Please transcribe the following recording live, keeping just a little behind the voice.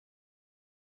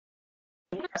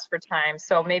pressed for time,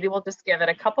 so maybe we'll just give it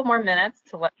a couple more minutes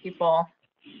to let people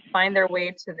find their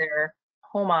way to their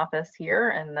home office here,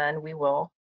 and then we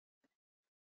will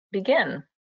begin.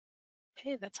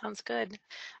 Okay, that sounds good.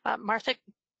 Martha,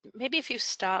 maybe if you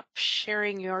stop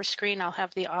sharing your screen, I'll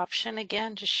have the option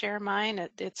again to share mine.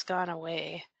 It's gone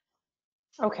away.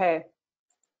 Okay.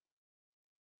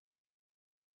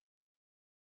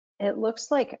 It looks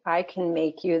like I can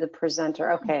make you the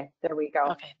presenter. Okay, there we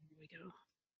go. Okay, there we go.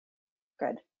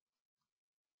 Good.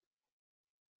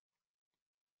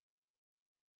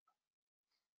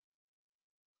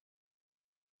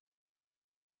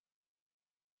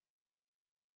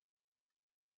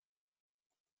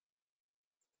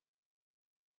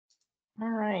 All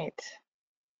right.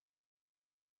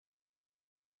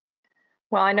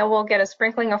 Well, I know we'll get a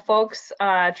sprinkling of folks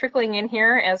trickling in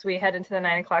here as we head into the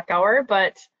 9 o'clock hour,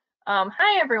 but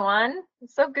hi everyone.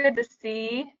 It's so good to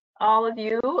see all of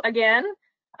you again.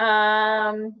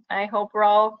 I hope we're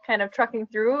all kind of trucking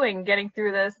through and getting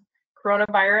through this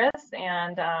coronavirus,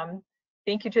 and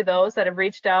thank you to those that have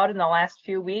reached out in the last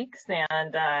few weeks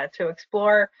and to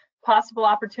explore possible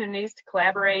opportunities to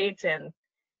collaborate. And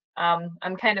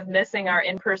I'm kind of missing our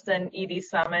in-person ED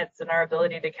summits and our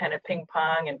ability to kind of ping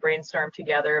pong and brainstorm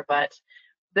together, but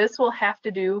this will have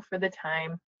to do for the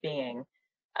time being.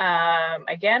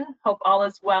 Again, hope all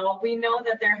is well. We know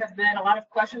that there have been a lot of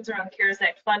questions around CARES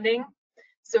Act funding,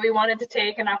 so we wanted to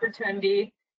take an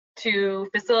opportunity to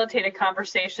facilitate a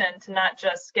conversation to not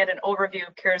just get an overview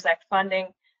of CARES Act funding.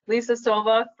 Lisa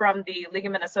Silva from the League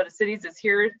of Minnesota Cities is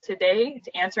here today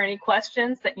to answer any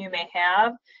questions that you may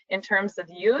have in terms of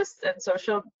use. And so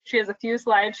she has a few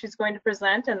slides she's going to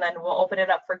present, and then we'll open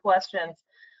it up for questions.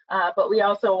 But we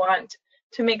also want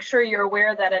to make sure you're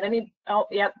aware that at any,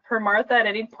 per Martha, at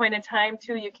any point in time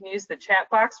too, you can use the chat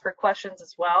box for questions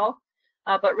as well.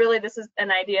 But really this is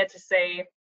an idea to say,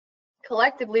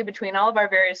 collectively between all of our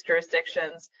various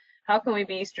jurisdictions, how can we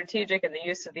be strategic in the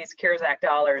use of these CARES Act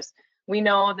dollars? We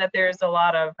know that there are a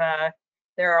lot of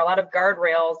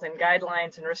guardrails and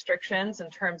guidelines and restrictions in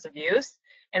terms of use,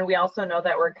 and we also know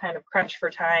that we're kind of crunched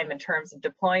for time in terms of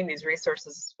deploying these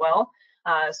resources as well.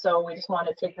 So we just want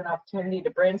to take an opportunity to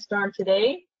brainstorm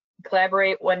today,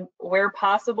 collaborate where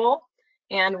possible.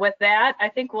 And with that, I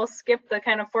think we'll skip the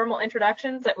kind of formal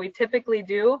introductions that we typically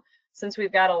do, since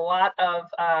we've got a lot of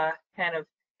kind of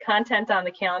content on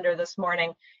the calendar this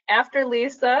morning. After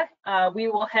Lisa, we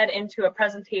will head into a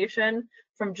presentation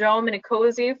from Joe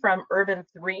Minicozy from Urban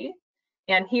 3,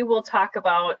 and he will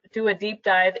do a deep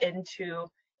dive into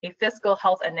a fiscal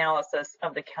health analysis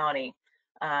of the county.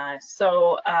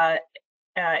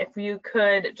 If you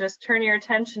could just turn your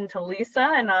attention to Lisa,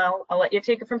 and I'll let you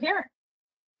take it from here.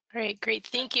 All right, great.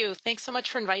 Thank you. Thanks so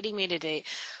much for inviting me today.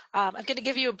 I'm going to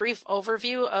give you a brief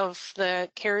overview of the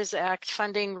CARES Act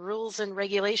funding rules and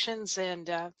regulations, and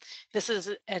this is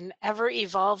an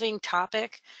ever-evolving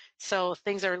topic, so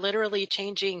things are literally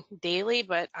changing daily,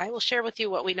 but I will share with you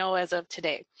what we know as of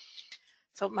today.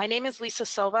 So my name is Lisa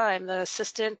Silva. I'm the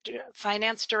Assistant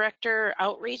Finance Director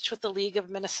Outreach with the League of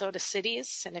Minnesota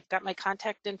Cities, and I've got my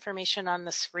contact information on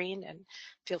the screen, and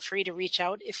feel free to reach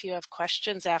out if you have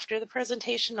questions after the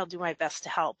presentation. I'll do my best to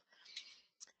help.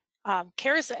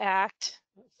 CARES Act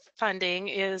funding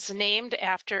is named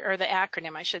after, or the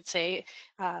acronym I should say,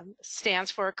 stands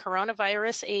for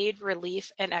Coronavirus Aid,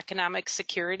 Relief, and Economic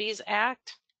Securities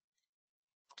Act.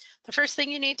 The first thing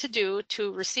you need to do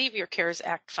to receive your CARES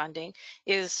Act funding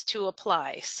is to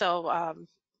apply. So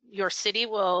your city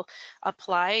will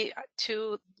apply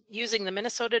to using the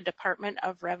Minnesota Department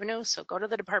of Revenue. So go to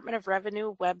the Department of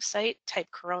Revenue website, type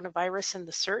coronavirus in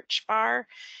the search bar.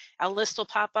 A list will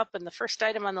pop up, and the first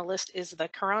item on the list is the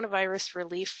Coronavirus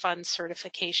Relief Fund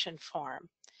Certification Form.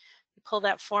 You pull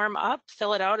that form up,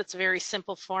 fill it out. It's a very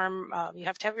simple form. You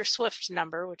have to have your SWIFT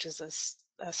number, which is a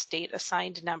state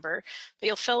assigned number, but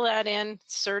you'll fill that in,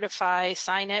 certify,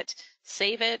 sign it,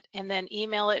 save it, and then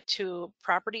email it to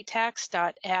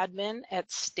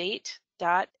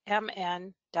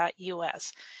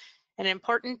propertytax.admin@state.mn.us. An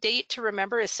important date to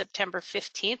remember is September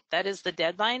 15th. That is the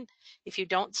deadline. If you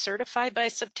don't certify by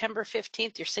September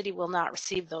 15th, your city will not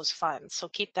receive those funds, so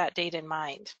keep that date in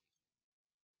mind.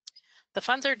 The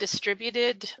funds are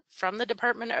distributed from the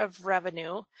Department of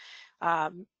Revenue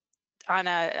on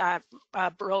a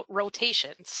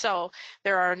rotation. So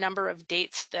there are a number of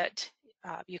dates that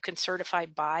you can certify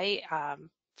by.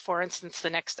 For instance, the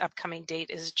next upcoming date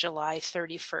is July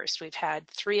 31st. We've had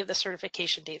 3 of the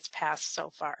certification dates passed so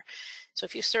far. So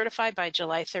if you certify by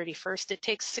July 31st, it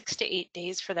takes 6 to 8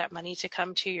 days for that money to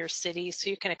come to your city. So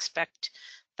you can expect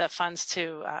the funds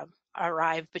to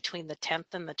arrive between the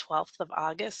 10th and the 12th of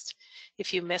August.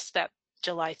 If you miss that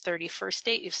July 31st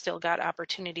date, you've still got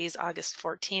opportunities August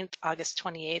 14th, August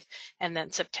 28th, and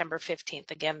then September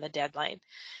 15th, again, the deadline.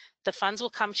 The funds will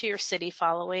come to your city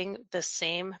following the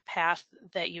same path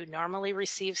that you normally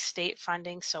receive state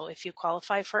funding. So if you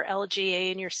qualify for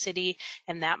LGA in your city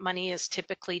and that money is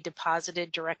typically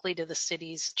deposited directly to the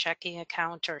city's checking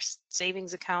account or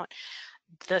savings account,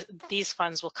 these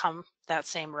funds will come that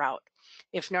same route.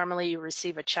 If normally you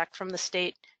receive a check from the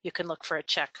state, you can look for a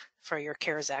check for your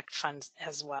CARES Act funds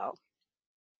as well.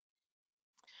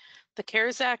 The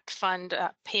CARES Act fund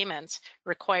payments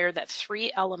require that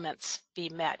 3 elements be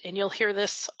met. And you'll hear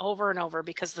this over and over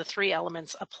because the 3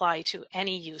 elements apply to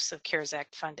any use of CARES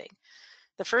Act funding.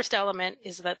 The first element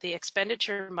is that the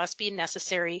expenditure must be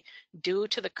necessary due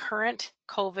to the current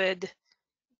COVID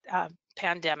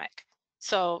pandemic.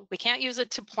 So we can't use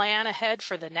it to plan ahead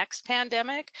for the next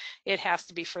pandemic. It has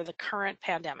to be for the current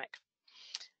pandemic.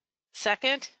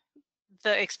 Second,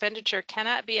 the expenditure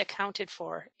cannot be accounted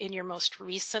for in your most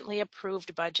recently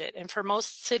approved budget. And for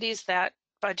most cities, that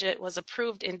budget was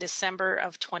approved in December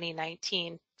of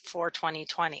 2019 for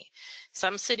 2020.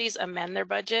 Some cities amend their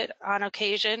budget on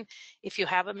occasion. If you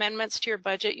have amendments to your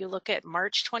budget, you look at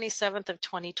March 27th of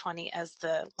 2020 as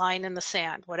the line in the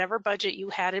sand. Whatever budget you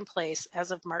had in place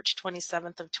as of March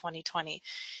 27th of 2020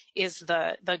 is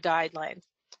the guideline.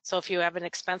 So if you have an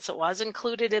expense that was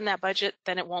included in that budget,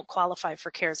 then it won't qualify for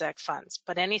CARES Act funds.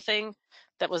 But anything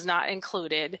that was not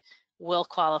included will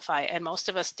qualify. And most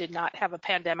of us did not have a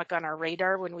pandemic on our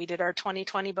radar when we did our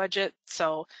 2020 budget.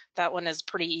 So that one is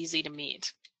pretty easy to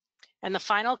meet. And the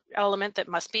final element that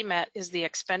must be met is the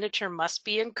expenditure must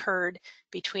be incurred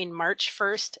between March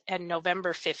 1st and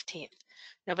November 15th.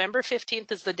 November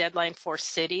 15th is the deadline for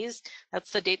cities.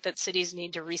 That's the date that cities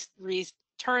need to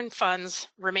return funds,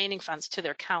 remaining funds to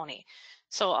their county.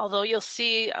 So although you'll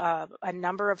see a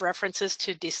number of references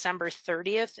to December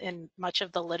 30th in much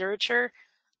of the literature,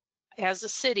 as a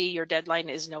city, your deadline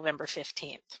is November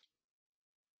 15th.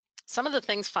 Some of the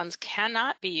things funds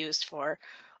cannot be used for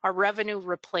are revenue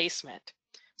replacement.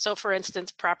 So for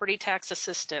instance, property tax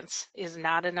assistance is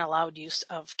not an allowed use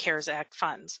of CARES Act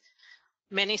funds.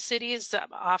 Many cities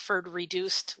offered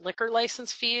reduced liquor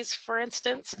license fees, for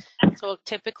instance. So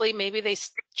typically maybe they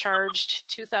charged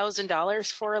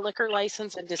 $2,000 for a liquor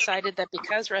license and decided that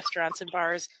because restaurants and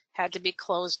bars had to be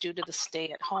closed due to the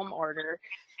stay-at-home order,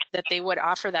 that they would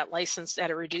offer that license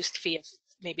at a reduced fee of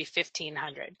maybe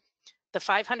 $1,500. The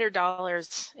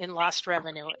 $500 in lost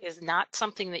revenue is not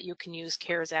something that you can use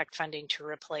CARES Act funding to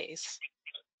replace.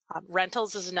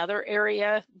 Rentals is another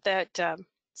area that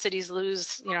cities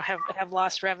lose, have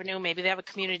lost revenue. Maybe they have a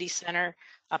community center,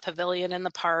 a pavilion in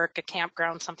the park, a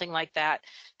campground, something like that,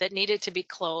 that needed to be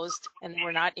closed and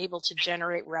were not able to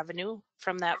generate revenue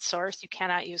from that source. You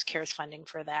cannot use CARES funding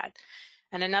for that.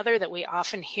 And another that we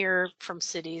often hear from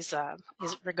cities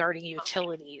is regarding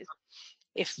utilities.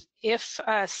 If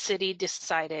a city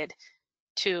decided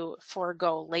to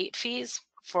forego late fees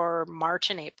for March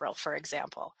and April, for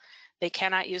example, they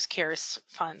cannot use CARES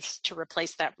funds to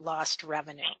replace that lost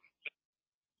revenue.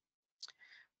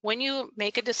 When you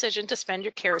make a decision to spend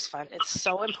your CARES fund, it's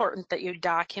so important that you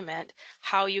document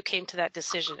how you came to that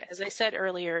decision. As I said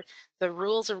earlier, the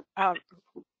rules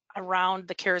around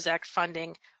the CARES Act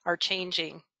funding are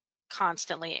changing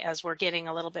constantly as we're getting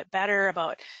a little bit better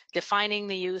about defining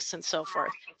the use and so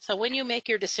forth. So when you make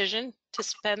your decision to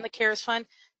spend the CARES fund,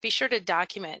 be sure to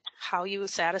document how you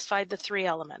satisfied the 3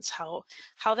 elements, how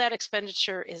that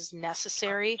expenditure is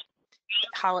necessary,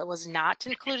 how it was not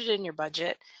included in your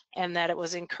budget, and that it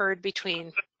was incurred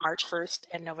between March 1st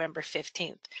and November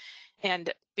 15th.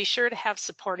 And be sure to have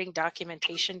supporting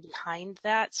documentation behind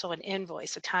that. So an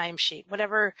invoice, a timesheet,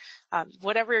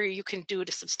 whatever you can do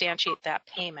to substantiate that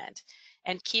payment,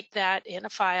 and keep that in a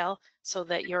file so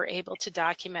that you're able to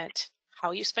document how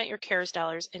you spent your CARES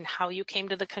dollars and how you came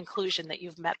to the conclusion that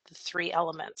you've met the 3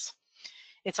 elements.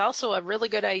 It's also a really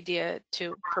good idea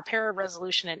to prepare a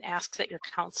resolution and ask that your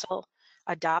council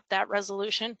adopt that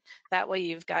resolution. That way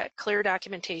you've got clear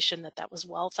documentation that that was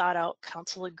well thought out,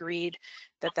 council agreed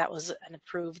that that was an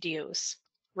approved use.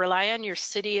 Rely on your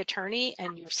city attorney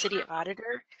and your city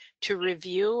auditor to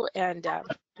review, and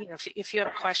if you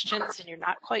have questions and you're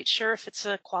not quite sure if it's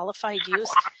a qualified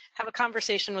use, have a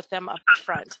conversation with them up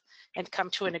front and come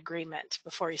to an agreement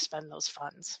before you spend those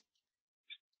funds.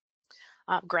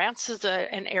 Grants is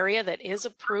an area that is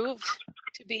approved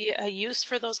to be a use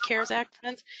for those CARES Act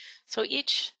funds. So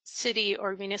each city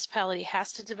or municipality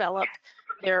has to develop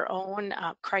their own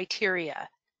criteria.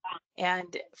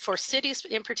 And for cities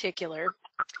in particular,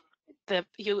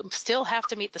 you still have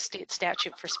to meet the state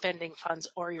statute for spending funds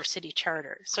or your city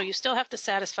charter. So you still have to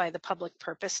satisfy the public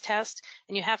purpose test,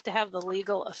 and you have to have the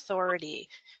legal authority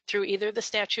through either the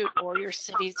statute or your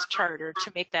city's charter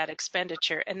to make that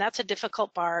expenditure. And that's a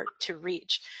difficult bar to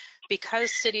reach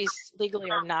because cities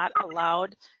legally are not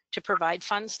allowed to provide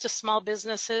funds to small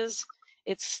businesses.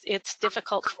 It's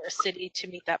difficult for a city to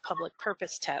meet that public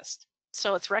purpose test.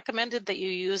 So it's recommended that you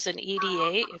use an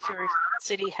EDA if your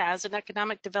city has an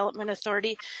economic development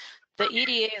authority. The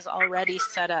EDA is already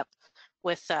set up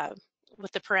with the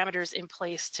parameters in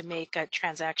place to make a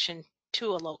transaction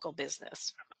to a local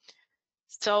business.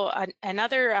 So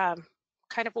another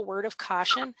kind of a word of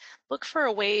caution, look for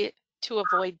a way to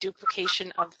avoid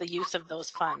duplication of the use of those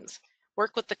funds.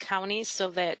 Work with the county so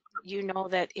that you know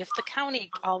that if the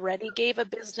county already gave a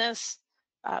business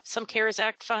some CARES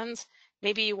Act funds,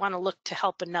 maybe you want to look to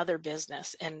help another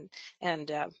business and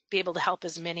be able to help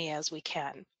as many as we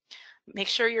can. Make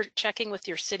sure you're checking with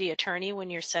your city attorney when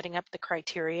you're setting up the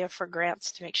criteria for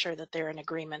grants to make sure that they're in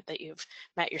agreement that you've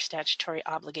met your statutory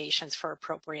obligations for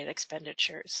appropriate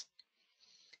expenditures.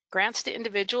 Grants to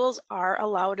individuals are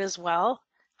allowed as well.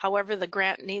 However, the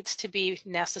grant needs to be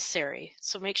necessary.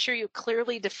 So make sure you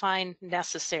clearly define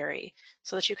necessary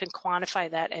so that you can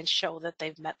quantify that and show that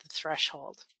they've met the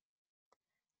threshold.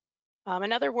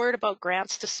 Another word about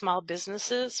grants to small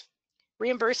businesses.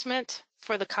 Reimbursement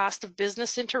for the cost of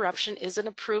business interruption is an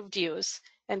approved use,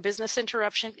 and business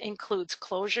interruption includes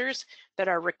closures that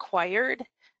are required,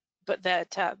 but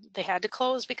that they had to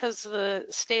close because of the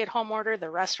stay-at-home order, the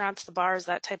restaurants, the bars,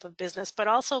 that type of business, but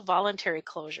also voluntary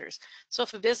closures. So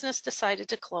if a business decided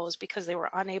to close because they were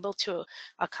unable to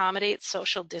accommodate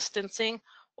social distancing,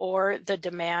 or the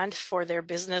demand for their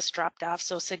business dropped off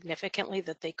so significantly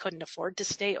that they couldn't afford to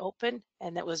stay open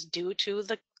and that was due to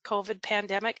the COVID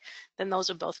pandemic, then those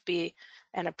would both be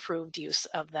an approved use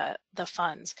of the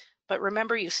funds. But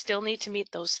remember, you still need to meet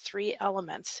those three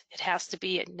elements. It has to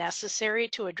be necessary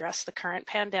to address the current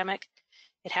pandemic.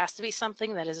 It has to be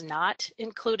something that is not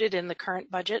included in the current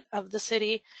budget of the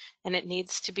city, and it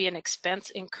needs to be an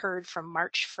expense incurred from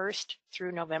March 1st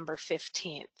through November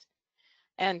 15th.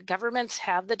 And governments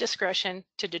have the discretion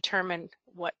to determine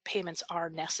what payments are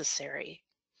necessary.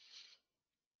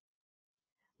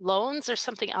 Loans are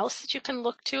something else that you can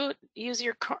look to use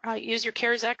your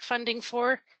CARES Act funding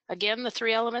for. Again, the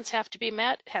three elements have to be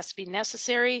met. It has to be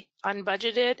necessary,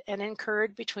 unbudgeted, and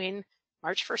incurred between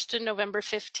March 1st and November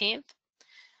 15th.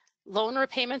 Loan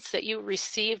repayments that you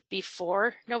received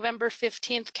before November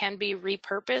 15th can be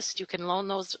repurposed. You can loan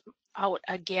those out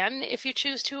again if you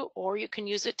choose to, or you can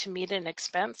use it to meet an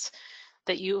expense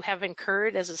that you have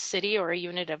incurred as a city or a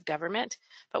unit of government.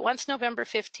 But once November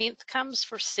 15th comes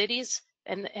for cities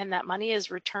and that money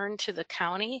is returned to the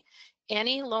county,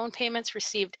 any loan payments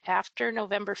received after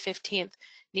November 15th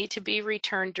need to be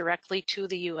returned directly to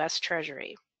the U.S.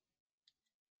 Treasury.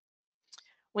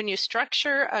 When you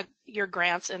structure your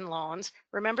grants and loans,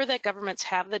 remember that governments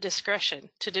have the discretion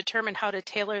to determine how to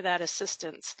tailor that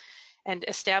assistance and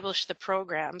establish the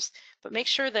programs, but make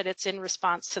sure that it's in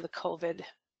response to the COVID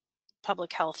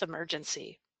public health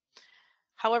emergency.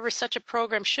 However, such a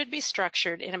program should be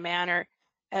structured in a manner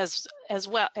as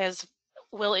well as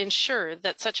will ensure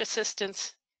that such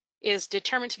assistance is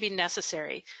determined to be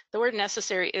necessary. The word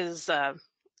necessary is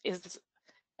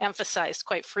emphasized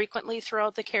quite frequently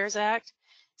throughout the CARES Act.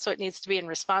 So it needs to be in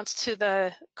response to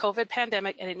the COVID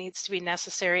pandemic, and it needs to be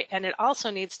necessary, and it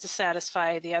also needs to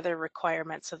satisfy the other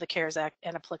requirements of the CARES Act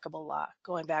and applicable law.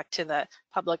 Going back to the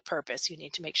public purpose, you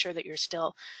need to make sure that you're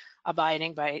still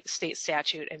abiding by state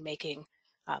statute and making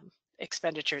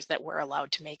expenditures that we're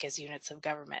allowed to make as units of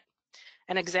government.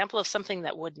 An example of something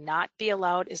that would not be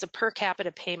allowed is a per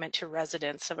capita payment to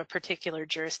residents of a particular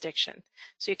jurisdiction.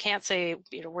 So you can't say,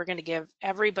 we're going to give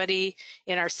everybody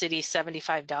in our city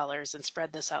 $75 and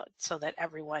spread this out so that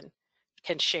everyone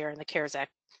can share in the CARES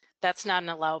Act. That's not an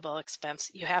allowable expense.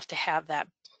 You have to have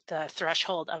the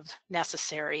threshold of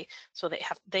necessary, so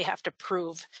they have to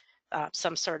prove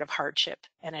some sort of hardship,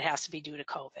 and it has to be due to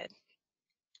COVID.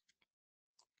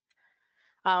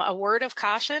 A word of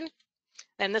caution.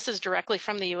 And this is directly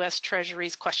from the U.S.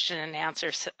 Treasury's question and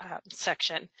answer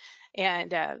section.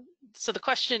 And so the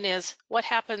question is, what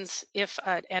happens if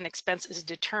an expense is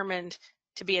determined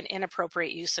to be an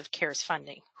inappropriate use of CARES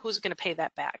funding? Who's going to pay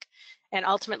that back? And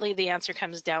ultimately, the answer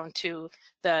comes down to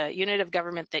the unit of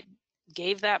government that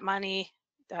gave that money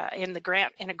in a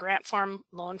grant form,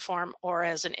 loan form, or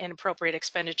as an inappropriate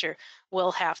expenditure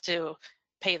will have to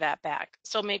pay that back.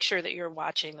 So make sure that you're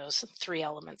watching those three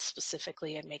elements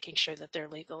specifically and making sure that they're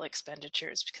legal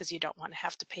expenditures, because you don't want to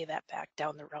have to pay that back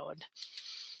down the road.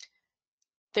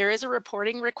 There is a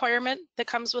reporting requirement that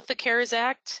comes with the CARES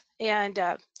Act, and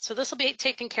so this will be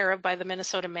taken care of by the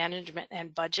Minnesota Management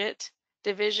and Budget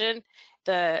Division.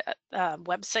 The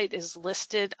website is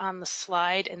listed on the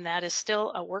slide, and that is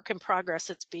still a work in progress.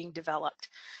 It's being developed.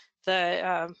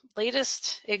 The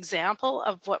latest example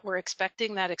of what we're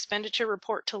expecting that expenditure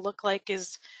report to look like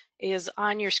is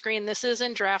on your screen. This is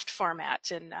in draft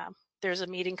format, and there's a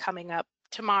meeting coming up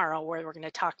tomorrow where we're going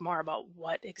to talk more about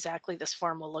what exactly this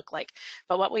form will look like.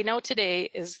 But what we know today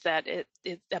is that it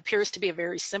appears to be a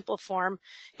very simple form.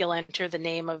 You'll enter the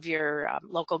name of your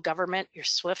local government, your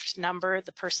SWIFT number,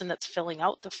 the person that's filling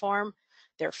out the form,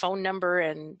 their phone number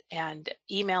and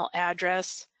email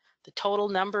address, the total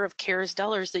number of CARES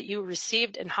dollars that you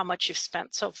received and how much you've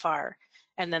spent so far,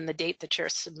 and then the date that you're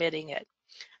submitting it.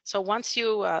 So once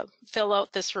you fill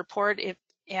out this report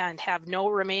and have no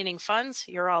remaining funds,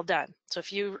 you're all done. So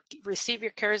if you receive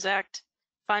your CARES Act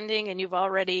funding and you've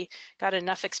already got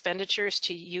enough expenditures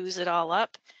to use it all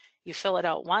up, you fill it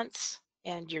out once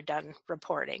and you're done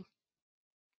reporting.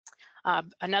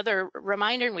 Another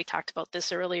reminder, and we talked about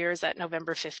this earlier, is that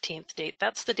November 15th date.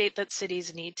 That's the date that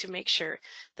cities need to make sure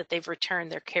that they've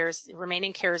returned their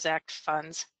remaining CARES Act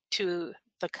funds to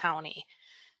the county.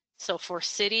 So for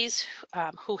cities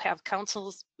who have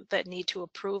councils that need to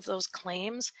approve those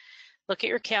claims, look at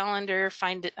your calendar,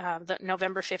 find the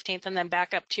November 15th, and then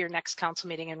back up to your next council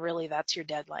meeting, and really that's your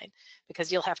deadline,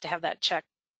 because you'll have to have that check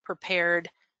prepared,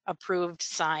 approved,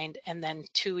 signed, and then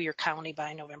to your county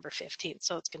by November 15th.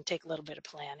 So it's going to take a little bit of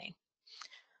planning.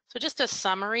 So just a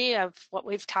summary of what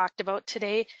we've talked about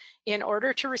today. In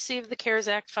order to receive the CARES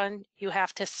Act fund, you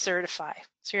have to certify.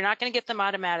 So you're not going to get them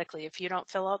automatically. If you don't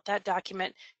fill out that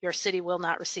document, your city will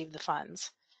not receive the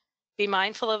funds. Be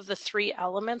mindful of the 3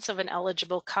 elements of an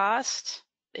eligible cost.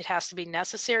 It has to be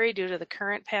necessary due to the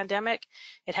current pandemic.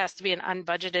 It has to be an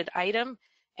unbudgeted item,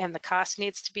 and the cost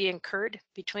needs to be incurred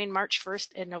between March 1st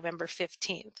and November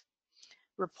 15th.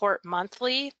 Report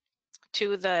monthly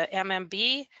to the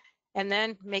MMB, and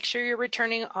then make sure you're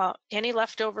returning any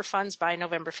leftover funds by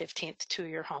November 15th to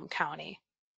your home county.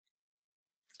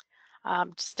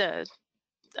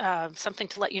 Something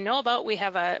to let you know about, we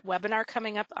have a webinar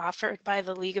coming up offered by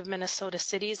the League of Minnesota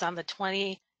Cities on the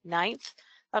 29th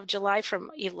of July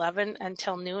from 11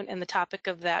 until noon, and the topic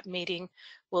of that meeting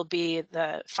will be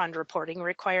the fund reporting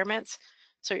requirements.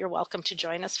 So you're welcome to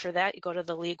join us for that. You go to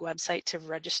the League website to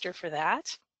register for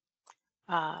that.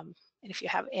 And if you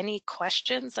have any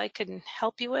questions I can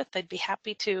help you with, I'd be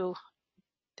happy to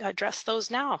address those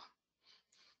now.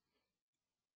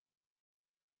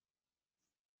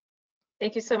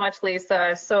 Thank you so much,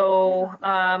 Lisa. So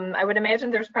I would imagine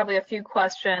there's probably a few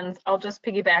questions. I'll just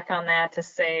piggyback on that to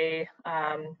say,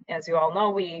 as you all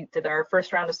know, we did our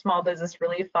first round of small business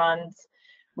relief funds.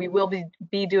 We will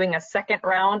be doing a second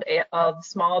round of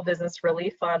small business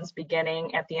relief funds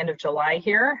beginning at the end of July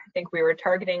here. I think we were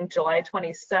targeting July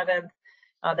 27th.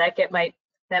 That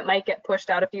might get pushed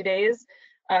out a few days.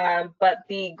 But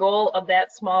the goal of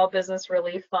that small business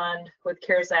relief fund with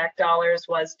CARES Act dollars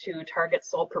was to target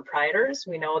sole proprietors.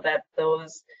 We know that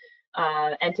those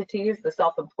entities, the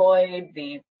self-employed,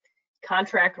 the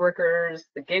contract workers,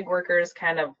 the gig workers,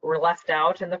 kind of were left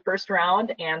out in the first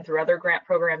round and through other grant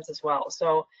programs as well.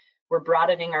 So we're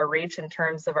broadening our reach in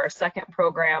terms of our second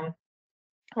program.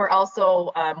 We're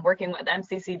also working with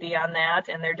MCCD on that,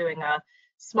 and they're doing a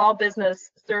small business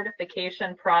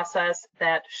certification process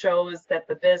that shows that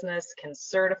the business can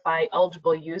certify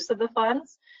eligible use of the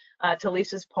funds. To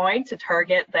Lisa's point, to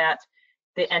target that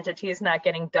the entity is not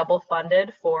getting double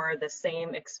funded for the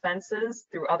same expenses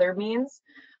through other means.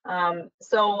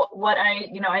 So what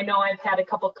I know I've had a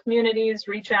couple communities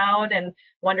reach out and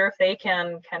wonder if they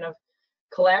can kind of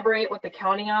collaborate with the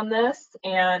county on this.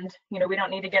 And we don't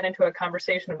need to get into a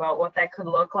conversation about what that could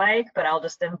look like, but I'll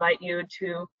just invite you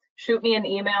to shoot me an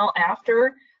email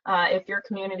after. If your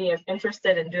community is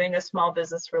interested in doing a small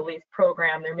business relief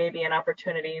program, there may be an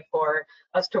opportunity for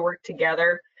us to work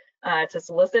together to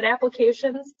solicit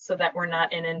applications so that we're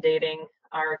not inundating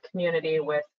our community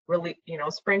with relief,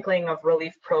 sprinkling of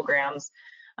relief programs.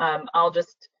 I'll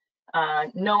just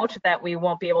note that we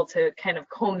won't be able to kind of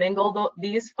commingle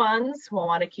these funds. We'll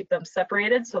want to keep them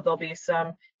separated, so there'll be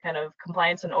some kind of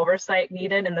compliance and oversight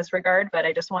needed in this regard, but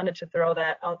I just wanted to throw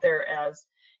that out there as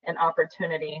an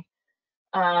opportunity.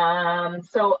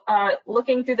 So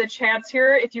looking through the chats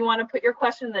here, if you want to put your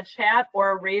question in the chat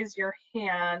or raise your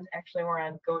hand, actually we're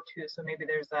on GoTo, so maybe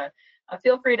there's a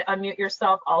feel free to unmute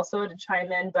yourself also to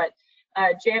chime in. But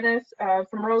Janice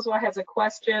from Roswell has a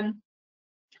question.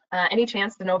 Any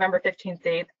chance the November 15th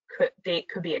date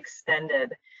could be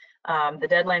extended? The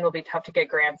deadline will be tough to get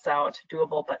grants out,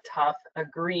 doable but tough.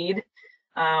 Agreed.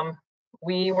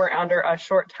 We were under a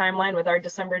short timeline with our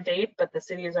December date, but the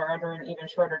cities are under an even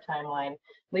shorter timeline.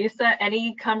 Lisa,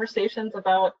 any conversations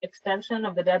about extension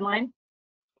of the deadline?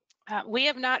 We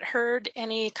have not heard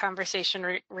any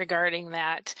conversation regarding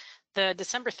that. The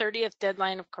December 30th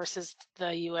deadline, of course, is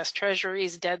the U.S.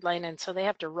 Treasury's deadline, and so they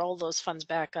have to roll those funds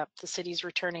back up. The city's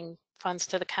returning funds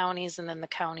to the counties, and then the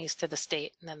counties to the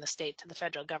state, and then the state to the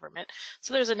federal government.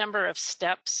 So there's a number of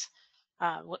steps,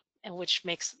 which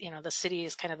makes, the city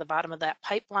is kind of the bottom of that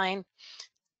pipeline.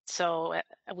 So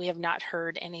we have not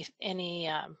heard any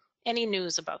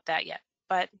news about that yet.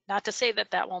 But not to say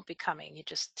that that won't be coming. You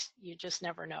just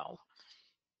never know.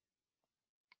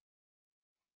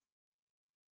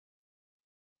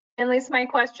 And Lisa, my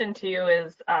question to you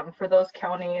is, for those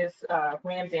counties,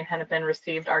 Ramsey and Hennepin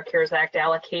received our CARES Act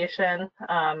allocation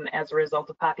as a result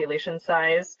of population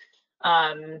size.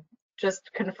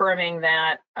 Just confirming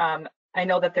that I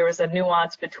know that there was a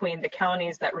nuance between the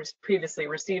counties that previously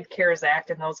received CARES Act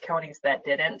and those counties that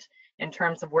didn't in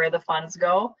terms of where the funds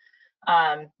go.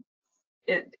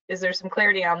 Is there some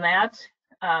clarity on that?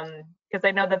 Because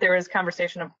I know that there is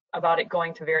conversation about it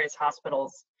going to various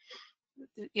hospitals.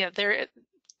 Yeah,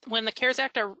 when the CARES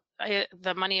Act,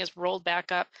 the money is rolled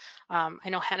back up. I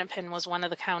know Hennepin was one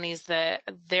of the counties that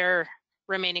their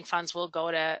remaining funds will go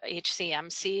to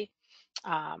HCMC.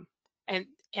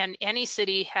 And any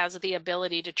city has the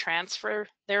ability to transfer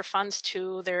their funds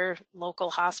to their local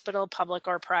hospital, public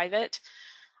or private.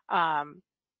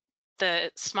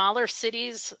 The smaller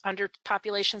cities under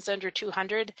populations under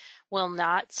 200 will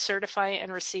not certify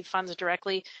and receive funds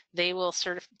directly. They will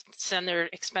send their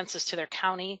expenses to their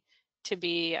county to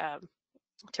be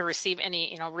to receive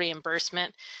any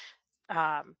reimbursement.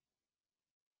 Does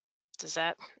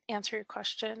that answer your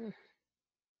question?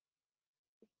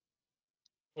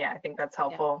 Yeah, I think that's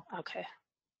helpful. Yeah. Okay.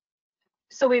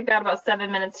 So we've got about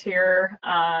 7 minutes here.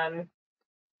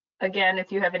 Again,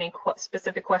 if you have any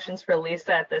specific questions for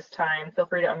Lisa at this time, feel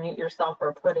free to unmute yourself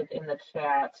or put it in the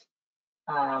chat.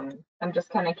 I'm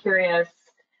just kind of curious.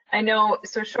 I know,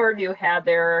 so Shoreview had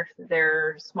their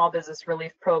small business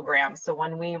relief program. So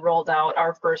when we rolled out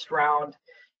our first round,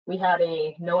 we had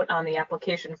a note on the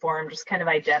application form just kind of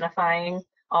identifying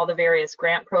all the various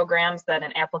grant programs that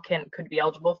an applicant could be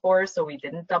eligible for, so we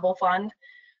didn't double fund.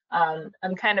 I'm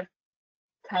kind of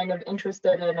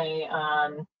interested in a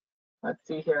let's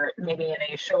see here, maybe in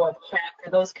a show of chat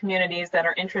for those communities that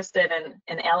are interested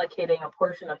in allocating a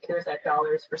portion of CARES Act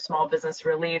dollars for small business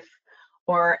relief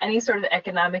or any sort of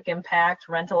economic impact,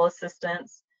 rental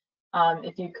assistance.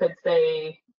 If you could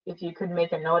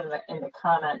make a note in the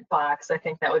comment box, I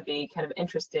think that would be kind of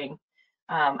interesting.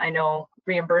 I know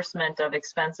reimbursement of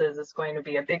expenses is going to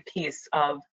be a big piece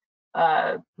of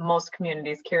most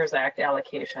communities' CARES Act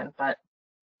allocation, but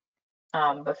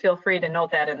feel free to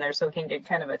note that in there so we can get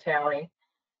kind of a tally.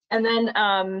 And then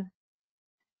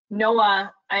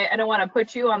Noah, I don't want to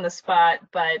put you on the spot,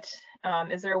 but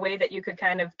is there a way that you could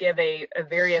kind of give a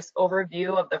various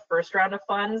overview of the first round of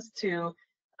funds to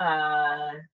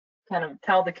kind of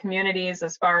tell the communities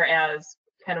as far as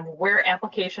kind of where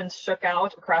applications shook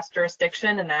out across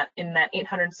jurisdiction in that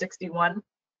 861?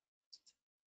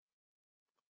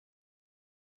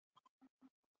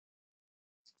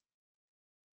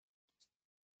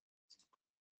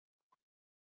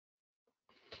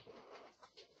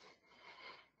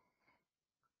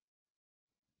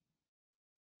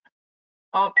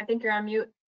 Oh, I think you're on mute.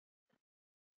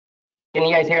 Can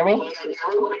you guys hear me?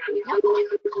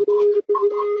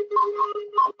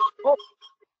 Oh.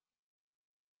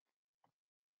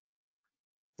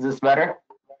 Is this better?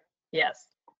 Yes.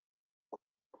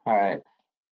 All right.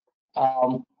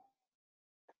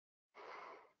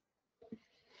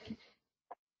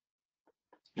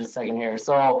 Just a second here.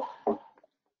 So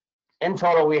in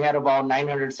total, we had about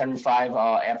 975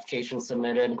 applications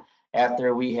submitted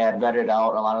after we had vetted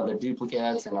out a lot of the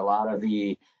duplicates and a lot of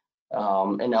the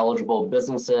ineligible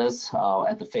businesses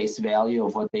at the face value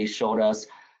of what they showed us.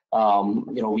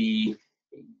 We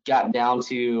got down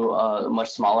to a much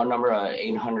smaller number,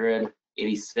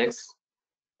 886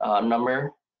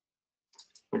 number,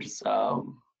 which is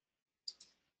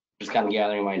just kind of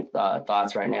gathering my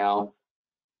thoughts right now.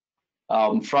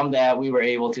 From that, we were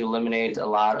able to eliminate a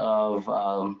lot of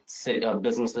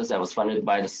businesses that was funded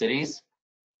by the cities.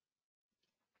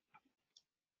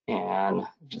 And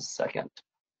just a second.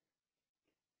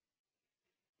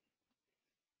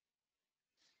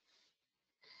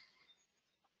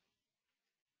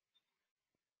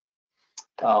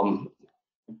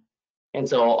 And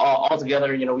so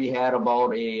altogether, we had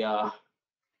about a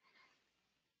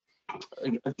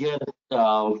good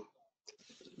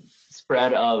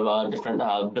spread of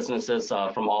different businesses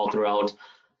from all throughout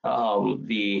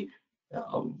the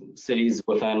cities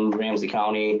within Ramsey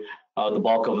County. The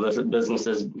bulk of the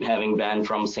businesses having been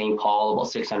from St. Paul,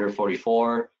 about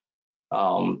 644.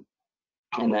 And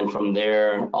then from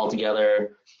there,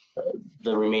 altogether,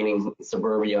 the remaining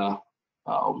suburbia,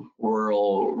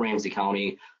 rural Ramsey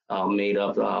County made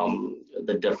up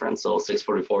the difference. So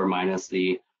 644 minus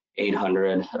the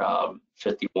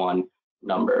 851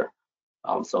 number.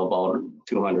 So about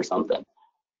 200 something.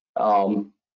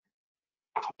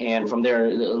 And from there,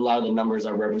 a lot of the numbers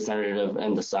are representative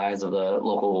in the size of the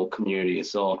local community.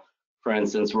 So for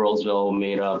instance, Roseville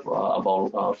made up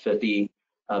about 50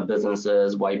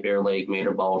 businesses. White Bear Lake made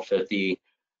about 50.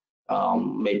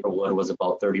 Maplewood was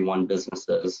about 31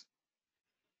 businesses.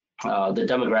 The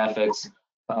demographics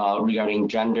regarding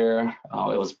gender,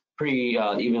 it was pretty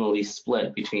evenly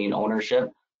split between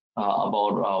ownership.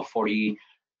 About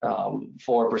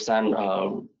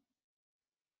 44%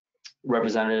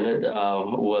 represented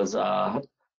was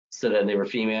said that they were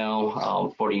female.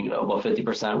 About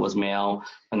 50% was male,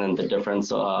 and then the difference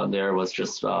there was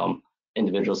just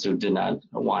individuals who did not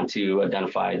want to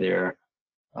identify their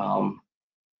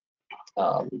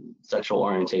sexual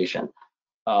orientation.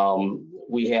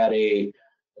 We had a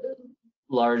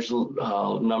large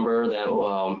number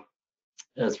that,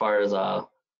 as far as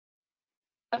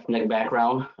ethnic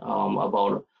background,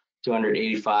 about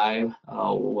 285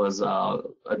 was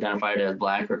identified as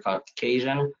Black or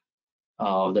Caucasian.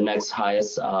 The next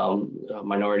highest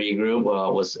minority group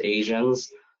was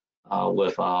Asians,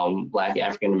 with Black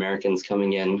African Americans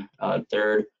coming in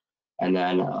third, and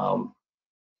then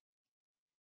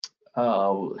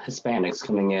Hispanics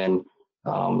coming in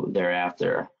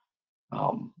thereafter.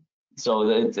 So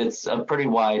it's a pretty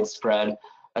widespread.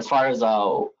 As far as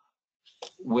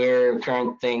where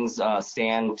current things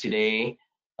stand today,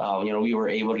 we were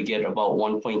able to get about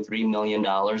 $1.3 million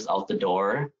out the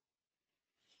door.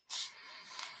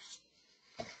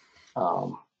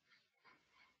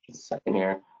 Just a second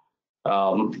here.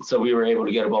 So we were able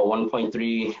to get about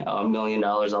 $1.3 million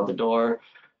out the door.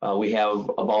 We have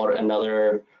about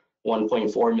another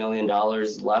 $1.4 million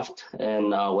left in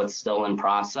what's still in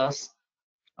process.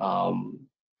 And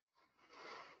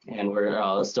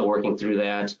we're still working through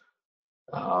that.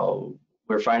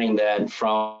 We're finding that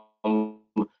from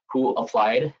who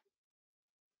applied,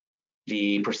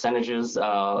 the percentages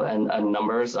and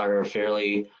numbers are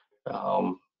fairly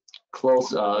close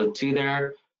to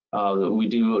there. We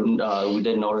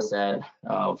did notice that,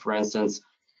 for instance,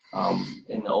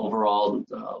 in the overall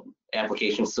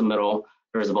application submittal,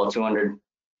 there's about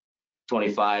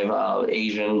 225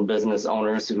 Asian business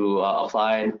owners who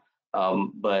applied,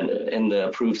 but in the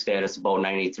approved status, about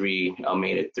 93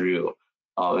 made it through.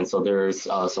 And so there's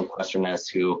some question as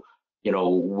to,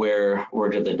 where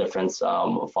did the difference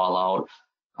fall out?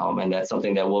 And that's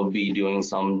something that we'll be doing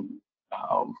some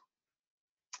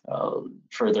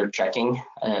further checking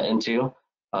into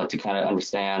to kind of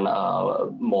understand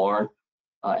more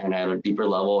and at a deeper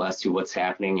level as to what's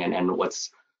happening and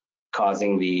what's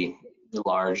causing the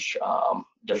large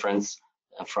difference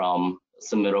from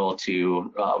submittal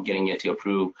to getting it to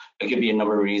approve. It could be a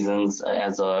number of reasons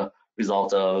as a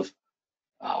result of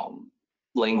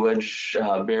language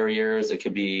barriers. It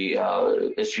could be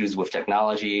issues with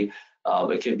technology.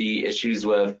 It could be issues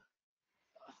with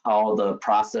how the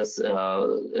process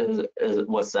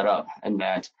was set up, and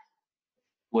that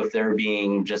with there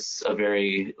being just a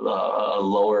very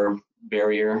lower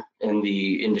barrier in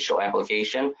the initial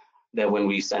application, that when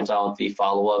we sent out the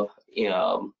follow-up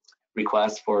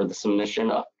request for the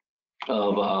submission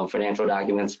of financial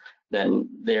documents, then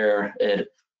there it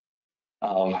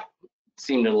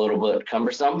seemed a little bit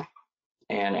cumbersome,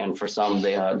 and for some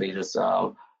they just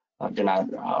did not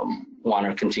want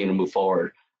to continue to move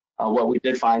forward. What we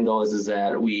did find though is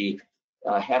that we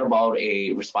had about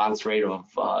a response rate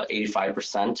of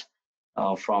 85%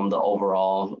 from the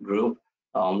overall group.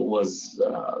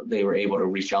 They were able to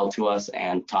reach out to us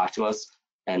and talk to us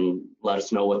and let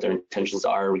us know what their intentions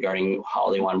are regarding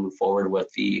how they want to move forward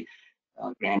with the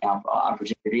grant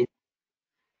opportunity.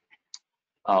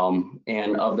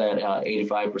 And of that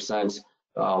 85%,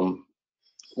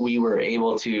 we were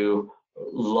able to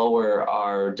lower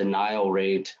our denial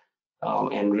rate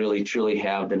and really truly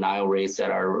have denial rates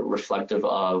that are reflective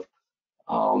of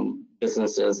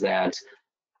businesses that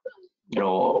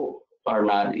are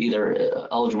not either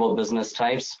eligible business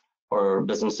types or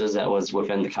businesses that was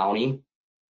within the county.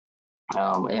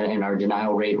 And our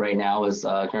denial rate right now is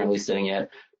currently sitting at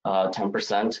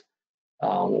 10%,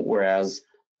 whereas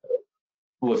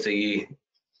with the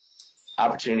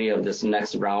opportunity of this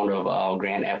next round of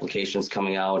grant applications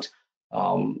coming out,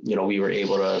 we were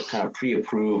able to kind of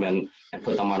pre-approve and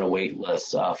put them on a wait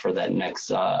list for that next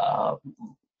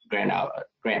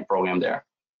grant program there.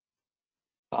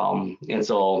 And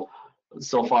so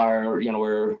far,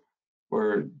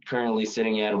 we're currently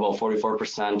sitting at about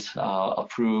 44%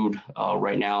 approved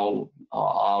right now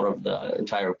out of the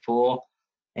entire pool,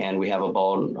 and we have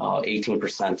about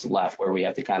 18% left where we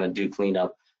have to kind of do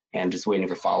cleanup and just waiting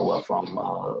for follow-up from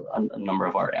a number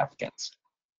of our applicants.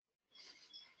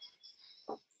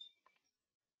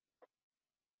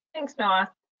 Thanks, Noah.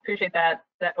 Appreciate that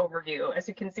overview. As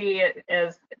you can see,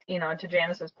 to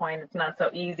Janice's point, it's not so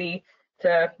easy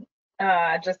to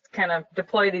just kind of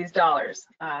deploy these dollars.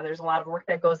 There's a lot of work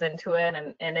that goes into it,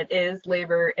 and it is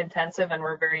labor intensive, and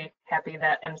we're very happy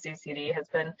that MCCD has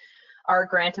been our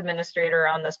grant administrator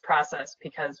on this process,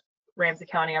 because Ramsey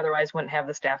County otherwise wouldn't have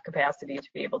the staff capacity to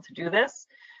be able to do this.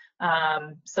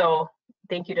 So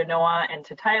thank you to Noah and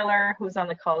to Tyler, who's on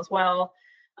the call as well.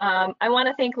 I want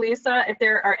to thank Lisa. If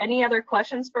there are any other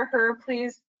questions for her,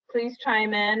 please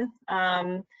chime in,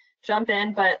 jump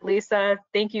in. But Lisa,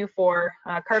 thank you for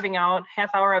carving out half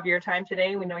hour of your time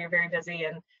today. We know you're very busy,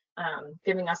 and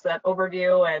giving us that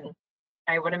overview. And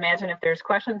I would imagine if there's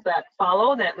questions that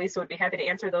follow, that Lisa would be happy to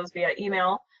answer those via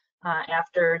email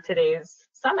after today's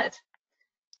summit.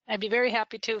 I'd be very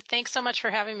happy to. Thanks so much for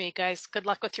having me, guys. Good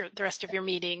luck with the rest of your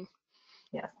meeting.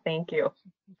 Yes, thank you.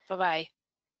 Bye-bye.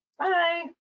 Bye.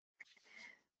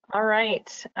 All right.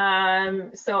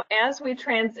 So as we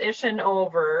transition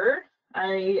over,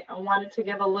 I wanted to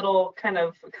give a little kind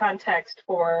of context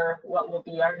for what will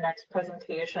be our next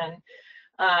presentation.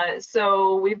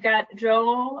 So we've got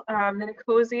Joe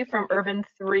Minicozy from Urban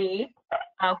 3,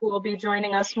 who will be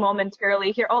joining us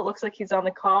momentarily here. Oh, it looks like he's on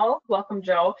the call. Welcome,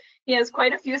 Joe. He has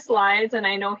quite a few slides, and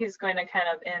I know he's going to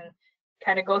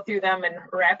kind of go through them in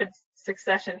rapid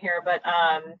succession here. But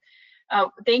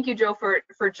thank you, Joe,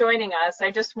 for joining us. I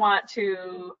just want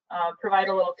to provide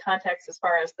a little context as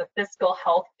far as the fiscal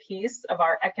health piece of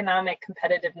our economic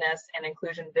competitiveness and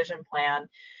inclusion vision plan.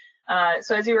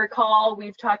 So as you recall,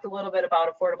 we've talked a little bit about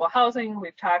affordable housing.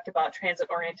 We've talked about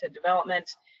transit-oriented development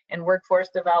and workforce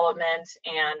development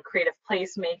and creative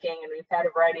placemaking, and we've had a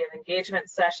variety of engagement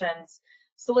sessions,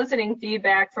 soliciting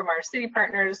feedback from our city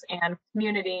partners and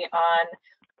community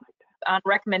on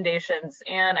recommendations.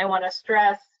 And I want to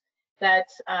stress that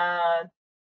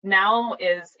now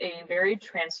is a very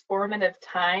transformative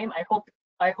time. I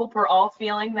hope we're all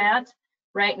feeling that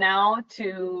right now,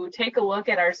 to take a look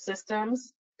at our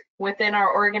systems within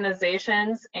our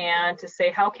organizations and to say,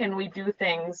 how can we do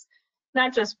things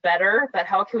not just better, but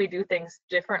how can we do things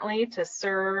differently to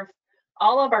serve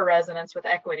all of our residents with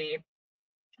equity,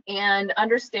 and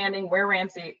understanding where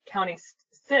Ramsey County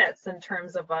sits in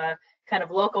terms of a kind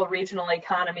of local regional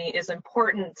economy is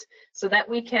important, so that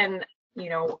we can,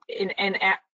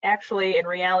 actually in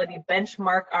reality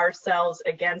benchmark ourselves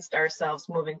against ourselves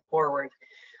moving forward.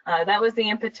 That was the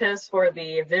impetus for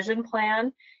the vision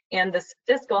plan, and this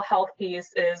fiscal health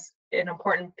piece is an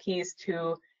important piece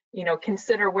to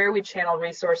consider where we channel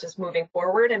resources moving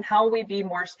forward and how we be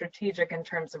more strategic in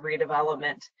terms of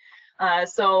redevelopment.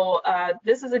 So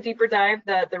this is a deeper dive.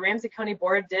 The Ramsey County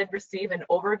Board did receive an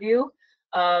overview,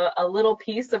 a little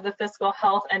piece of the fiscal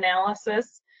health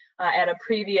analysis at a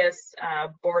previous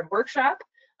board workshop.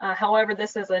 However,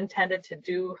 this is intended to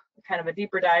do kind of a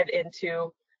deeper dive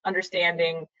into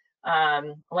understanding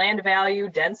land value,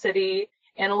 density,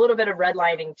 and a little bit of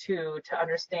redlining too, to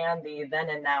understand the then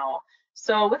and now.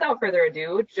 So without further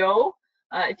ado, Joe,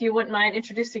 if you wouldn't mind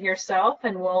introducing yourself,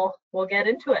 and we'll get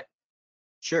into it.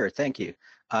 Sure, thank you.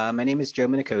 My name is Joe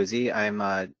Minicozy. I'm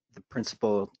the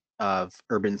principal of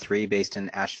Urban 3 based in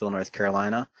Asheville, North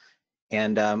Carolina.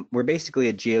 And we're basically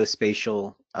a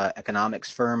geospatial economics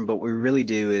firm, but what we really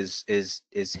do is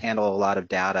handle a lot of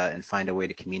data and find a way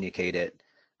to communicate it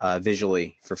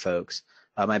visually for folks.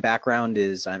 My background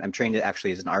is I'm trained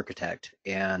actually as an architect,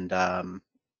 and I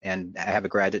have a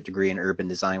graduate degree in urban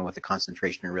design with a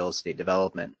concentration in real estate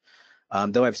development.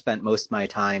 Though I've spent most of my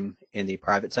time in the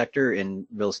private sector in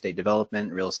real estate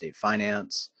development, real estate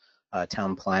finance,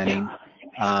 town planning.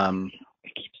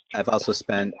 I've also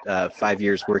spent 5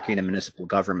 years working in municipal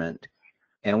government.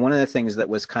 And one of the things that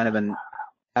was kind of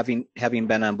having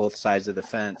been on both sides of the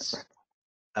fence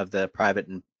of the private,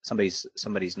 and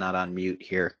somebody's not on mute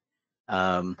here.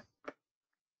 But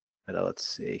let's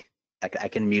see. I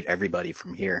can mute everybody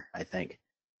from here, I think.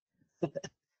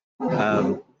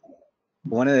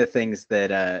 One of the things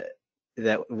that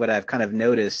what I've kind of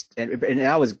noticed, and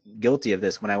I was guilty of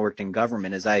this when I worked in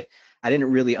government, is I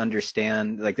didn't really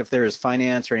understand, like if there was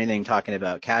finance or anything talking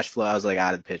about cash flow, I was like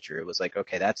out of the picture. It was like,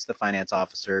 okay, that's the finance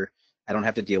officer, I don't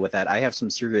have to deal with that. I have some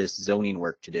serious zoning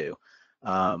work to do.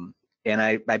 And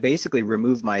I basically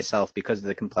remove myself because of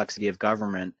the complexity of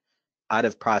government out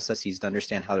of processes to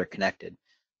understand how they're connected.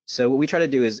 So what we try to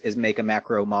do is make a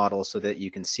macro model so that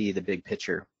you can see the big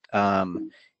picture.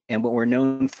 And what we're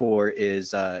known for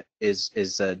is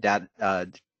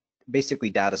basically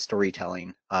data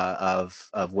storytelling of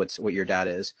what your data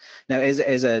is. Now,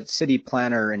 as a city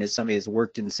planner and as somebody who's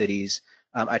worked in cities,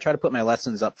 I try to put my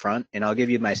lessons up front, and I'll give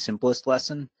you my simplest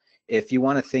lesson. If you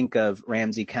want to think of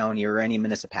Ramsey County or any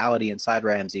municipality inside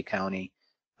Ramsey County,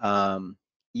 and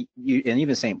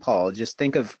even St. Paul, just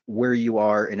think of where you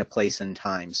are in a place and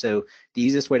time. So the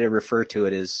easiest way to refer to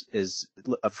it is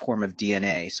a form of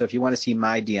DNA. So if you want to see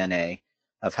my DNA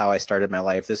of how I started my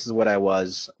life, this is what I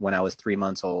was when I was 3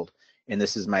 months old, and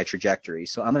this is my trajectory.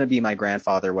 So I'm going to be my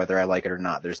grandfather whether I like it or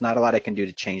not. There's not a lot I can do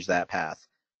to change that path.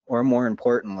 Or more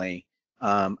importantly,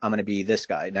 I'm going to be this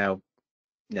guy. Now,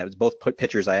 both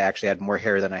pictures I actually had more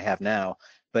hair than I have now,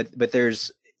 but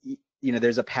there's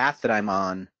there's a path that I'm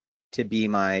on to be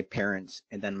my parents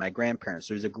and then my grandparents.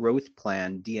 There's a growth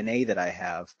plan, DNA that I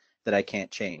have that I can't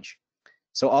change.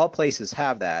 So all places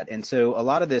have that. And so a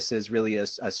lot of this is really a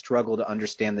struggle to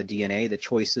understand the DNA, the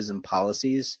choices and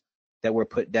policies that were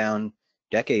put down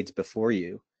decades before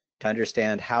you, to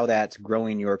understand how that's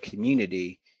growing your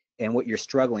community and what you're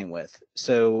struggling with.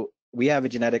 So we have a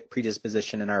genetic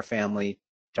predisposition in our family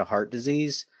to heart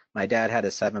disease. My dad had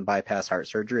a 7 bypass heart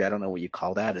surgery. I don't know what you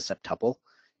call that, a septuple,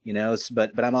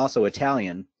 but I'm also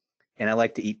Italian, and I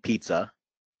like to eat pizza,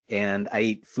 and I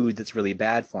eat food that's really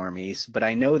bad for me. But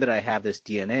I know that I have this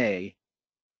DNA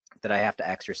that I have to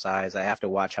exercise. I have to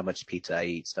watch how much pizza I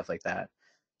eat, stuff like that.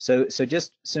 So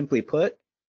just simply put,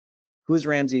 who's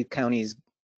Ramsey County's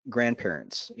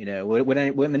grandparents? What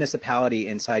municipality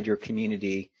inside your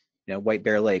community? White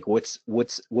Bear Lake. What's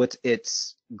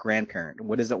its grandparent?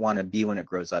 What does it want to be when it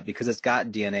grows up? Because it's got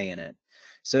DNA in it.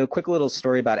 So a quick little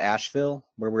story about Asheville,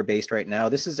 where we're based right now.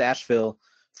 This is Asheville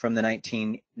from the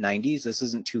 1990s. This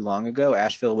isn't too long ago.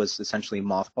 Asheville was essentially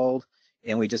mothballed,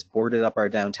 and we just boarded up our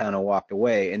downtown and walked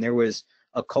away. And there was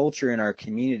a culture in our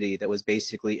community that was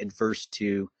basically adverse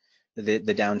to the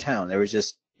downtown. There was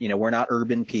just, we're not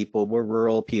urban people, we're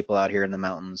rural people out here in the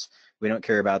mountains. We don't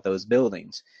care about those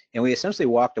buildings. And we essentially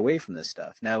walked away from this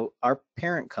stuff. Now, our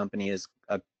parent company is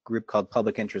a group called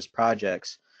Public Interest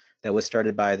Projects that was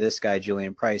started by this guy,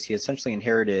 Julian Price. He essentially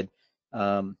inherited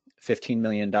 $15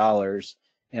 million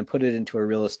and put it into a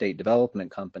real estate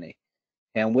development company.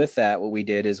 And with that, what we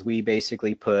did is we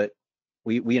basically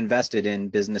we invested in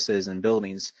businesses and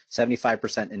buildings,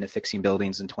 75% into fixing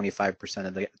buildings and 25%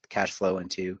 of the cash flow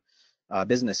into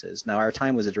businesses. Now, our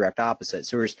time was a direct opposite.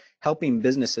 So we're helping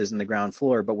businesses in the ground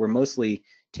floor, but we're mostly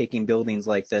taking buildings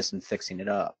like this and fixing it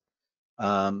up.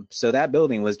 So that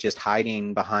building was just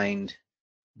hiding behind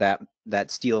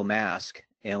that steel mask,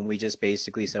 and we just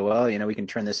basically said, well, we can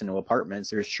turn this into apartments.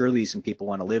 There's surely some people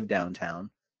want to live downtown,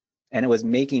 and it was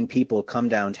making people come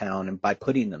downtown and by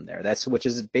putting them there. Which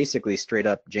is basically straight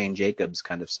up Jane Jacobs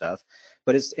kind of stuff.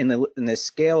 But it's in the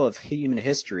scale of human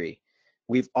history,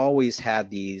 we've always had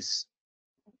these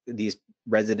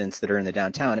residents that are in the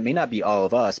downtown. It may not be all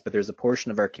of us, but there's a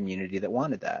portion of our community that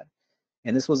wanted that,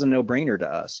 and this was a no-brainer to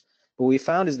us. What we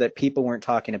found is that people weren't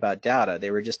talking about data.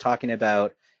 They were just talking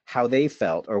about how they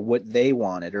felt or what they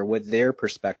wanted or what their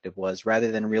perspective was,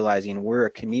 rather than realizing we're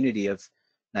a community of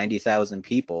 90,000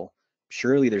 people.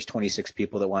 Surely there's 26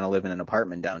 people that want to live in an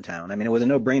apartment downtown. I mean, it was a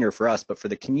no-brainer for us, but for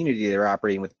the community, they're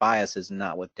operating with biases and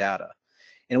not with data.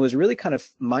 And it was really kind of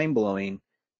mind-blowing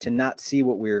to not see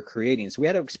what we were creating. So we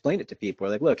had to explain it to people.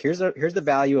 We're like, look, here's the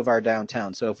value of our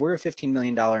downtown. So if we're a $15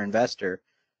 million investor,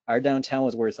 our downtown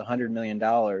was worth $100 million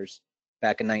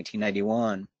back in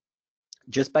 1991.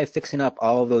 Just by fixing up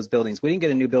all of those buildings. We didn't get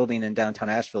a new building in downtown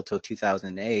Asheville till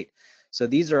 2008. So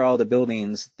these are all the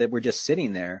buildings that were just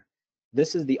sitting there.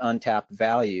 This is the untapped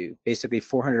value, basically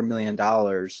 $400 million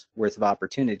worth of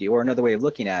opportunity. Or another way of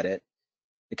looking at it,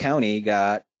 the county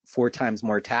got 4 times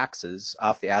more taxes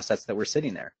off the assets that were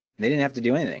sitting there. And they didn't have to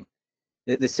do anything.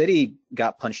 The city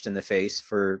got punched in the face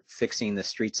for fixing the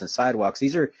streets and sidewalks.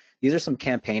 These are some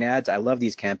campaign ads. I love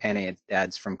these campaign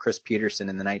ads from Chris Peterson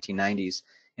in the 1990s.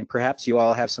 And perhaps you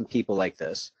all have some people like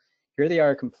this. Here they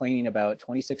are complaining about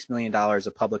 $26 million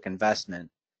of public investment.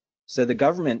 So the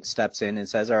government steps in and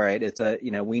says, all right,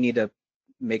 we need to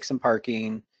make some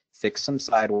parking, fix some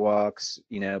sidewalks,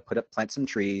 plant some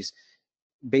trees,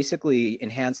 basically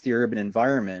enhance the urban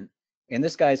environment. And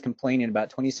this guy is complaining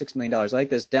about $26 million like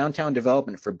this downtown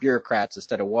development for bureaucrats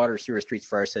instead of water, sewer, streets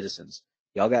for our citizens.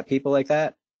 Y'all got people like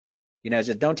that?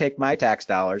 Just don't take my tax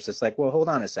dollars. It's like, well, hold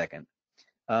on a second.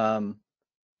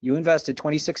 You invested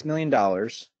 $26 million,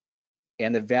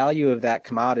 and the value of that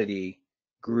commodity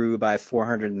grew by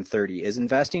 430. Is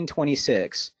investing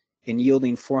 26 and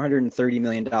yielding $430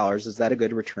 million, is that a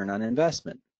good return on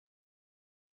investment?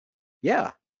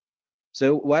 Yeah.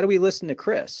 So why do we listen to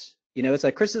Chris? You know, it's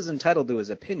like Chris is entitled to his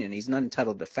opinion. He's not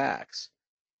entitled to facts.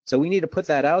 So we need to put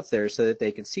that out there so that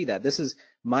they can see that. This is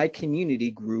my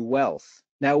community grew wealth.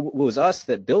 Now, it was us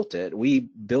that built it. We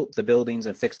built the buildings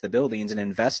and fixed the buildings and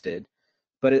invested,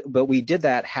 but we did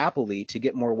that happily to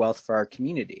get more wealth for our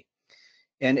community.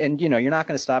 And you know, you're not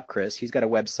going to stop Chris. He's got a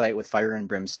website with fire and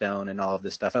brimstone and all of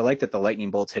this stuff. I like that the lightning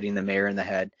bolt's hitting the mayor in the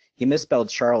head. He misspelled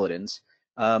charlatans.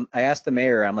 I asked the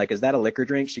mayor, I'm like, is that a liquor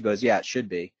drink? She goes, yeah, it should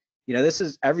be. You know, this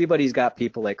is, everybody's got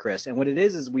people like Chris. And what it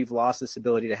is we've lost this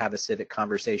ability to have a civic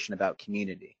conversation about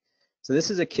community. So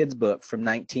this is a kid's book from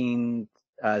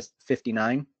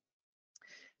 1959.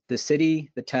 The city,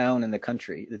 the town, and the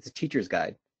country. It's a teacher's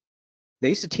guide. They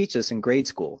used to teach us in grade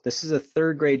school. This is a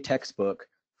 3rd grade textbook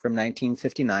from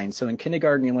 1959. So in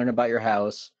kindergarten, you learn about your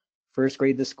house. 1st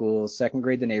grade, the school. 2nd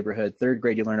grade, the neighborhood. 3rd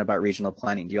grade, you learn about regional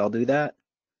planning. Do you all do that?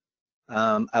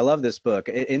 I love this book.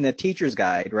 In the teacher's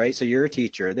guide, right? So you're a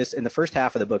teacher. This, in the first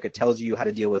half of the book, it tells you how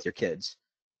to deal with your kids.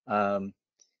 You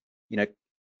know,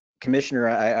 Commissioner,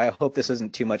 I hope this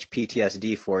isn't too much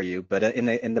PTSD for you, but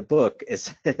in the book,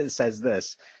 it says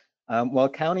this. While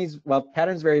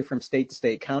patterns vary from state to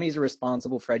state, counties are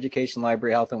responsible for education,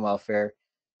 library, health and welfare,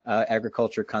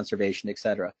 agriculture, conservation,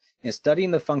 etc. In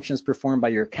studying the functions performed by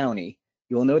your county,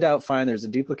 you will no doubt find there's a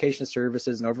duplication of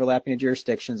services and overlapping of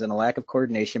jurisdictions and a lack of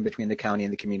coordination between the county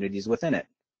and the communities within it.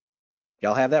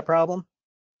 Y'all have that problem?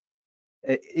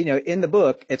 You know, in the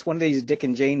book, it's one of these Dick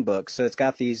and Jane books, so it's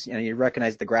got these, you know, you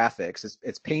recognize the graphics.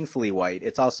 It's painfully white.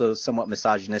 It's also somewhat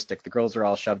misogynistic. The girls are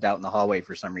all shoved out in the hallway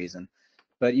for some reason.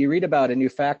 But you read about a new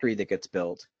factory that gets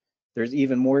built. There's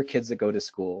even more kids that go to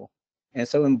school. And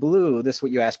so in blue, this is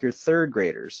what you ask your 3rd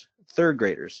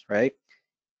graders, right?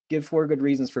 Give 4 good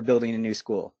reasons for building a new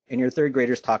school. And your 3rd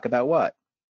graders talk about what?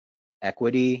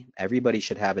 Equity. Everybody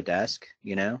should have a desk,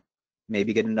 you know?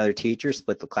 Maybe get another teacher,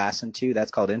 split the class in 2.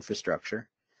 That's called infrastructure.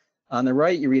 On the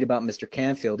right, you read about Mr.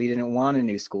 Canfield. He didn't want a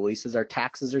new school. He says our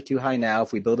taxes are too high now.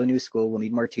 If we build a new school, we'll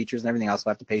need more teachers and everything else.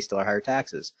 We'll have to pay still higher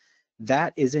taxes.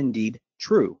 That is indeed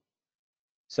true.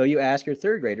 So you ask your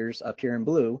 3rd graders up here in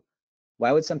blue,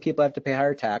 why would some people have to pay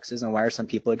higher taxes and why are some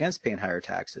people against paying higher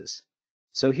taxes?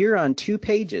 So here on 2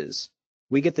 pages,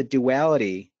 we get the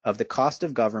duality of the cost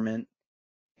of government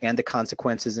and the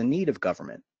consequences and need of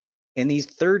government. And these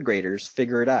 3rd graders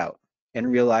figure it out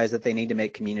and realize that they need to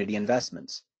make community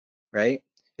investments, right?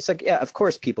 It's like, yeah, of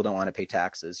course people don't want to pay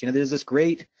taxes. You know, there's this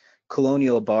great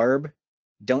colonial barb,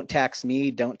 don't tax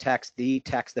me, don't tax thee,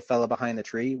 tax the fella behind the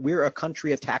tree. We're a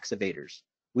country of tax evaders.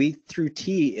 We threw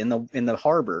tea in the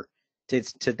harbor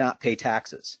to not pay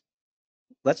taxes.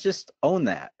 Let's just own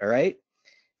that, all right?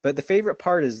 But the favorite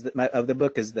part is of the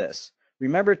book is this.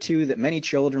 Remember, too, that many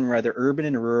children, whether urban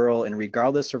and rural and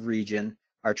regardless of region,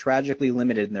 are tragically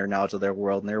limited in their knowledge of their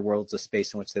world, and their world's the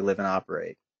space in which they live and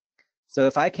operate. So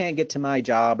if I can't get to my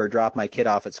job or drop my kid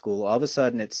off at school, all of a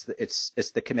sudden it's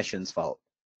the commission's fault.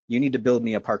 You need to build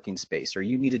me a parking space, or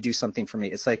you need to do something for me.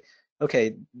 It's like,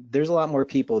 okay, there's a lot more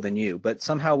people than you, but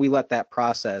somehow we let that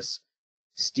process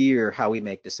steer how we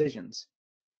make decisions.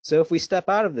 So if we step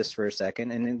out of this for a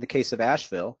second, and in the case of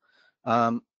Asheville,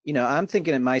 you know, I'm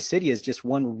thinking of my city as just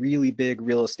one really big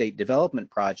real estate development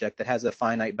project that has a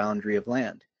finite boundary of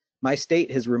land. My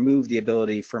state has removed the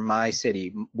ability for my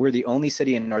city. We're the only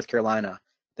city in North Carolina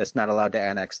that's not allowed to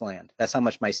annex land. That's how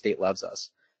much my state loves us.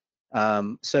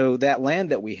 So that land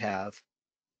that we have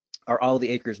are all the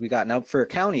acres we got. Now for a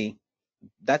county,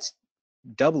 that's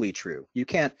doubly true. You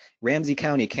can't, Ramsey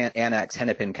County can't annex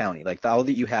Hennepin County. Like all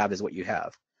that you have is what you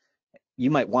have.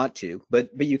 You might want to, but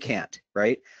you can't,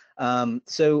 right?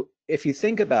 So if you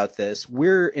think about this,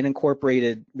 we're an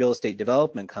incorporated real estate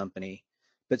development company,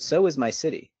 but so is my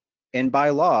city. And by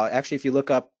law, actually, if you look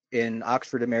up in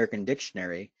Oxford American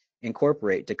Dictionary,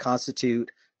 incorporate to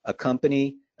constitute a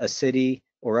company, a city,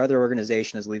 or other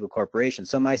organization as legal corporation.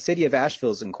 So my city of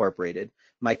Asheville is incorporated,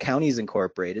 my county is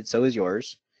incorporated, so is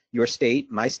yours. Your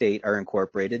state, my state are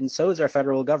incorporated, and so is our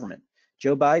federal government.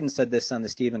 Joe Biden said this on the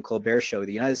Stephen Colbert Show.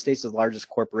 The United States is the largest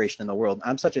corporation in the world.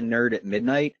 I'm such a nerd at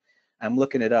midnight. I'm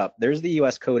looking it up. There's the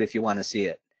US code if you want to see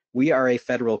it. We are a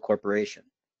federal corporation.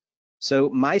 So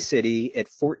my city at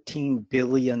 $14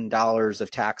 billion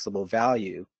of taxable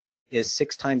value is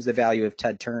 6 times the value of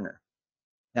Ted Turner.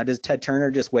 Now, does Ted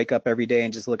Turner just wake up every day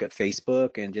and just look at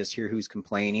Facebook and just hear who's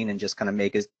complaining and just kind of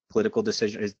make his political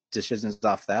decisions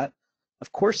off that?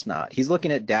 Of course not. He's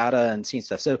looking at data and seeing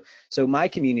stuff. So my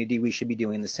community, we should be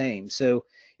doing the same. So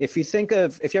if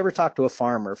you ever talk to a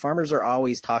farmer, farmers are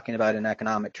always talking about in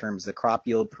economic terms, the crop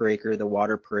yield per acre, the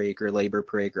water per acre, labor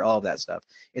per acre, all of that stuff.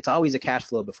 It's always a cash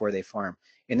flow before they farm,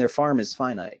 and their farm is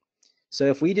finite. So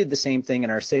if we did the same thing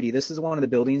in our city, this is one of the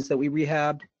buildings that we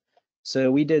rehabbed. So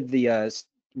we did the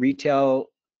retail,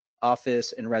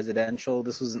 office, and residential.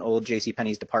 This was an old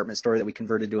JCPenney's department store that we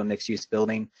converted to a mixed-use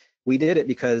building. We did it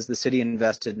because the city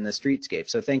invested in the streetscape.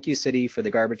 So thank you, city, for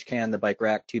the garbage can, the bike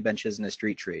rack, 2 benches, and a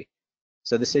street tree.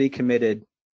 So the city committed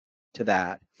to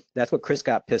that. That's what Chris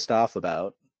got pissed off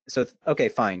about. So, okay,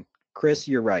 fine. Chris,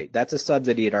 you're right. That's a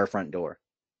subsidy at our front door.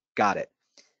 Got it.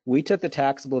 We took the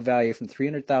taxable value from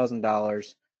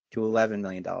 $300,000 to $11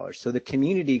 million. So the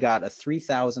community got a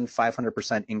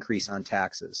 3,500% increase on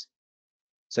taxes.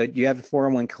 So do you have a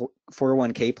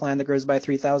 401k plan that grows by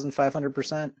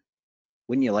 3,500%?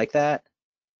 Wouldn't you like that?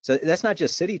 So that's not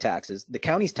just city taxes. The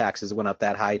county's taxes went up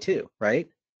that high too, right?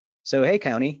 So hey,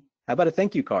 county, how about a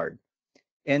thank you card?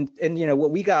 And you know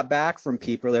what we got back from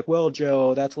people are like, well,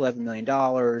 Joe, that's $11 million.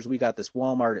 We got this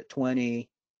Walmart at 20.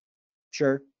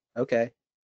 Sure, okay,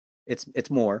 it's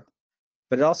more,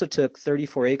 but it also took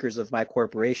 34 acres of my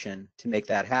corporation to make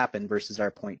that happen versus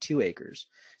our 0.2 acres.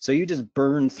 So you just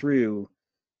burn through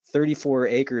 34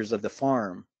 acres of the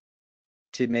farm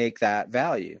to make that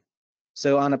value.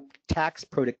 So on a tax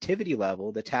productivity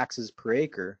level, the taxes per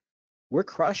acre, we're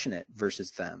crushing it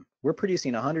versus them. We're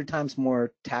producing 100 times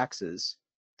more taxes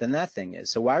than that thing is.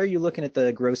 So why are you looking at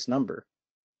the gross number?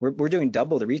 We're doing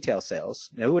double the retail sales.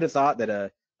 Now, who would have thought that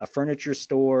a furniture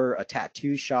store, a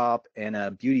tattoo shop, and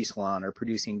a beauty salon are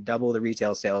producing double the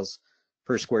retail sales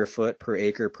per square foot, per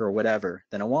acre, per whatever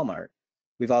than a Walmart?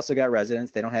 We've also got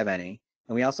residents, they don't have any,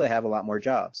 and we also have a lot more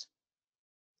jobs.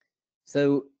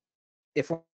 So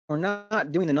if we're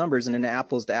not doing the numbers in an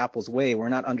apples to apples way, we're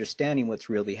not understanding what's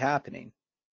really happening.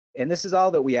 And this is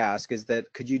all that we ask, is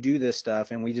that could you do this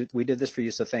stuff? And we did this for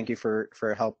you, so thank you for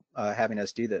help having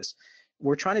us do this.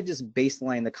 We're trying to just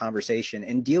baseline the conversation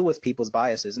and deal with people's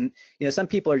biases. And you know, some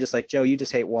people are just like, Joe, you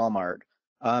just hate Walmart.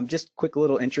 Just quick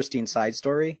little interesting side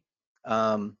story.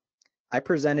 I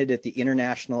presented at the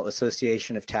International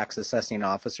Association of Tax Assessing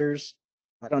Officers.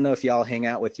 I don't know if y'all hang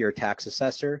out with your tax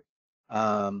assessor,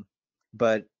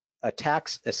 but a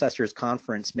tax assessors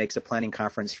conference makes a planning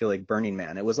conference feel like Burning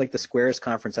Man. It was like the squarest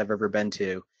conference I've ever been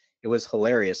to. It was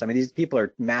hilarious. I mean, these people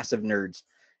are massive nerds,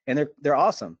 and they're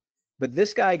awesome. But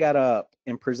this guy got up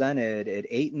and presented at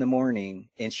 8 in the morning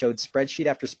and showed spreadsheet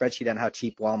after spreadsheet on how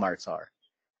cheap Walmarts are.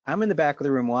 I'm in the back of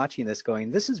the room watching this going,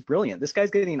 this is brilliant. This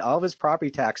guy's getting all of his property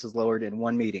taxes lowered in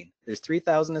one meeting. There's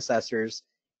 3,000 assessors,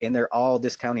 and they're all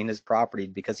discounting his property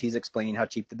because he's explaining how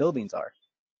cheap the buildings are.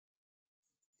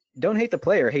 Don't hate the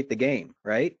player, hate the game,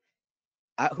 right?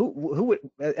 Who would,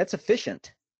 that's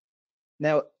efficient.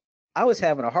 Now, I was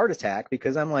having a heart attack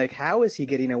because I'm like, how is he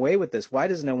getting away with this? Why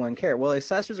does no one care? Well,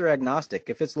 assessors are agnostic.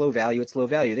 If it's low value, it's low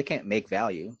value. They can't make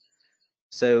value.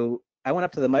 So I went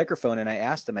up to the microphone and I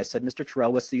asked him, I said, Mr.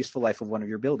 Terrell, what's the useful life of one of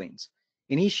your buildings?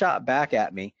 And he shot back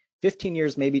at me, 15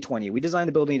 years, maybe 20. We designed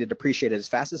the building to depreciate it as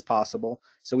fast as possible,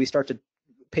 so we start to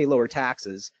pay lower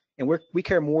taxes. And we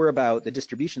care more about the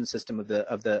distribution system of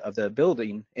the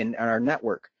building in our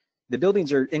network. The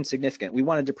buildings are insignificant. We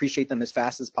want to depreciate them as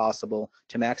fast as possible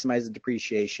to maximize the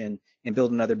depreciation and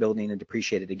build another building and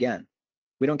depreciate it again.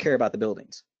 We don't care about the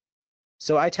buildings.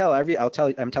 So I'm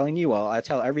telling you all, I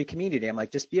tell every community, I'm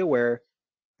like, just be aware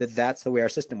that that's the way our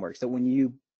system works. That when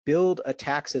you build a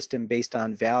tax system based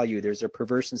on value, there's a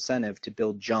perverse incentive to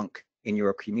build junk in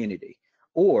your community.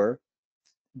 Or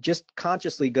just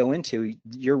consciously go into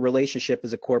your relationship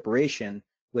as a corporation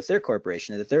with their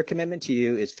corporation, that their commitment to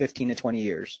you is 15 to 20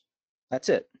 years. That's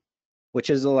it, which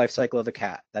is the life cycle of a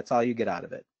cat. That's all you get out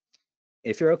of it.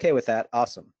 If you're okay with that,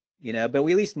 awesome. You know, but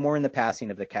we at least mourn the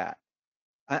passing of the cat.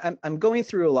 I'm going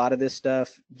through a lot of this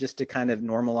stuff just to kind of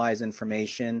normalize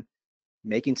information,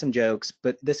 making some jokes,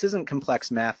 but this isn't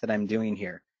complex math that I'm doing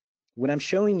here. What I'm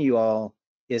showing you all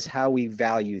is how we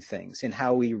value things and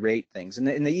how we rate things. And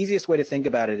the easiest way to think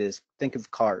about it is think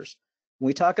of cars. When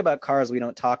we talk about cars, we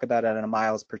don't talk about it on a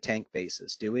miles per tank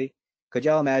basis, do we? Could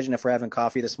y'all imagine if we're having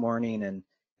coffee this morning and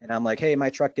I'm like, hey, my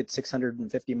truck gets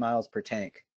 650 miles per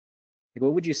tank. Like,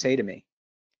 what would you say to me?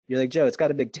 You're like, Joe, it's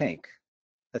got a big tank.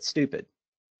 That's stupid.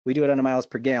 We do it on a miles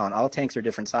per gallon. All tanks are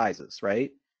different sizes,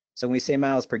 right? So when we say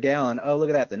miles per gallon, oh, look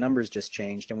at that, the numbers just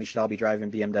changed and we should all be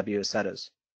driving BMW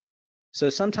Asettas. So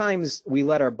sometimes we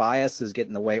let our biases get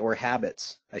in the way, or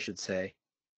habits, I should say,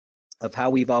 of how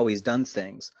we've always done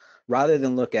things, rather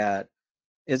than look at,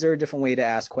 is there a different way to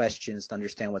ask questions to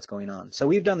understand what's going on? So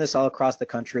we've done this all across the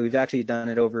country. We've actually done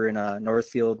it over in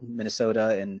Northfield, Minnesota,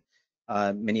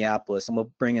 and Minneapolis, and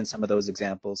we'll bring in some of those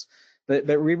examples.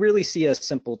 But we really see a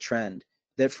simple trend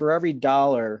that for every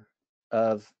dollar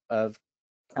of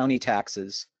county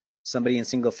taxes somebody in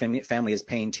single family is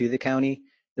paying to the county,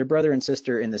 their brother and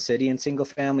sister in the city in single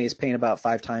family is paying about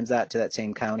 5 times that to that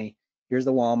same county. Here's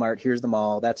the Walmart, here's the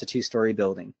mall, that's a 2-story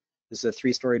building. This is a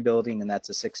 3-story building, and that's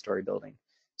a 6-story building.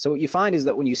 So what you find is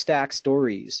that when you stack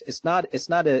stories, it's not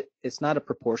a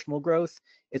proportional growth,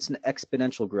 it's an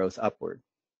exponential growth upward.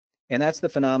 And that's the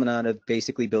phenomenon of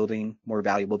basically building more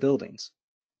valuable buildings.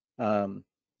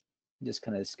 Just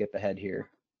kind of skip ahead here.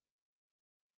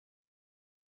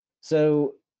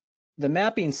 So the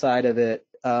mapping side of it,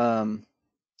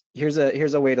 here's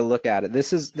a way to look at it.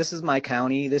 This is my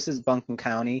county. This is Buncombe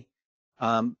County.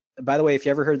 By the way, if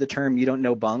you ever heard the term "you don't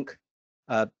know Bunk,"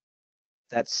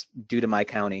 that's due to my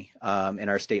county and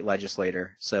our state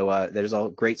legislator. So there's a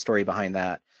great story behind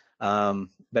that.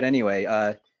 But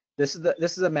anyway, this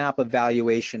is a map of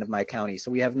valuation of my county. So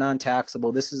we have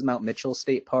non-taxable. This is Mount Mitchell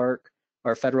State Park,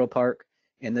 or federal park,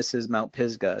 and this is Mount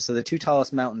Pisgah. So the 2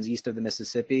 tallest mountains east of the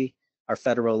Mississippi are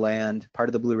federal land, part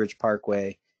of the Blue Ridge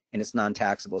Parkway, and it's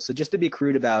non-taxable. So just to be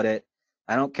crude about it,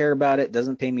 I don't care about it,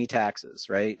 doesn't pay me taxes,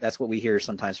 right? That's what we hear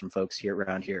sometimes from folks here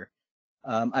around here.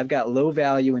 I've got low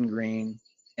value in green,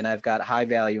 and I've got high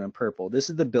value in purple. This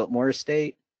is the Biltmore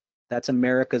Estate. That's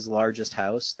America's largest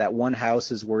house. That one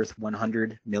house is worth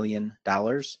 $100 million,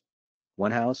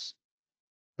 one house.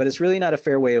 But it's really not a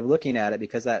fair way of looking at it,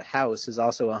 because that house is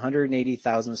also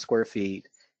 180,000 square feet,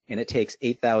 and it takes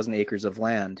 8,000 acres of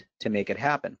land to make it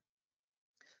happen.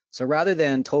 So rather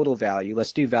than total value,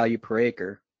 let's do value per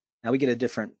acre. Now we get a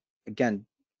different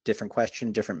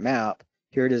question, different map.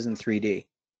 Here it is in 3D.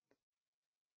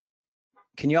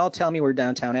 Can you all tell me where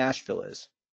downtown Asheville is?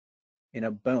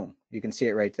 Boom, you can see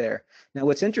it right there. Now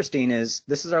what's interesting is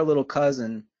this is our little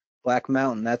cousin, Black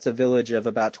Mountain. That's a village of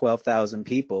about 12,000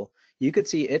 people. You could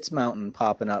see its mountain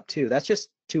popping up too. That's just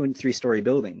 2- and 3-story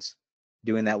buildings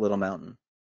doing that little mountain.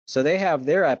 So they have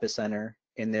their epicenter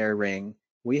in their ring.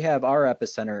 We have our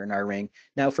epicenter in our ring.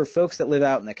 Now for folks that live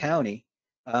out in the county,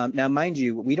 now mind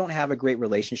you, we don't have a great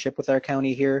relationship with our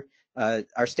county here.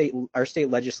 Our state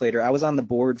legislator, I was on the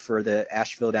board for the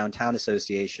Asheville Downtown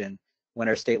Association when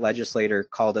our state legislator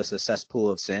called us a cesspool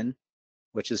of sin,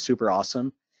 which is super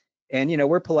awesome. And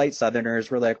we're polite Southerners.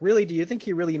 We're like, really, do you think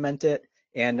he really meant it?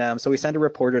 And so we sent a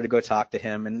reporter to go talk to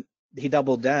him, and he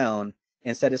doubled down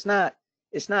and said, it's not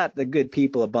the good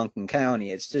people of Buncombe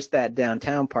County. It's just that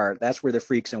downtown part. That's where the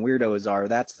freaks and weirdos are.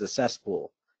 That's the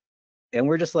cesspool. And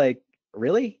we're just like,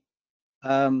 really?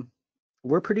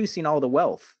 We're producing all the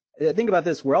wealth. Think about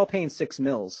this. We're all paying 6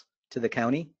 mils to the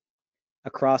county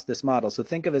across this model. So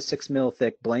think of a 6 mil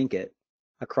thick blanket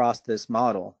across this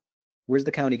model. Where's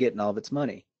the county getting all of its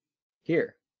money?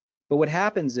 Here. But what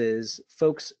happens is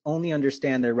folks only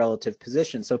understand their relative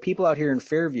position. So people out here in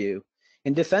Fairview,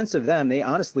 in defense of them, they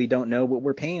honestly don't know what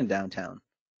we're paying downtown.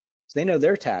 So they know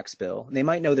their tax bill. They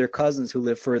might know their cousins who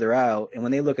live further out. And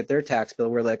when they look at their tax bill,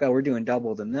 we're like, oh, we're doing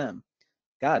double than them.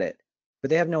 Got it. But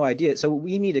they have no idea. So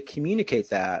we need to communicate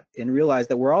that and realize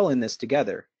that we're all in this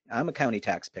together. I'm a county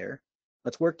taxpayer.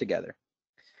 Let's work together.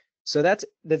 So that's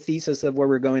the thesis of where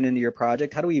we're going into your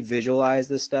project. How do we visualize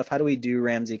this stuff? How do we do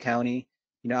Ramsey County?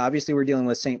 Obviously we're dealing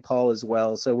with St. Paul as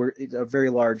well. So we're a very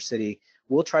large city.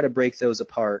 We'll try to break those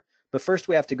apart. But first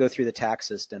we have to go through the tax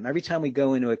system. Every time we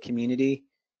go into a community,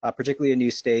 particularly a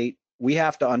new state, we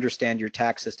have to understand your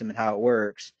tax system and how it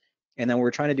works. And then what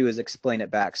we're trying to do is explain it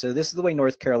back. So this is the way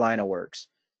North Carolina works.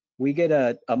 We get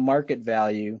a market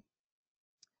value.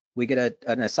 We get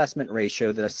an assessment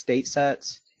ratio that a state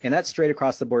sets, and that's straight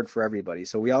across the board for everybody.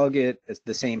 So we all get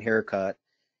the same haircut,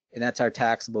 and that's our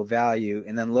taxable value.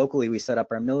 And then locally we set up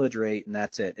our millage rate, and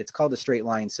that's it. It's called a straight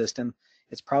line system.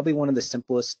 It's probably one of the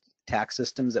simplest tax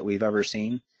systems that we've ever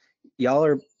seen. Y'all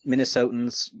are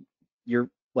Minnesotans. You're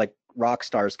like rock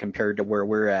stars compared to where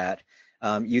we're at.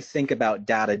 You think about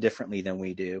data differently than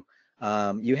we do.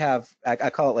 You have, I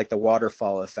call it like the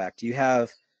waterfall effect. You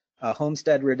have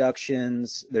homestead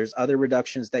reductions. There's other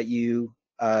reductions that you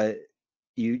have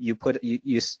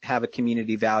a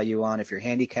community value on if you're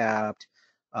handicapped.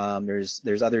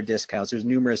 There's other discounts. There's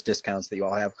numerous discounts that you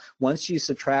all have. Once you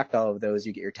subtract all of those,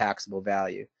 you get your taxable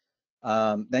value.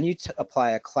 Then you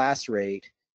apply a class rate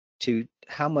to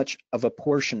how much of a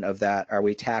portion of that are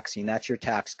we taxing. That's your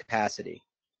tax capacity.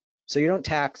 So you don't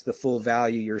tax the full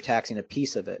value, you're taxing a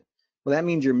piece of it. Well, that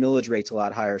means your millage rate's a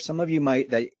lot higher. Some of you might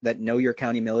that know your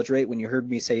county millage rate, when you heard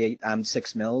me say I'm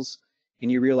 6 mils, and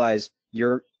you realize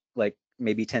you're like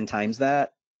maybe 10 times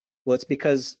that, well, it's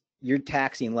because you're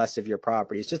taxing less of your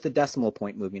property. It's just a decimal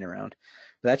point moving around.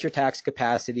 But that's your tax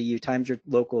capacity. You times your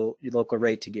local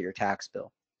rate to get your tax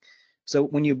bill. So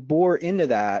when you bore into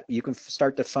that, you can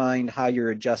start to find how you're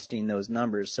adjusting those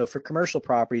numbers. So for commercial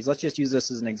properties, let's just use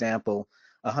this as an example,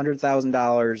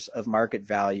 $100,000 of market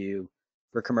value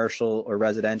for commercial or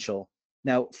residential.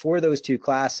 Now, for those two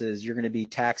classes, you're going to be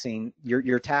taxing,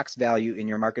 your tax value and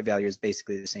your market value is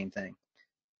basically the same thing.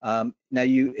 Now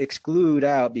you exclude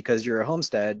out, because you're a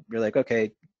homestead, you're like,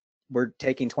 okay, we're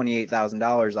taking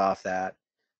 $28,000 off that.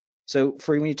 So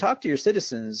for when you talk to your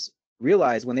citizens,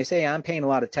 realize when they say I'm paying a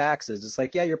lot of taxes, it's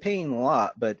like, yeah, you're paying a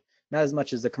lot, but not as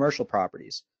much as the commercial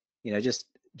properties, you know, just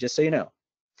so you know.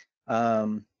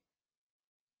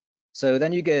 So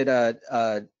then you get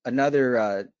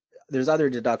there's other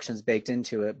deductions baked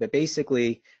into it, but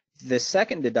basically the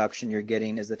second deduction you're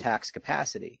getting is the tax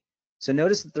capacity. So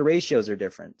notice that the ratios are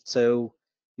different. So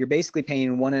you're basically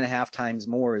paying 1.5 times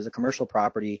more as a commercial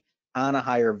property on a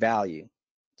higher value.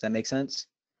 Does that make sense?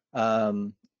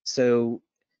 Now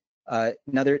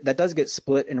that does get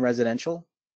split in residential,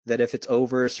 that if it's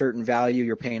over a certain value,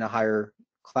 you're paying a higher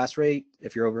class rate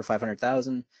if you're over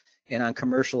 500,000, and on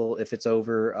commercial, if it's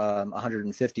over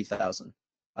 150,000,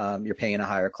 you're paying a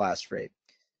higher class rate.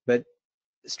 But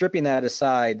stripping that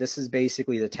aside, this is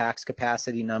basically the tax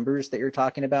capacity numbers that you're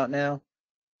talking about now.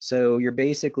 So you're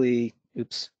basically,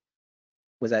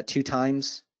 was that 2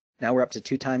 times? Now we're up to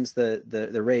 2 times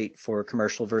the rate for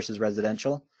commercial versus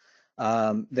residential.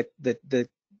 The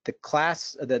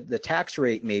tax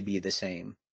rate may be the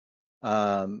same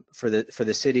for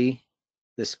the city,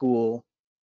 the school,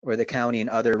 or the county, and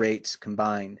other rates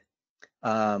combined.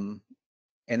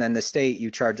 And then the state,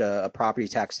 you charge a property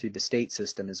tax through the state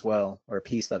system as well, or a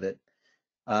piece of it.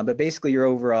 But basically, your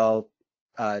overall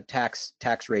tax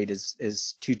rate is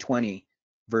 220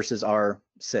 versus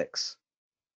R6,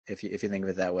 if you think of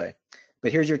it that way.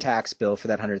 But here's your tax bill for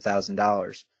that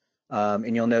 $100,000.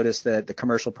 And you'll notice that the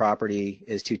commercial property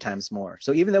is 2 times more.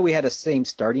 So even though we had a same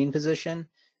starting position,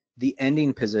 the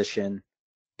ending position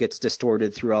gets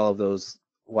distorted through all of those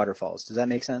waterfalls. Does that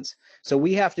make sense? So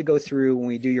we have to go through when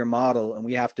we do your model, and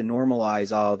we have to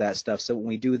normalize all of that stuff. So when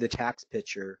we do the tax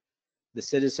picture, the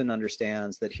citizen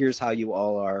understands that here's how you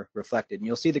all are reflected. And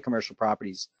you'll see the commercial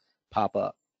properties pop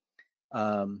up.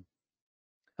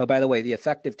 Oh, by the way, the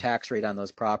effective tax rate on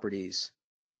those properties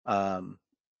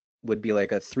would be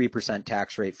like a 3%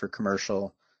 tax rate for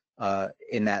commercial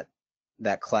in that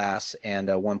class, and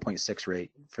a 1.6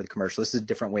 rate for the commercial. This is a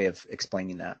different way of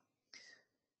explaining that.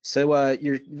 So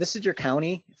this is your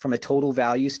county from a total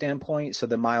value standpoint, so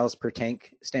the miles per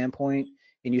tank standpoint,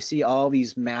 and you see all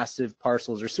these massive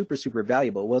parcels are super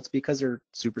valuable. Well, it's because they're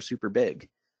super big.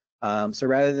 So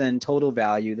rather than total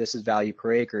value, this is value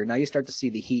per acre. Now you start to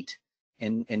see the heat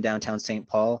in downtown St.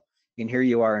 Paul, and here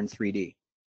you are in 3D.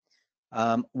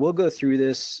 We'll go through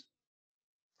this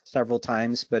several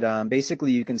times, but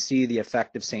basically you can see the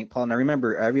effect of St. Paul. Now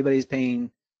remember, everybody's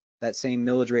paying that same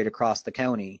millage rate across the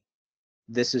county.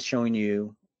 This is showing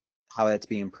you how that's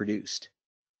being produced.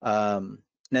 Now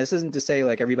this isn't to say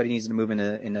like everybody needs to move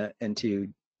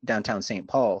into downtown St.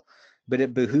 Paul, but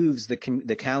it behooves the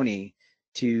county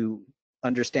to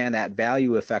understand that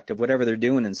value effect of whatever they're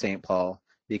doing in St. Paul,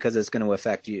 because it's going to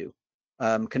affect you.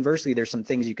 Conversely, there's some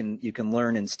things you can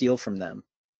learn and steal from them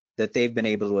that they've been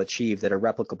able to achieve that are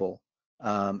replicable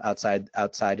outside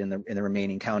in the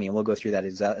remaining county, and we'll go through that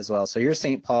as well. So here's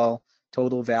St. Paul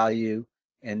total value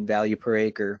and value per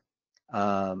acre,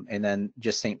 and then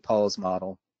just St. Paul's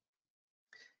model,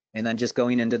 and then just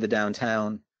going into the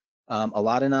downtown, a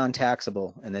lot of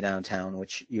non-taxable in the downtown,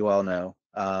 which you all know,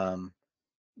 and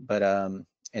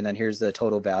then here's the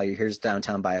total value. Here's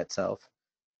downtown by itself.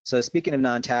 So speaking of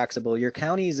non-taxable, your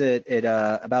county's at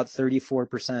about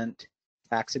 34%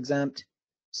 tax exempt.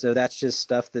 So that's just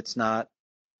stuff that's not,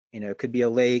 it could be a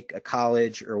lake, a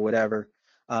college, or whatever.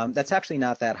 That's actually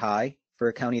not that high for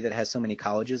a county that has so many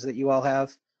colleges that you all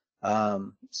have.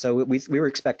 So we were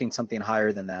expecting something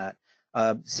higher than that.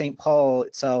 St. Paul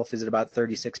itself is at about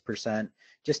 36%.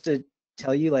 Just to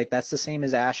tell you, like, that's the same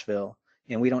as Asheville,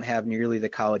 and we don't have nearly the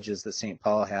colleges that St.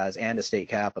 Paul has and a state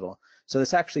capital. So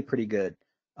it's actually pretty good.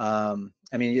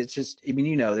 I mean, it's just,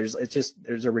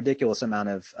 there's a ridiculous amount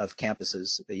of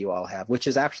campuses that you all have, which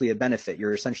is actually a benefit.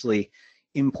 You're essentially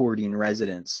importing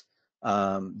residents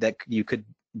that you could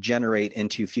generate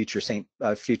into future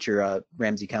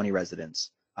Ramsey County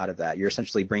residents out of that. You're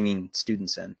essentially bringing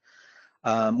students in.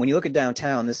 When you look at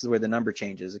downtown, this is where the number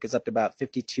changes. It gets up to about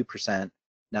 52%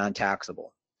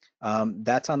 non-taxable.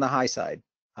 That's on the high side,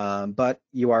 but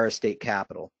you are a state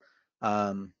capital.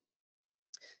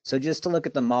 So just to look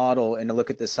at the model and to look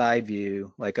at the side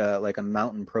view, like a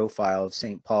mountain profile of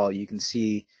St. Paul, you can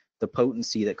see the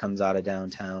potency that comes out of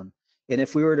downtown. And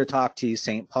if we were to talk to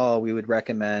St. Paul, we would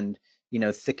recommend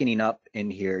thickening up in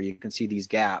here. You can see these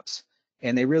gaps,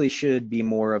 and they really should be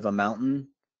more of a mountain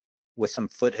with some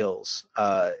foothills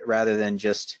rather than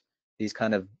just these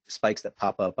kind of spikes that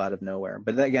pop up out of nowhere.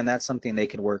 But again, that's something they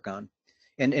could work on.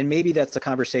 And maybe that's a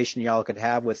conversation y'all could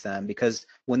have with them, because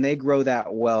when they grow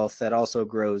that wealth, that also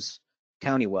grows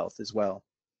county wealth as well.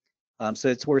 So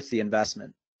it's worth the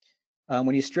investment.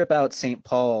 When you strip out St.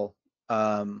 Paul,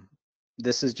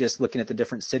 this is just looking at the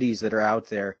different cities that are out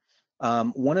there.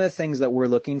 One of the things that we're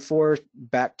looking for,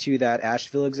 back to that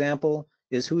Asheville example,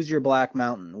 is who's your Black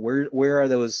Mountain? Where are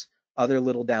those other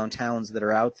little downtowns that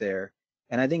are out there?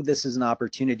 And I think this is an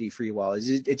opportunity for you all.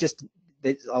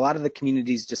 A lot of the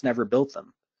communities just never built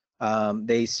them.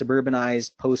 They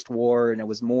suburbanized post-war, and it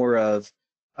was more of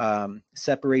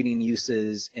separating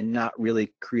uses and not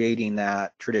really creating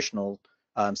that traditional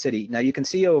city. Now you can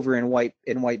see over in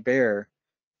White Bear,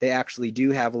 they actually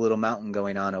do have a little mountain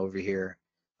going on over here,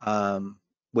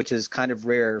 which is kind of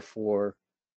rare for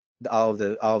all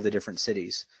of the different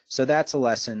cities. So that's a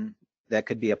lesson that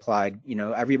could be applied.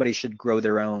 Everybody should grow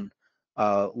their own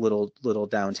little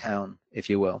downtown, if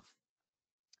you will.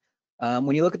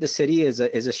 When you look at the city as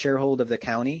a shareholder of the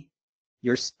county,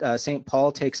 your St.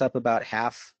 Paul takes up about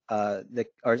half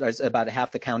about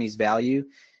half the county's value.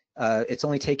 It's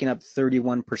only taking up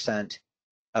 31%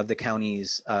 of the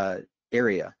county's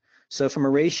area. So from a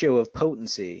ratio of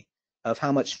potency of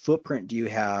how much footprint do you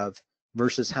have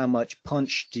versus how much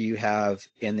punch do you have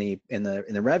in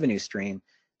the revenue stream,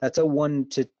 that's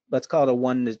let's call it a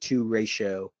 1 to 2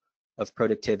 ratio of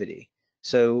productivity.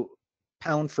 So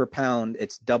pound for pound,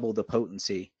 it's double the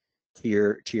potency to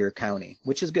your county,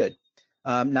 which is good.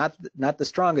 Not the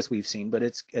strongest we've seen, but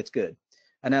it's good.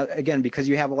 And now, again, because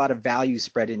you have a lot of value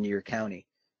spread into your county.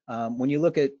 When you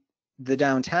look at the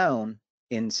downtown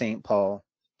in St. Paul,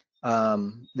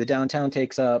 the downtown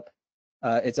takes up,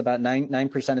 it's about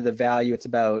 9% of the value. It's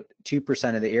about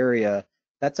 2% of the area.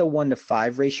 That's a 1 to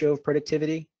 5 ratio of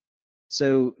productivity.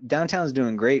 So downtown's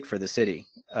doing great for the city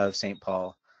of St.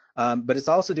 Paul, but it's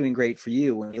also doing great for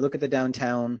you. When you look at the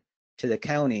downtown to the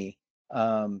county,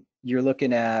 you're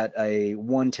looking at a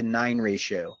 1 to 9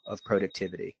 ratio of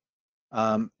productivity.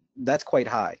 That's quite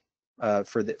high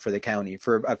for the county,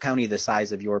 for a county the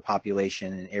size of your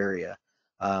population and area.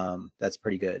 That's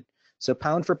pretty good. So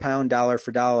pound for pound, dollar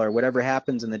for dollar, whatever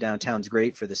happens in the downtown is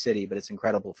great for the city, but it's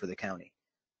incredible for the county.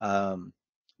 So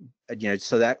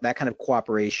that kind of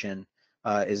cooperation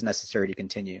is necessary to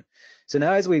continue. So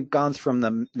now, as we've gone from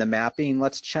the mapping,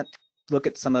 let's look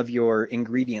at some of your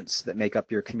ingredients that make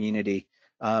up your community.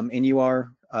 And you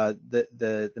are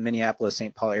the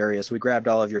Minneapolis-St. Paul area. So we grabbed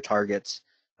all of your targets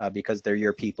because they're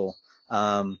your people.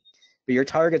 But your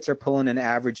targets are pulling an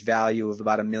average value of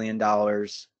about $1 million,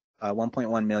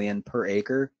 1.1 million per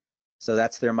acre. So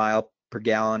that's their mile per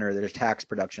gallon or their tax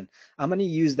production. I'm going to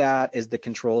use that as the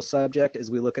control subject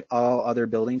as we look at all other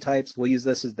building types. We'll use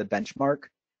this as the benchmark.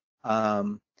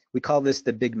 We call this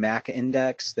the Big Mac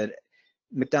index, that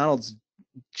McDonald's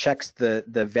checks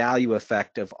the value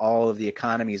effect of all of the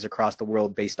economies across the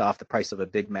world based off the price of a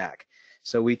Big Mac.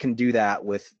 So we can do that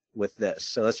with this.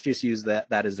 So let's just use that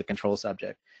as the control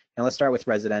subject. And let's start with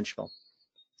residential.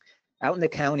 Out in the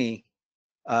county,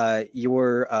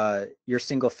 your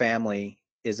single family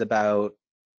is about,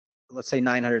 let's say,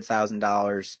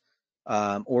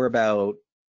 $900,000, or about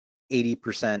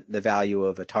 80% the value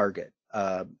of a target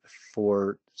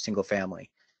for single family.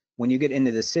 When you get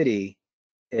into the city,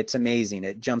 it's amazing.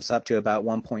 It jumps up to about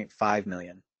 1.5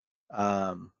 million,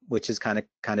 which is kind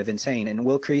of insane. And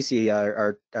Will Creasy,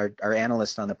 our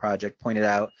analyst on the project, pointed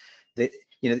out that,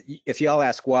 if you all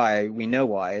ask why, we know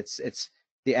why. It's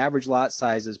the average lot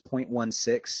size is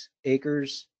 0.16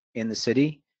 acres in the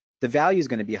city. The value is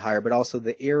going to be higher, but also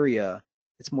the area,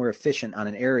 it's more efficient on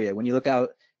an area. When you look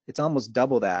out, it's almost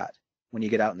double that when you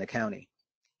get out in the county.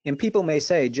 And people may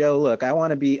say, Joe, look, I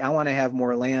want to have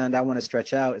more land. I want to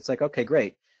stretch out. It's like, okay,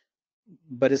 great.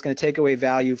 But it's going to take away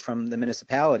value from the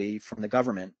municipality, from the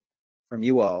government, from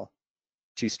you all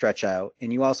to stretch out.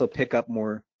 And you also pick up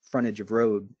more frontage of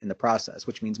road in the process,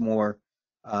 which means more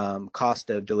cost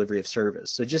of delivery of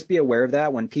service. So just be aware of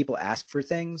that. When people ask for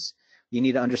things, you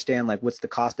need to understand, like, what's the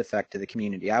cost effect to the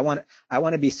community. I want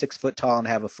to be 6 foot tall and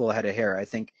have a full head of hair. I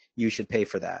think you should pay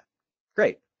for that.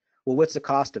 Great. Well, what's the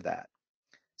cost of that?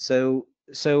 So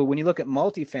when you look at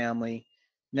multifamily,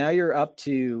 now you're up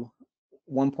to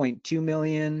 1.2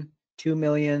 million, 2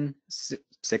 million,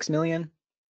 6 million.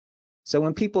 So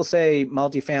when people say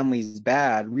multifamily is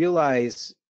bad,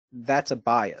 realize that's a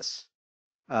bias.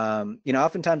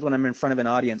 Oftentimes when I'm in front of an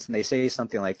audience and they say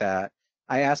something like that,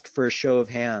 I ask for a show of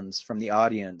hands from the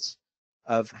audience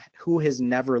of who has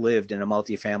never lived in a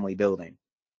multifamily building.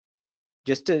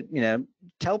 just to,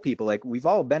 tell people, like, we've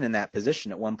all been in that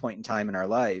position at one point in time in our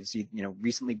lives.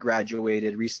 Recently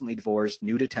graduated, recently divorced,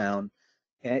 new to town.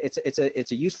 And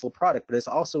it's a useful product, but it's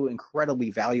also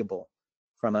incredibly valuable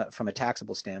from a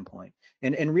taxable standpoint.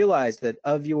 And realize that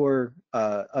of your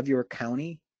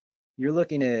county, you're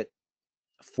looking at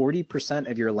 40%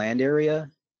 of your land area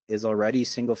is already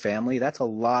single family. That's a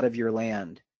lot of your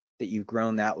land that you've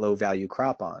grown that low value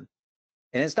crop on.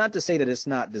 And it's not to say that it's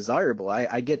not desirable.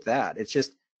 I get that. It's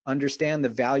just understand the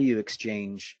value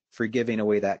exchange for giving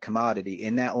away that commodity.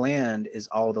 And that land is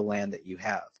all the land that you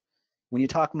have. When you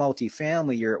talk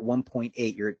multifamily, you're at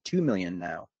 1.8, you're at 2 million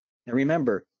now. And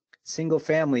remember, single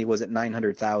family was at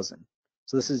 900,000.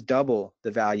 So this is double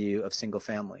the value of single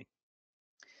family.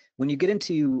 When you get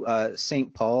into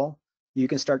St. Paul, you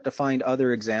can start to find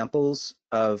other examples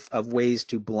of ways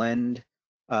to blend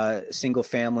single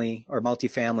family or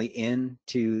multifamily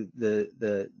into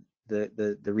the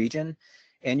region.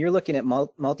 And you're looking at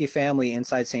multifamily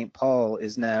inside St. Paul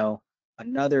is now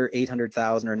another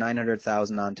 800,000 or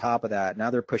 900,000 on top of that.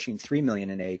 Now they're pushing 3 million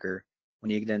an acre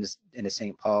when you get into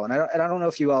St. Paul. And I don't know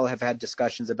if you all have had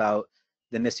discussions about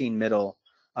the missing middle,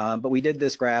 but we did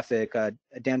this graphic.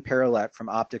 Dan Parolette from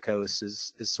Opticos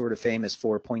is sort of famous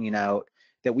for pointing out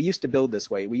that we used to build this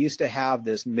way. We used to have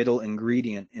this middle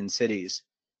ingredient in cities,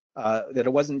 that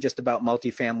it wasn't just about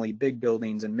multifamily big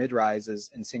buildings and mid-rises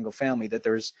and single family, that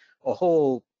there's a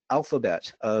whole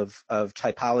alphabet of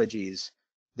typologies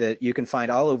that you can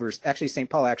find all over. Actually, St.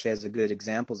 Paul actually has a good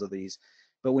examples of these.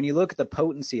 But when you look at the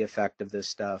potency effect of this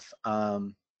stuff, we're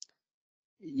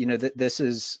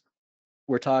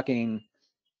talking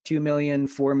 2 million,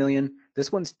 4 million.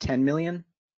 This one's 10 million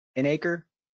an acre.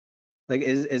 Like,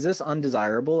 is this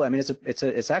undesirable? I mean,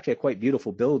 it's actually a quite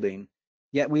beautiful building,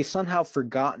 yet we've somehow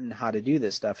forgotten how to do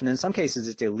this stuff. And in some cases,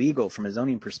 it's illegal from a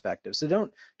zoning perspective. So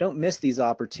don't miss these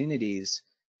opportunities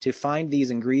to find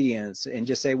these ingredients and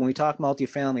just say, when we talk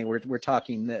multifamily, we're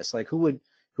talking this. Like, who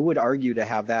would argue to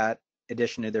have that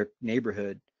addition to their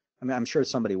neighborhood? I mean, I'm sure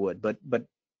somebody would, but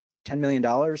 $10 million,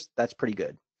 that's pretty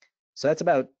good. So that's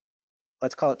about,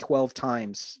 let's call it 12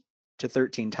 times to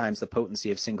 13 times the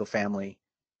potency of single family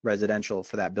residential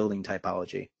for that building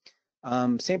typology.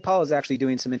 St. Paul is actually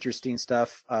doing some interesting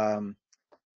stuff over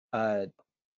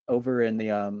in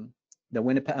the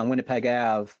Winnipeg, on Winnipeg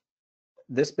Ave.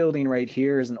 This building right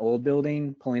here is an old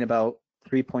building, pulling about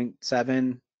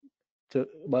 3.7 to,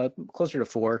 well, closer to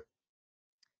 4.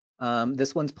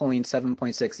 This one's pulling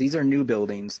 7.6. These are new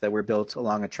buildings that were built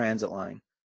along a transit line.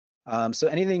 So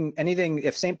anything,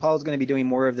 if St. Paul is going to be doing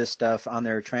more of this stuff on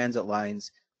their transit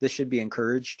lines, this should be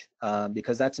encouraged,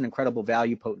 because that's an incredible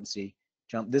value potency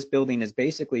jump. This building is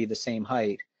basically the same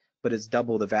height, but it's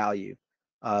double the value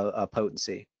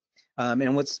potency.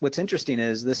 And what's interesting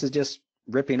is this is just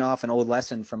ripping off an old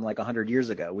lesson from like 100 years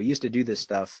ago. We used to do this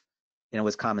stuff,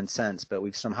 with common sense, but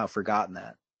we've somehow forgotten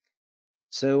that.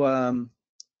 So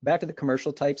back to the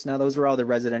commercial types now. Those are all the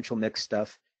residential mixed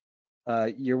stuff.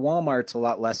 Your Walmart's a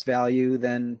lot less value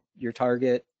than your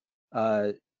Target.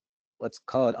 Let's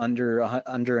call it under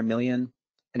 $1 million.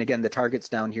 And again, the Target's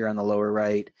down here on the lower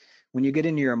right. When you get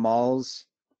into your malls,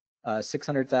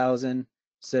 600,000.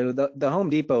 So the Home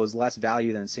Depot is less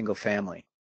value than single family.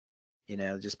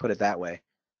 Just put it that way.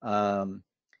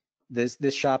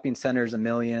 This shopping center is $1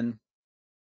 million.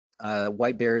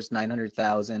 White Bear's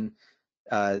 900,000.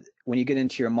 When you get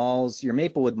into your malls, your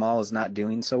Maplewood Mall is not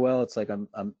doing so well. It's like a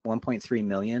 1.3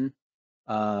 million.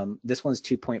 This one's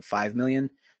 2.5 million.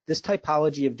 This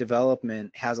typology of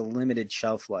development has a limited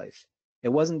shelf life. It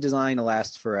wasn't designed to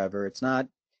last forever. It's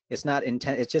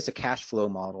just a cash flow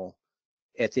model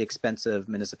at the expense of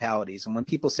municipalities. And when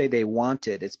people say they want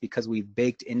it, it's because we've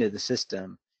baked into the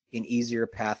system an easier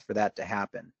path for that to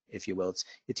happen, if you will.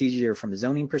 It's easier from a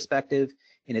zoning perspective,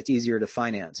 and it's easier to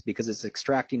finance because it's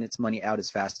extracting its money out as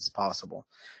fast as possible.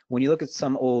 When you look at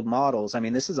some old models, I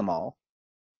mean, this is a mall.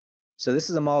 So this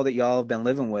is a mall that y'all have been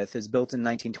living with. It's built in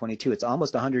 1922. It's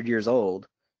almost 100 years old.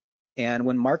 And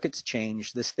when markets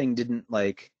change, this thing didn't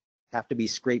have to be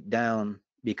scraped down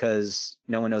because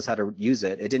no one knows how to use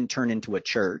it. It didn't turn into a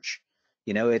church.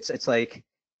 It's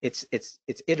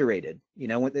iterated.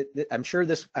 I'm sure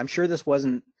this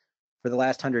wasn't for the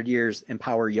last 100 years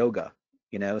Empower Yoga.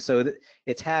 So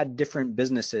it's had different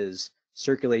businesses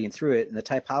circulating through it, and the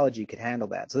typology could handle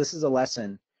that. So this is a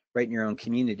lesson right in your own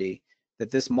community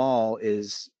that this mall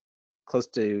is close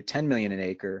to 10 million an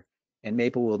acre, and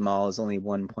Maplewood Mall is only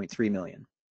 1.3 million.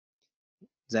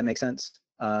 Does that make sense?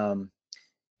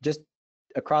 Just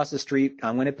across the street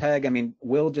on Winnipeg, I mean,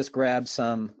 we'll just grab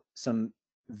some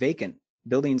vacant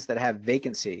buildings that have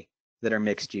vacancy that are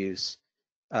mixed use,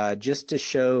 just to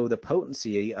show the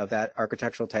potency of that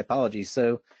architectural typology.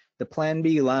 So the Plan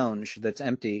B lounge that's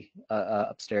empty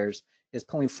upstairs is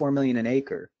pulling 4 million an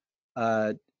acre.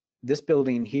 This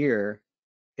building here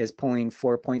is pulling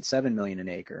 4.7 million an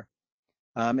acre.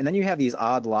 And then you have these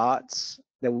odd lots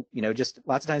that, just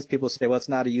lots of times people say, well, it's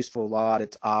not a useful lot,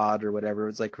 it's odd or whatever.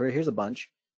 It's like, here's a bunch.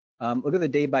 Look at the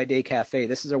Day by Day Cafe.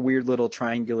 This is a weird little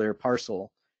triangular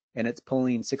parcel, and it's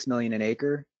pulling 6 million an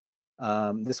acre.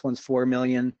 This one's 4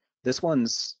 million. This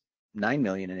one's 9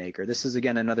 million an acre. This is,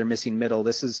 again, another missing middle.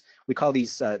 We call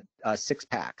these six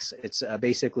packs. It's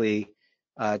basically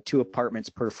 2 apartments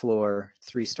per floor,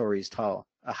 3 stories tall,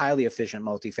 a highly efficient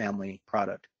multifamily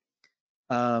product.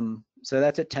 So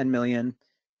that's at 10 million.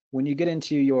 When you get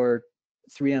into your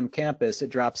 3M campus, it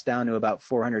drops down to about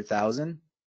 400,000.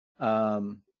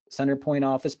 Center Point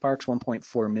Office Park's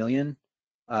 1.4 million.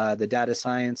 The data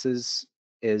sciences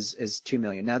is 2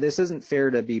 million. Now, this isn't fair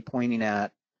to be pointing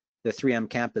at the 3M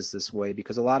campus this way,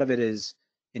 because a lot of it is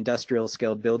industrial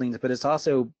scaled buildings, but it's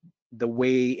also the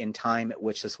way and time at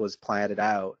which this was platted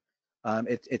out.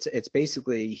 It's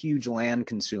basically a huge land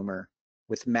consumer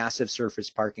with massive surface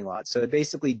parking lots. So it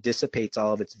basically dissipates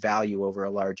all of its value over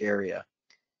a large area.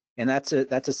 And that's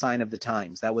a sign of the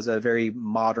times. That was a very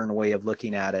modern way of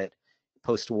looking at it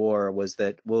post-war, was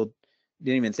that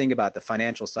didn't even think about the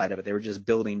financial side of it. They were just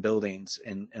building buildings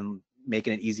and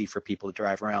making it easy for people to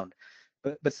drive around.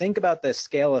 But think about the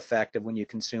scale effect of when you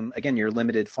consume, again, your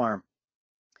limited farm.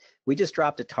 We just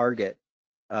dropped a Target.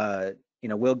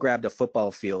 Will grabbed a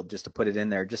football field just to put it in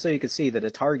there, just so you could see that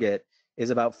a Target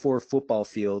is about 4 football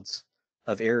fields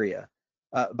of area.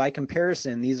 By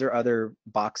comparison, these are other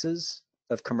boxes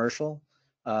of commercial.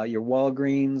 Your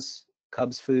Walgreens,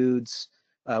 Cubs Foods,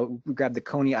 we grabbed the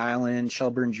Coney Island,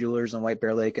 Shelburne Jewelers and White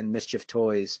Bear Lake, and Mischief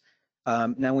Toys.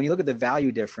 Now, when you look at the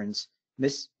value difference,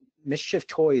 Mischief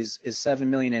Toys is 7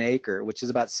 million an acre, which is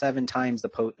about 6 times the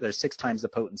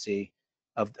potency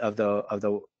of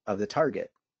the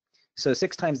Target. So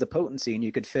 6 times the potency, and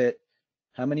you could fit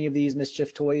how many of these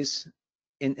Mischief Toys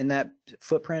in that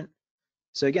footprint?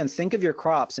 So again, think of your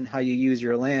crops and how you use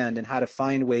your land and how to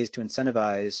find ways to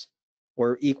incentivize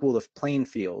or equal the playing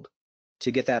field to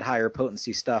get that higher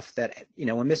potency stuff that,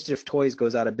 when Mischief Toys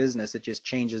goes out of business, it just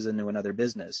changes into another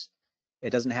business. It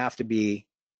doesn't have to be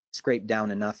scraped down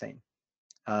to nothing.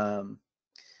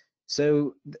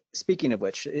 So speaking of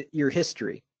which, your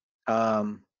history.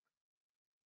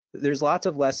 There's lots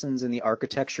of lessons in the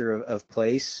architecture of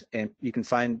place, and you can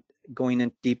find going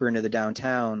in deeper into the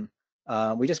downtown.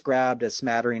 We just grabbed a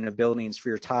smattering of buildings for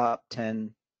your top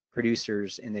 10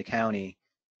 producers in the county.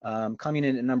 Coming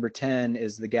in at number 10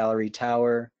 is the Gallery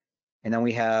Tower, and then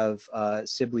we have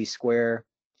Sibley Square,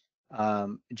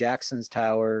 Jackson's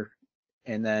Tower,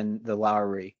 and then the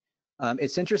Lowry.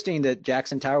 It's interesting that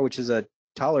Jackson Tower, which is a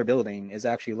taller building, is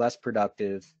actually less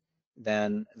productive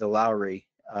than the Lowry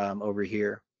over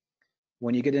here.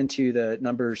 When you get into the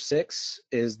number 6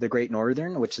 is the Great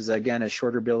Northern, which is, again, a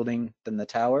shorter building than the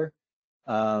tower.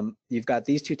 You've got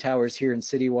these 2 towers here in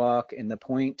City Walk and the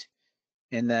Point,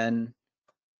 and then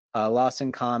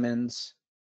Lawson Commons,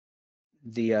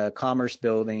 the Commerce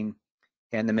Building,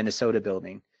 and the Minnesota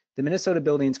Building. The Minnesota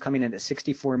Building's coming in at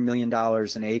 $64 million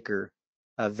an acre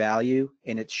of value,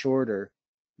 and it's shorter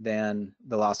than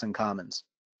the Lawson Commons.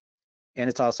 And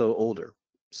it's also older.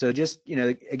 So just,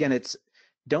 again,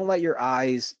 don't let your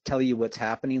eyes tell you what's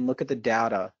happening. Look at the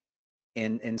data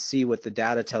and see what the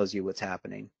data tells you what's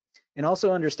happening. And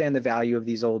also understand the value of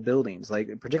these old buildings, like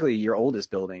particularly your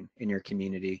oldest building in your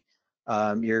community.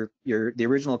 The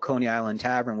original Coney Island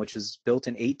Tavern, which was built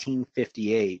in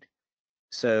 1858.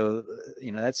 So,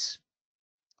 that's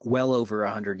well over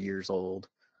 100 years old,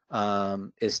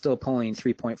 is still pulling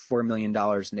 $3.4 million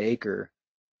an acre.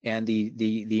 And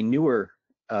the newer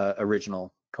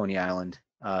original Coney Island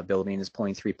building is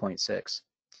pulling 3.6.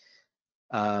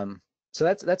 So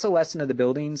that's a lesson of the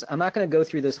buildings. I'm not going to go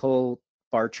through this whole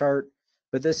bar chart,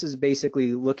 but this is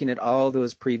basically looking at all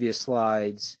those previous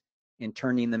slides and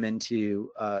turning them into,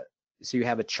 so you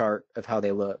have a chart of how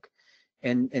they look.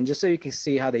 And just so you can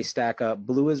see how they stack up,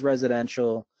 blue is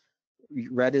residential,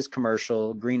 red is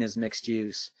commercial, green is mixed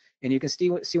use. And you can see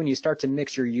when you start to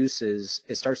mix your uses,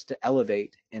 it starts to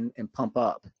elevate and pump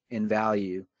up in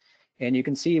value. And you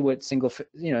can see what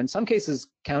in some cases,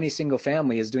 county single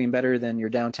family is doing better than your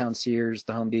downtown Sears,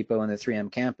 the Home Depot, and the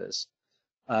 3M campus.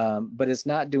 But it's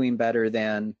not doing better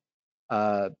than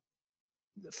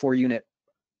 4-unit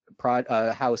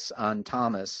house on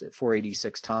Thomas at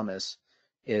 486 Thomas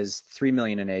is $3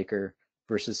 million an acre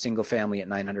versus single family at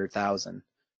 900,000.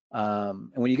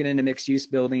 And when you get into mixed use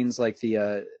buildings like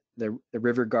the the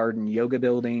River Garden Yoga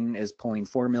Building is pulling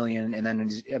 4 million. And then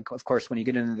of course, when you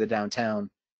get into the downtown,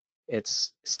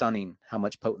 it's stunning how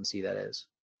much potency that is.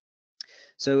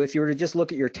 So if you were to just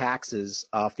look at your taxes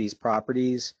off these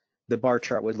properties, the bar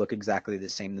chart would look exactly the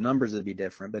same. The numbers would be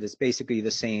different, but it's basically the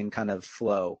same kind of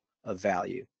flow of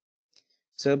value.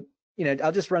 So,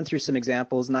 I'll just run through some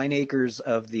examples. 9 acres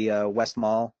of the West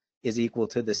Mall is equal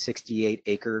to the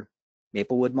 68-acre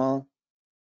Maplewood Mall.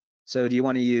 So do you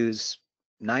want to use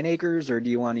 9 acres or do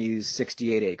you want to use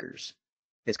 68 acres?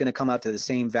 It's going to come out to the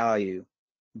same value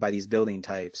by these building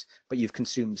types, but you've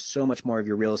consumed so much more of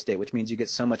your real estate, which means you get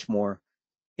so much more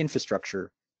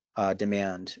infrastructure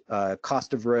demand.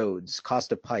 Cost of roads,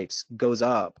 cost of pipes goes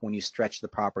up when you stretch the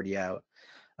property out.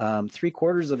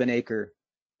 3/4 of an acre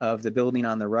of the building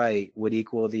on the right would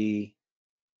equal the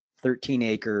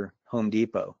 13-acre Home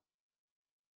Depot.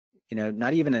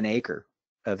 Not even an acre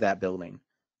of that building.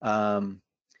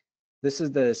 This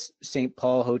is the St.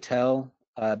 Paul Hotel.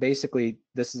 Basically,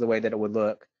 this is the way that it would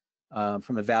look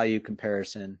from a value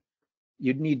comparison.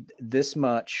 You'd need this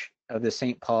much of the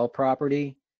St. Paul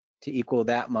property to equal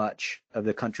that much of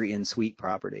the Country Inn Suite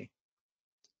property.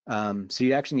 So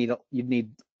you'd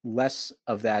need less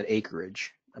of that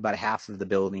acreage, about half of the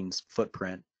building's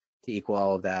footprint, to equal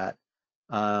all of that.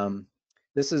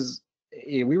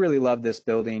 We really love this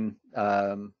building,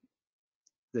 the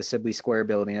Sibley Square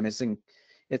building. I mean,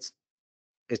 it's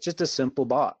just a simple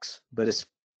box, but it's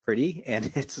pretty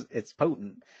and it's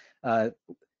potent.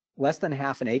 Less than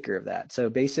half an acre of that. So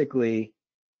basically,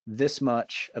 this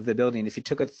much of the building, if you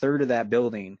took 1/3 of that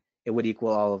building, it would equal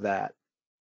all of that.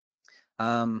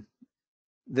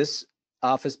 This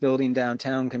office building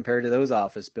downtown compared to those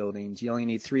office buildings, you only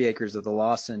need 3 acres of the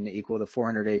Lawson to equal the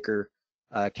 400-acre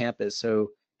campus.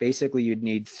 So basically, you'd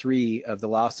need 3 of the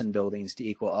Lawson buildings to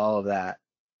equal all of that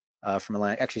from a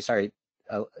land. Actually, sorry,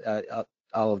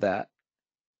 all of that.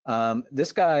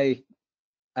 This guy,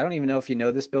 I don't even know if you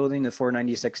know this building, the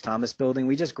 496 Thomas building.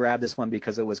 We just grabbed this one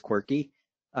because it was quirky.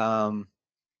 That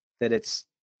it's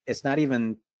not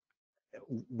even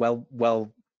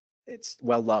it's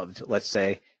well loved, let's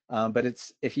say. But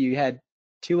if you had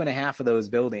 2.5 of those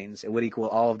buildings, it would equal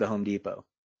all of the Home Depot.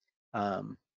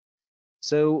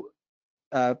 So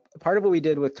part of what we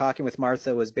did with talking with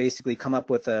Martha was basically come up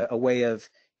with a way of,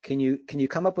 can you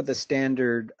come up with a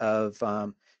standard of,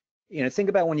 think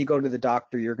about when you go to the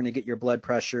doctor, you're going to get your blood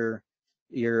pressure,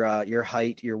 your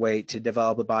height, your weight to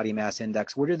develop a body mass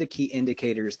index. What are the key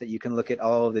indicators that you can look at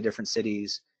all of the different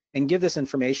cities and give this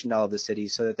information to all of the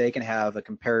cities so that they can have a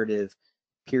comparative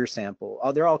peer sample?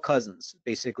 They're all cousins,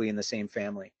 basically, in the same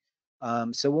family.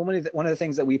 So one of the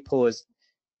things that we pull is,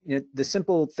 the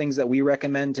simple things that we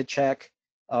recommend to check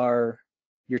are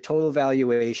your total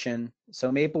valuation.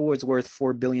 So Maplewood's worth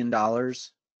 $4 billion.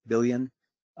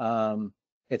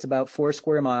 It's about 4.5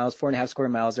 square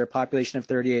miles. Their population of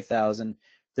 38,000.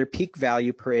 Their peak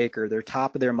value per acre, their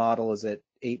top of their model is at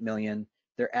 8 million.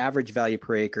 Their average value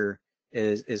per acre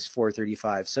is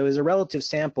 435. So as a relative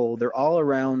sample, they're all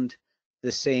around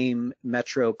the same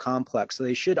metro complex. So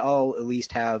they should all at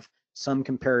least have some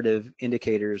comparative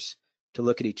indicators to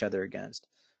look at each other against.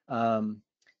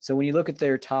 So when you look at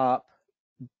their top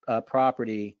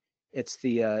property, it's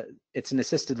an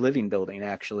assisted living building,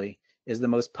 actually, is the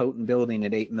most potent building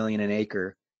at 8 million an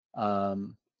acre.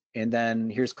 And then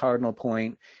here's Cardinal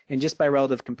Point. And just by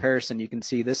relative comparison, you can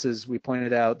see we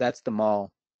pointed out, that's the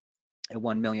mall at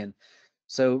 1 million.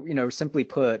 So, simply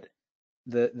put,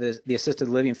 the assisted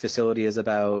living facility is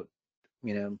about,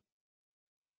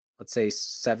 let's say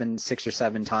 6 or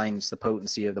 7 times the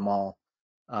potency of the mall.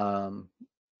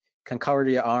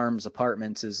 Concordia Arms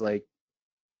Apartments is like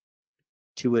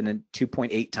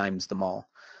 2.8 times the mall.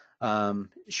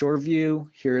 Shoreview,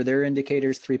 here are their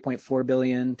indicators: 3.4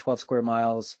 billion, 12 square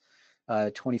miles,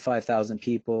 25,000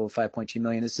 people, 5.2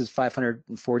 million. This is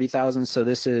 540,000. So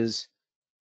this is,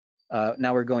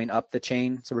 now we're going up the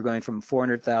chain. So we're going from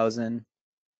 400,000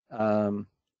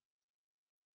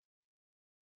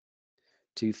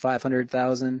 to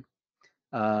 500,000.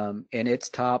 And its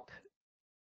top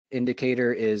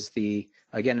indicator is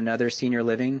again, another senior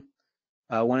living.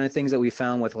 One of the things that we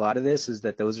found with a lot of this is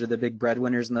that those are the big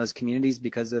breadwinners in those communities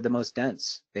because they're the most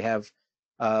dense. They have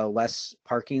less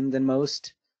parking than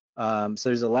most. So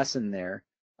there's a lesson there.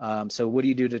 So what do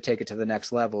you do to take it to the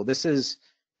next level? The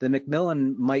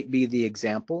McMillan might be the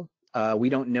example. We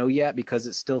don't know yet because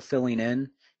it's still filling in,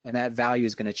 and that value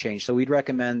is going to change. So we'd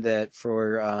recommend that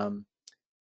for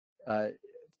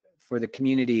the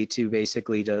community to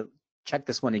basically to check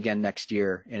this one again next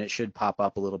year, and it should pop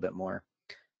up a little bit more.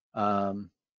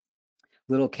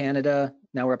 Little Canada,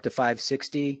 now we're up to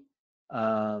 560.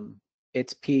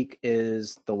 its peak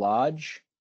is the Lodge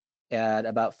at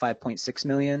about 5.6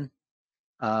 million.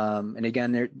 And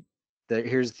again,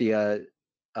 here's the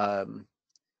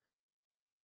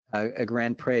a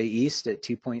Grand Pré East at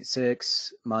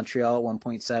 2.6, Montreal at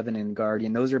 1.7, and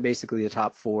Guardian. Those are basically the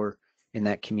top 4 in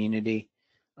that community.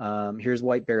 Here's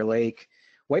White Bear Lake.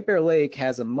 White Bear Lake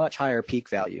has a much higher peak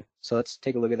value. So let's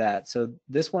take a look at that. So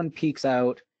this one peaks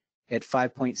out at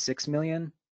 5.6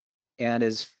 million and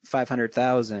is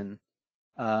 500,000.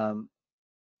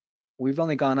 We've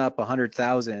only gone up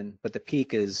 100,000, but the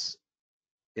peak is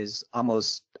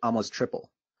almost triple.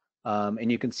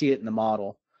 And you can see it in the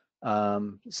model.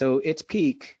 So its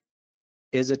peak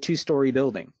is a 2-story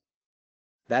building.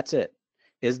 That's it.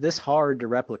 Is this hard to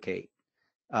replicate?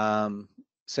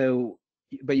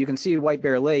 But you can see White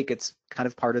Bear Lake, it's kind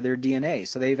of part of their DNA.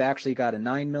 So they've actually got a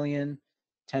 9 million,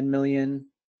 10 million,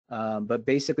 but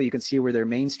basically you can see where their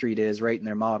main street is right in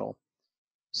their model.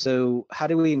 So how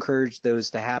do we encourage those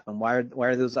to happen? Why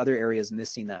are those other areas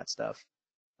missing that stuff?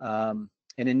 And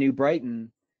in New Brighton,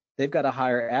 they've got a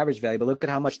higher average value, but look at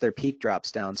how much their peak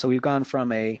drops down. So we've gone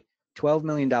from a $12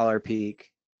 million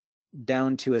peak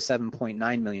down to a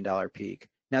 $7.9 million peak.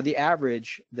 Now the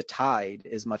average, the tide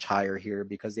is much higher here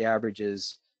because the average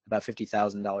is about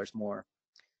 $50,000 more.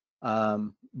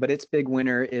 But its big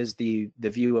winner is the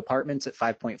View Apartments at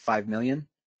 5.5 million.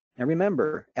 And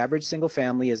remember, average single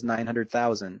family is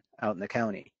 900,000 out in the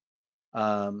county.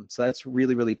 So that's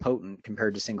really, really potent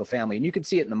compared to single family. And you can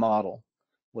see it in the model,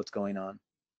 what's going on.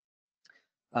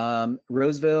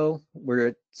 Roseville, we're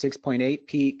at 6.8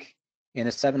 peak and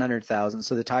a 700,000.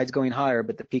 So the tide's going higher,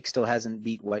 but the peak still hasn't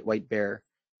beat White Bear.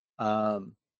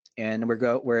 And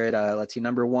we're at, let's see,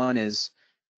 number 1 is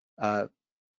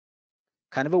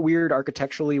kind of a weird,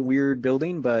 architecturally weird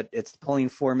building, but it's pulling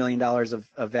 $4 million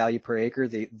of value per acre,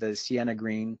 the Sienna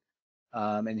Green.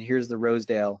 And here's the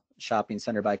Rosedale Shopping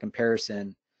Center by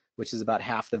comparison, which is about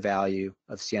half the value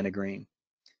of Sienna Green.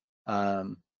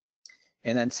 And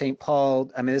then St.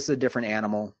 Paul, I mean, this is a different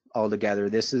animal altogether.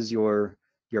 This is your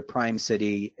prime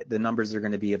city. The numbers are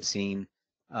going to be obscene.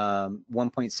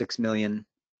 1.6 million,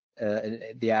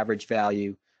 the average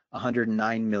value.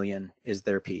 109 million is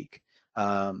their peak.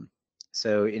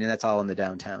 So, and that's all in the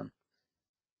downtown.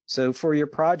 So for your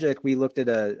project, we looked at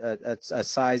a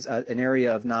size, an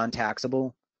area of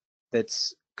non-taxable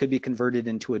that's could be converted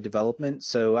into a development.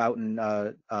 So out in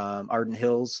Arden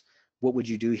Hills, what would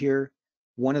you do here?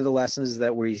 One of the lessons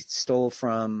that we stole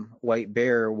from White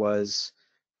Bear was,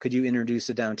 could you introduce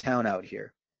a downtown out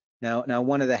here? Now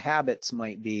one of the habits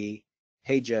might be,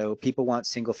 hey Joe, people want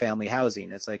single family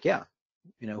housing. It's like, yeah,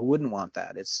 you know, who wouldn't want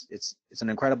that? It's an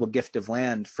incredible gift of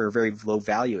land for a very low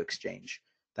value exchange.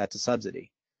 That's a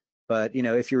subsidy. But, you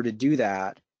know, if you were to do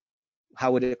that,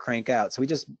 how would it crank out? So we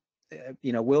just,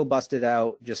 you know, Will busted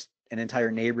out just an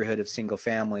entire neighborhood of single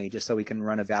family just so we can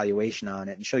run a valuation on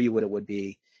it and show you what it would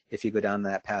be if you go down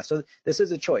that path. So this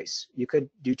is a choice. You could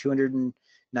do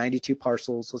 292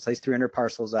 parcels, let's say 300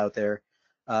 parcels out there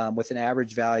with an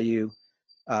average value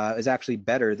is actually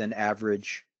better than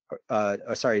average.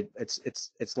 Sorry,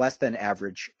 it's less than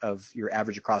average of your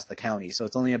average across the county. So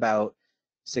it's only about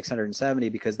 670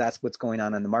 because that's what's going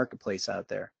on in the marketplace out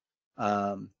there.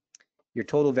 Your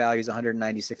total value is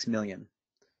 196 million.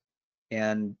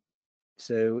 And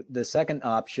so the second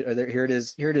option, here it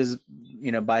is,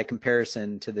 you know, by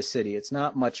comparison to the city, it's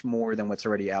not much more than what's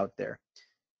already out there.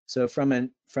 So from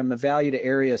a value to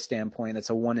area standpoint, it's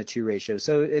a 1-to-2 ratio.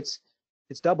 So it's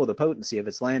double the potency of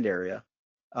its land area.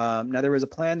 Now there was a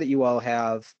plan that you all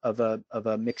have of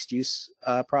a mixed use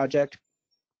project.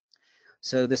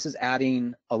 So this is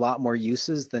adding a lot more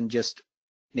uses than just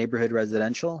neighborhood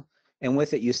residential, and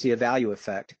with it you see a value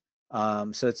effect.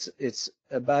 So it's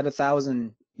about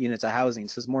 1,000 units of housing,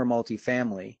 so it's more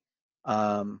multifamily.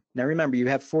 Now remember, you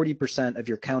have 40% of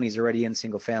your counties already in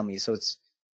single family, so it's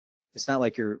not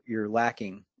like you're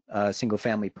lacking single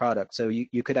family product. So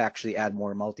you could actually add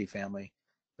more multifamily,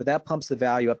 but that pumps the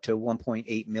value up to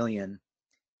 1.8 million.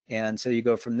 And so you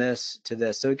go from this to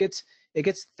this. So it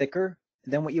gets thicker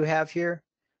than what you have here.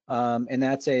 And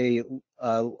that's a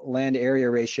land area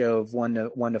ratio of 1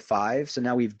 to 5. So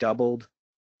now we've doubled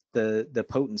the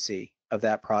potency of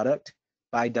that product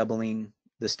by doubling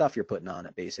the stuff you're putting on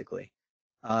it, basically.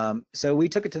 So we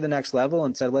took it to the next level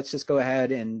and said, let's just go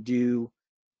ahead and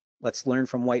let's learn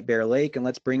from White Bear Lake and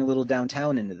let's bring a little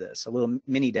downtown into this, a little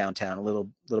mini downtown, a little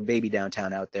baby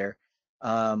downtown out there.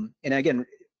 And again,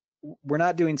 we're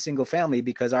not doing single family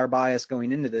because our bias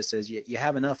going into this is you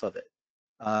have enough of it.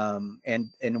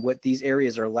 And what these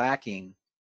areas are lacking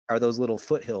are those little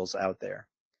foothills out there.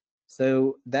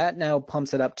 So that now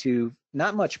pumps it up to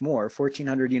not much more,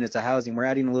 1,400 units of housing. We're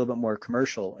adding a little bit more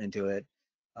commercial into it.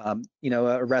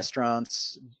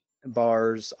 Restaurants,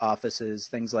 bars, offices,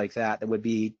 things like that, that would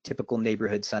be typical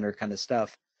neighborhood center kind of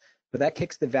stuff. But that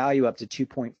kicks the value up to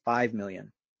 2.5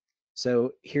 million.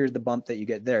 So here's the bump that you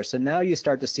get there. So now you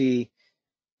start to see,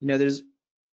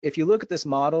 if you look at this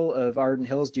model of Arden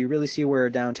Hills, do you really see where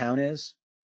downtown is?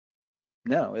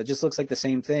 No, it just looks like the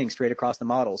same thing straight across the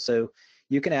model. So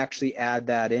you can actually add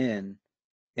that in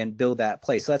and build that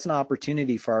place. So that's an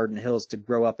opportunity for Arden Hills to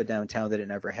grow up a downtown that it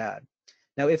never had.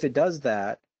 Now, if it does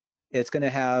that, it's going to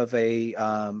have a,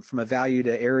 from a value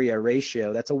to area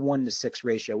ratio, that's a 1:6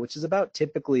 ratio, which is about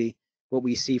typically what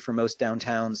we see for most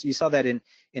downtowns. You saw that in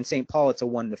St. Paul, it's a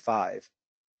 1:5.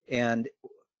 And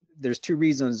there's two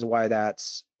reasons why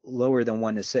that's lower than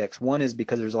 1:6. One is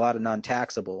because there's a lot of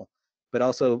non-taxable, but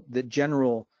also the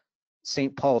general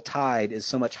St. Paul tide is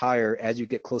so much higher as you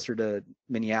get closer to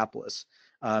Minneapolis.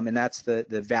 And that's the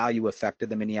value effect of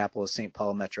the Minneapolis-St.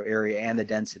 Paul metro area and the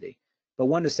density. But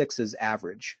 1:6 is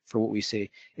average for what we see.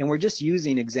 And we're just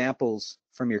using examples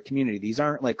from your community. These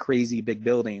aren't like crazy big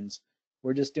buildings.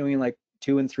 We're just doing like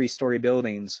 2- and 3-story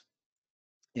buildings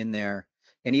in there,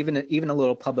 and even a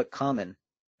little public common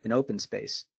and open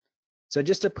space. So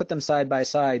just to put them side by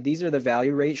side, these are the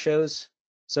value ratios.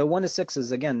 So 1:6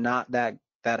 is, again, not that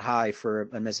high for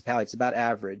a municipality. It's about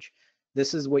average.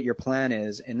 This is what your plan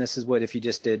is, and this is what if you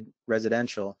just did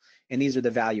residential, and these are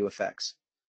the value effects.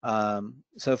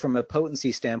 So from a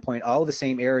potency standpoint, all the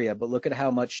same area, but look at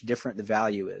how much different the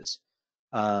value is.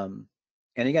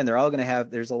 And again, they're all going to have,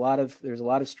 there's a lot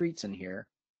of streets in here,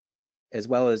 as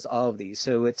well as all of these.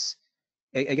 So it's,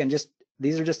 again,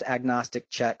 these are just agnostic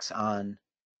checks on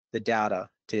the data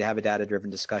to have a data-driven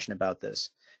discussion about this.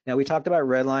 Now, we talked about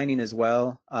redlining as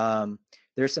well.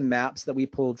 There's some maps that we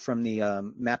pulled from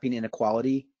the mapping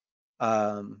inequality.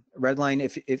 Redline,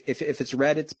 if it's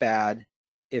red, it's bad.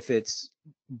 If it's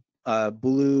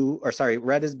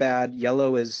red is bad,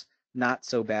 yellow is not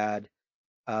so bad,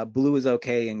 blue is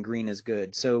okay, and green is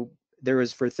good. So there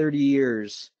was, for 30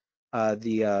 years,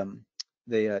 the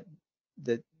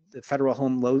Federal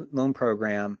Home Loan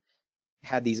Program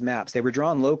had these maps. They were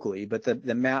drawn locally, but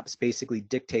the maps basically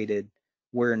dictated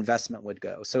where investment would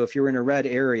go. So if you were in a red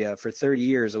area for 30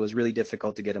 years, it was really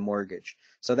difficult to get a mortgage.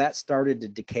 So that started to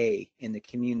decay in the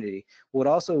community. What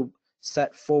also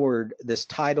set forward this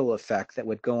tidal effect that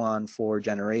would go on for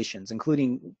generations,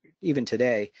 including even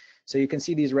today. So you can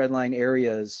see these red line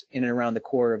areas in and around the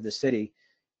core of the city.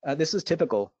 This is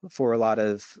typical for a lot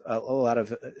of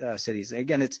cities.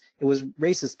 Again, it was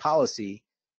racist policy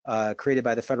created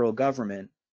by the federal government,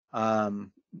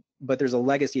 but there's a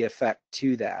legacy effect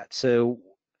to that. So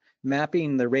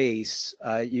mapping the race,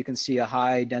 you can see a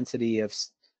high density of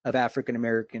African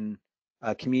American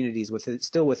communities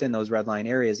still within those red line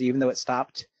areas, even though it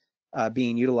stopped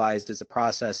being utilized as a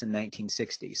process in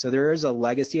 1960. So there is a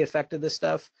legacy effect of this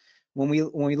stuff. When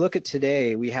we look at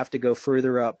today, we have to go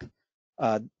further up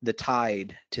the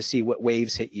tide to see what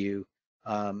waves hit you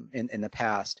in the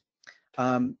past.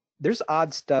 There's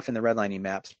odd stuff in the redlining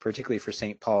maps, particularly for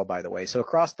St. Paul, by the way. So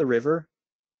across the river,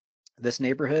 this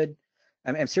neighborhood,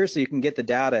 and seriously, you can get the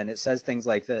data, and it says things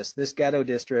like this. This ghetto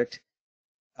district,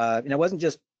 and it wasn't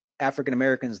just African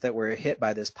Americans that were hit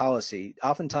by this policy.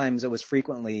 Oftentimes, it was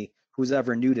frequently who's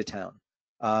ever new to town.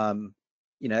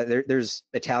 There's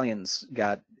Italians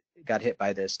got hit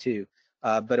by this too,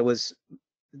 but it was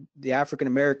the African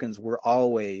Americans were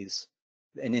always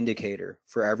an indicator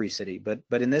for every city.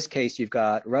 But in this case, you've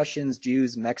got Russians,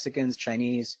 Jews, Mexicans,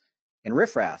 Chinese, and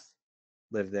riffraff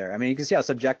live there. I mean, you can see how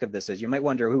subjective this is. You might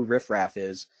wonder who riffraff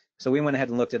is. So we went ahead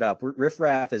and looked it up.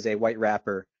 Riffraff is a white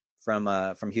rapper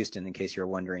from Houston, in case you're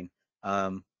wondering.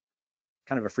 Kind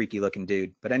of a freaky looking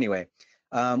dude. But anyway,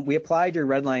 we applied your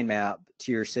redline map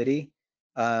to your city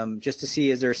just to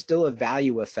see, is there still a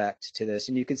value effect to this?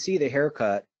 And you can see the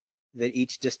haircut that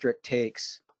each district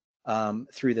takes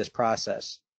through this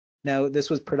process. Now, this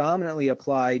was predominantly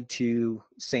applied to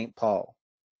St. Paul.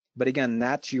 But again,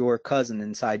 that's your cousin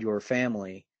inside your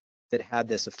family that had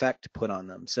this effect put on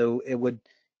them. So it would,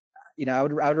 I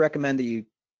would recommend that you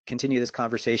continue this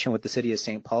conversation with the city of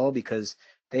St. Paul, because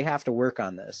they have to work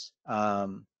on this.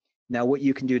 Now, what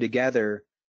you can do together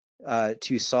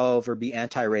to solve or be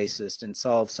anti-racist and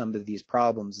solve some of these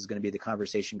problems is going to be the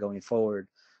conversation going forward.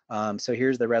 So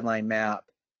here's the red line map.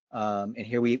 And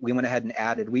here we went ahead and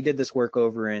added, we did this work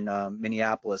over in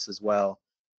Minneapolis as well.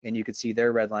 And you could see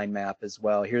their red line map as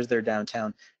well. Here's their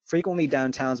downtown. Frequently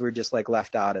downtowns were just like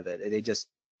left out of it.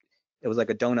 It was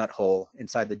like a donut hole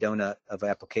inside the donut of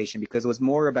application, because it was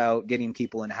more about getting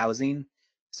people in housing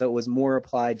So it was more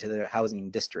applied to the housing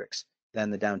districts than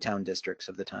the downtown districts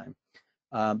of the time.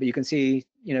 But you can see,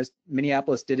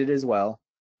 Minneapolis did it as well.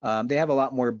 They have a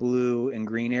lot more blue and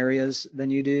green areas than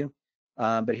you do,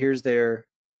 but here's their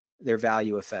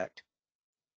value effect.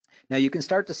 Now you can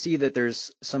start to see that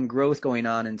there's some growth going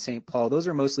on in St. Paul. Those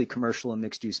are mostly commercial and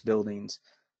mixed-use buildings.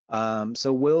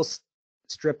 So Will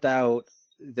stripped out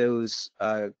those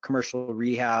commercial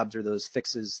rehabs or those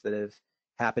fixes that have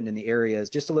happened in the areas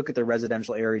just to look at the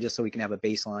residential area, just so we can have a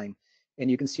baseline.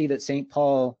 And you can see that St.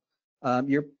 Paul,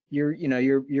 you're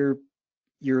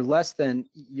less than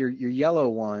your yellow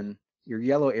one. Your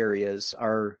yellow areas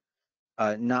are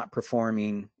not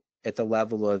performing at the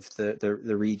level of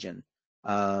the region.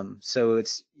 So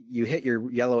you hit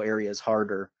your yellow areas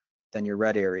harder than your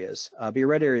red areas, but your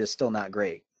red area is still not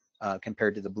great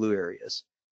compared to the blue areas.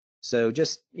 So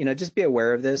just be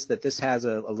aware of this, that this has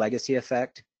a legacy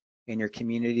effect in your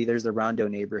community. There's the Rondo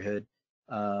neighborhood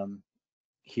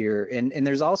here, and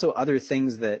there's also other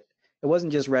things that it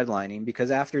wasn't just redlining, because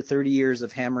after 30 years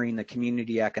of hammering the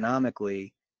community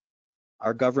economically,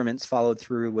 our governments followed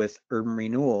through with urban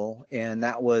renewal, and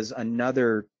that was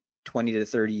another 20 to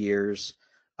 30 years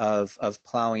of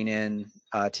plowing in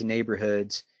to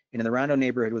neighborhoods. And in the Rondo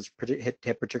neighborhood was hit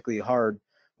particularly hard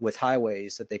with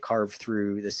highways that they carved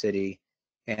through the city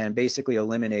and basically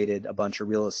eliminated a bunch of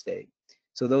real estate.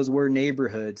 So those were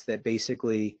neighborhoods that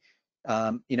basically,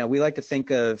 we like to think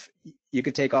of, you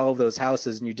could take all of those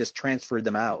houses and you just transferred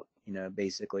them out,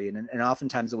 basically. And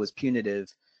oftentimes it was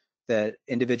punitive, that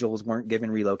individuals weren't given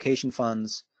relocation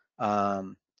funds,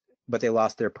 but they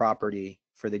lost their property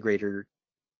for the greater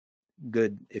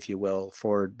good, if you will,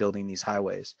 for building these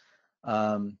highways.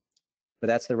 But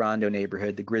that's the Rondo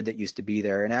neighborhood, the grid that used to be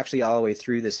there. And actually all the way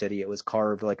through the city, it was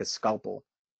carved like a scalpel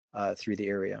through the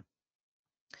area.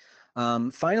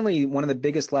 Finally, one of the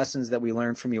biggest lessons that we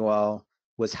learned from you all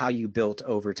was how you built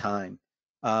over time.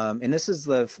 And this is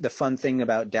the fun thing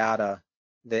about data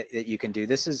that you can do.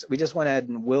 We just went ahead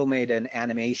and Will made an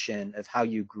animation of how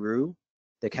you grew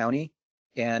the county.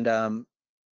 And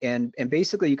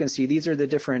basically you can see these are the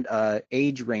different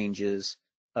age ranges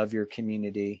of your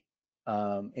community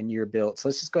and your built. So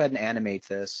let's just go ahead and animate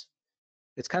this.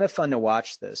 It's kind of fun to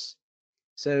watch this.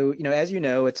 So, as you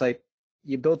know, it's like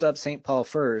you built up St. Paul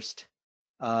first,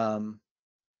 and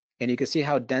you can see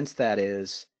how dense that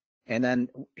is. And then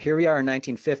here we are in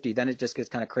 1950, then it just gets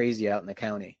kind of crazy out in the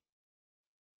county.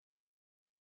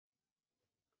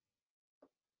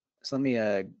 So let me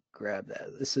grab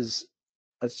that.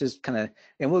 Let's just kind of,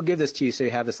 and we'll give this to you so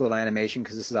you have this little animation,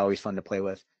 because this is always fun to play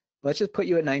with. Let's just put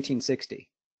you at 1960.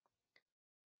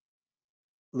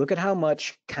 Look at how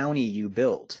much county you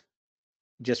built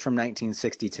just from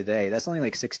 1960 to today. That's only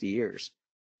like 60 years.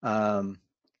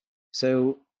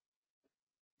 So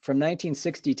from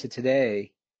 1960 to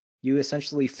today, you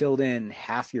essentially filled in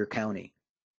half your county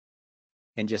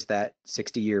in just that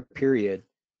 60-year period.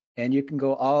 And you can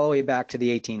go all the way back to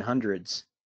the 1800s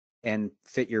and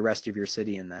fit your rest of your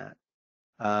city in that.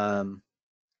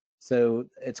 So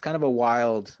it's kind of a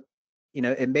wild,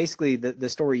 and basically the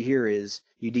story here is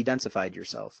you de-densified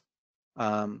yourself.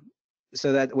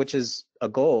 So that, which is a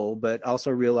goal, but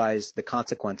also realize the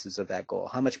consequences of that goal.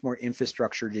 How much more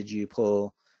infrastructure did you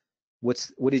pull?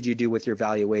 What did you do with your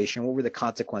valuation? What were the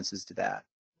consequences to that?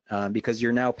 Because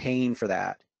you're now paying for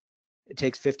that. It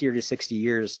takes 50 or 60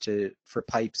 years for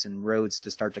pipes and roads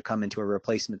to start to come into a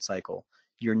replacement cycle.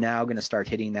 You're now going to start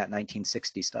hitting that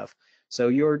 1960 stuff. So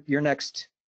your next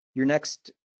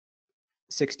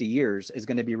 60 years is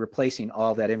going to be replacing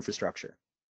all of that infrastructure.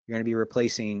 You're going to be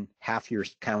replacing half your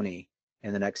county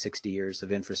in the next 60 years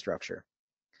of infrastructure.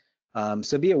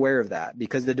 So be aware of that,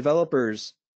 because the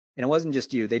developers, and it wasn't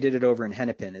just you, they did it over in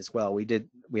Hennepin as well.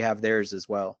 We have theirs as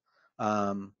well.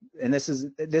 And this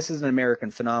is an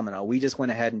American phenomenon. We just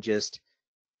went ahead and just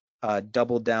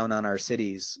doubled down on our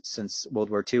cities since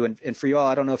World War II. And for you all,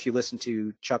 I don't know if you listened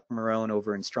to Chuck Marone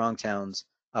over in Strong Towns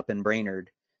up in Brainerd,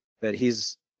 but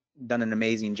he's done an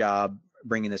amazing job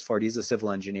bringing this forward. He's a civil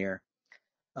engineer.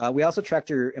 We also tracked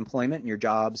your employment and your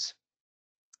jobs.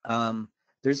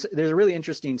 There's a really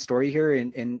interesting story here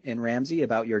in Ramsey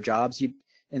about your jobs.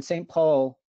 In St.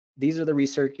 Paul, these are the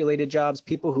recirculated jobs.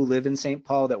 People who live in St.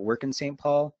 Paul that work in St.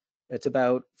 Paul, it's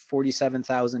about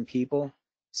 47,000 people.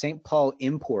 St. Paul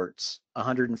imports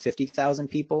 150,000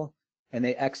 people, and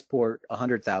they export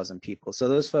 100,000 people. So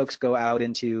those folks go out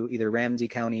into either Ramsey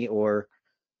County or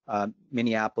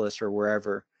Minneapolis or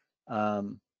wherever.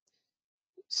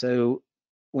 So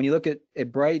when you look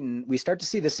at Brighton, we start to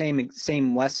see the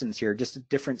same lessons here, just at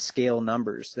different scale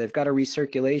numbers. They've got a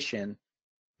recirculation,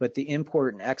 but the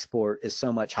import and export is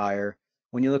so much higher.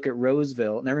 When you look at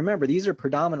Roseville, now remember, these are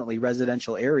predominantly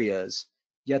residential areas,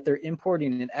 yet they're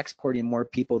importing and exporting more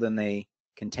people than they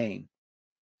contain.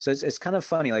 So it's kind of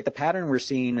funny. Like the pattern we're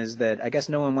seeing is that I guess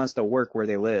no one wants to work where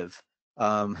they live.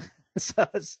 So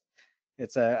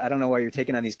it's I don't know why you're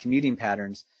taking on these commuting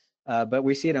patterns, but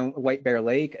we see it in White Bear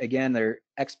Lake. Again, they're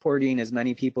exporting as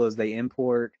many people as they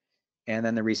import, and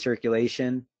then the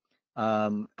recirculation.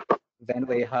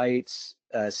 Vanway Heights,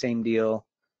 same deal.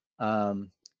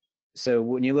 So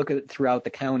when you look at it throughout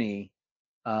the county,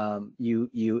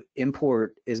 you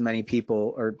import as many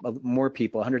people or more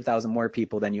people, 100,000 more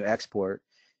people than you export,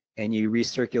 and you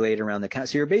recirculate around the county.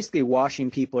 So you're basically washing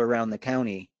people around the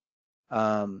county,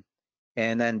 and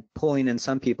then pulling in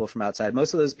some people from outside.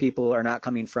 Most of those people are not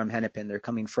coming from Hennepin; they're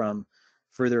coming from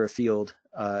further afield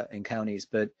in counties.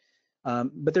 But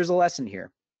there's a lesson here,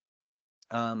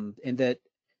 in that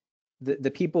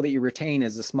the people that you retain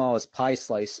is the smallest pie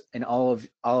slice in all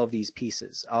of these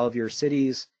pieces, all of your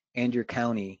cities and your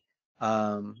county.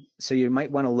 So you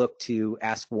might want to look to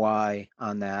ask why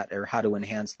on that, or how to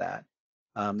enhance that.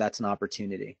 That's an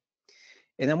opportunity.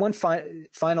 And then one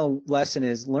final lesson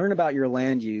is learn about your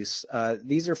land use.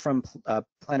 These are from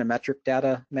planimetric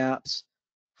data maps.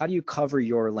 How do you cover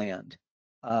your land?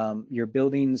 Your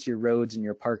buildings, your roads, and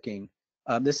your parking.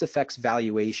 This affects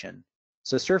valuation.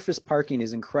 So surface parking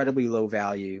is incredibly low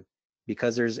value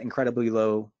because there's incredibly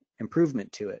low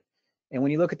improvement to it. And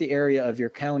when you look at the area of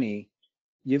your county,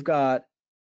 you've got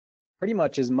pretty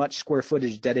much as much square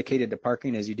footage dedicated to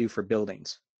parking as you do for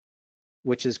buildings,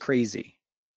 which is crazy.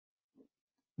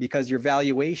 Because your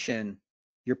valuation,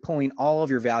 you're pulling all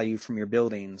of your value from your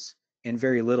buildings and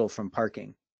very little from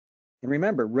parking. And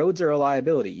remember, roads are a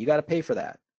liability. You got to pay for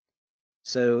that.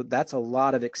 So that's a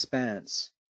lot of expense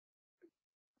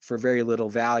for very little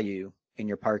value in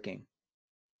your parking.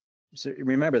 So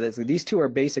remember that these two are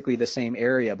basically the same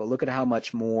area, but look at how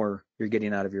much more you're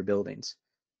getting out of your buildings.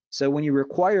 So when you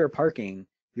require parking,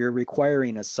 you're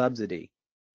requiring a subsidy.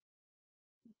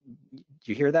 Do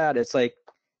you hear that? It's like,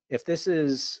 if this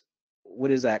is, what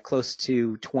is that, close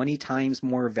to 20 times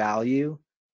more value,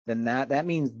 then that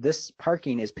means this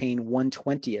parking is paying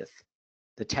 1/20th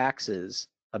the taxes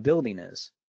a building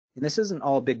is. And this isn't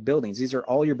all big buildings. These are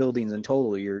all your buildings in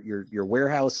total, your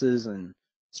warehouses and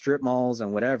strip malls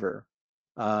and whatever.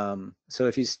 So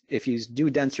if you do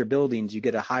denser buildings, you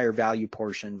get a higher value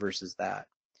portion versus that.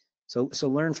 So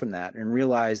learn from that and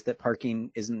realize that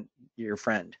parking isn't your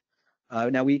friend.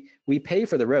 Now we pay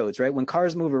for the roads, right? When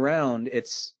cars move around,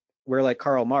 we're like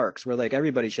Karl Marx. We're like,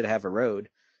 everybody should have a road.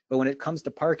 But when it comes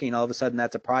to parking, all of a sudden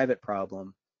that's a private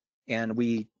problem, and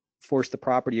we force the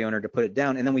property owner to put it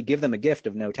down, and then we give them a gift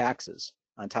of no taxes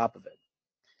on top of it.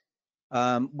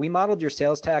 We modeled your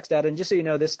sales tax data, and just so you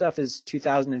know, this stuff is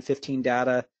 2015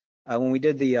 data. When we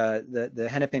did the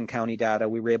Hennepin County data,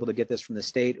 we were able to get this from the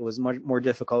state. It was much more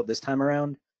difficult this time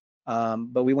around,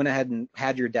 but we went ahead and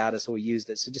had your data, so we used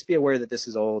it. So just be aware that this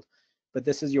is old, but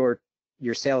this is your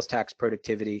sales tax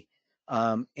productivity,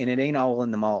 and it ain't all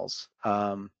in the malls.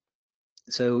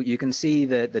 So you can see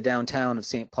that the downtown of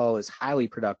St. Paul is highly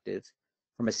productive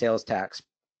from a sales tax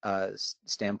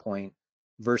standpoint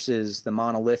versus the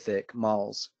monolithic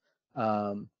malls.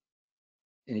 And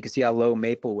you can see how low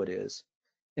Maplewood is.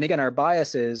 And again, our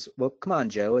bias is, well, come on,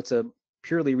 Joe, it's a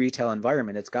purely retail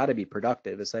environment. It's got to be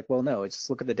productive. It's like, well, no, just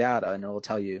look at the data and it'll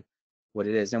tell you what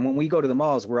it is. And when we go to the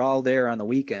malls, we're all there on the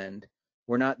weekend.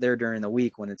 We're not there during the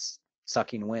week when it's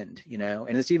sucking wind,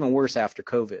 and it's even worse after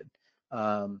COVID.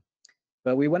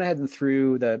 But we went ahead and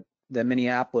threw the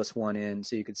Minneapolis one in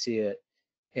so you could see it.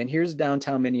 And here's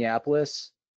downtown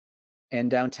Minneapolis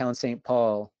and downtown St.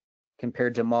 Paul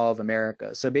compared to Mall of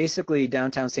America. So basically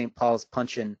downtown St. Paul's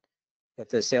punching at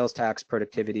the sales tax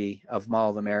productivity of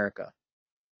Mall of America.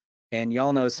 And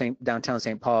y'all know downtown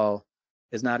St. Paul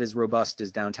is not as robust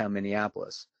as downtown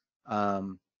Minneapolis.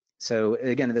 So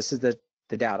again, this is the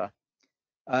data.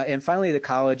 And finally, the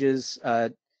colleges.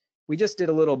 We just did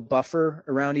a little buffer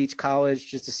around each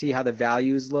college just to see how the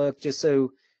values look, just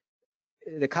so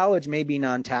the college may be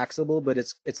non-taxable, but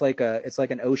it's like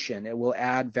an ocean. It will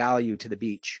add value to the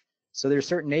beach. So there's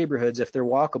certain neighborhoods, if they're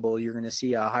walkable, you're going to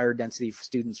see a higher density of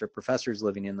students or professors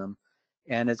living in them,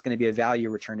 and it's going to be a value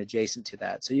return adjacent to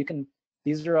that. So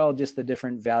these are all just the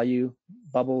different value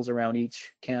bubbles around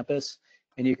each campus,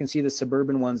 and you can see the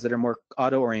suburban ones that are more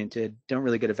auto-oriented don't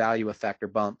really get a value effect or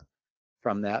bump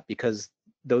from that, because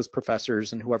those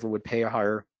professors and whoever would pay a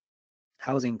higher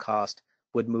housing cost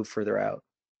would move further out.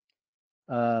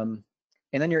 And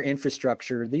then your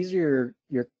infrastructure. These are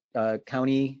your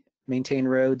county maintained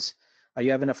roads.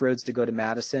 You have enough roads to go to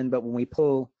Madison, but when we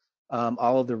pull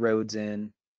all of the roads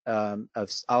in of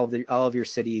all of your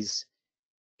cities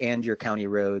and your county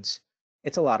roads,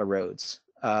 it's a lot of roads.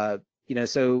 You know,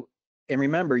 so, and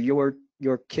remember, your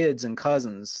kids and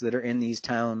cousins that are in these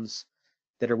towns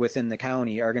that are within the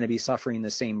county are going to be suffering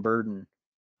the same burden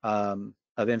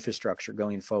of infrastructure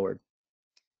going forward.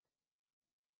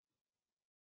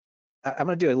 I'm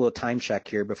going to do a little time check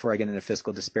here before I get into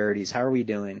fiscal disparities. How are we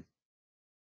doing?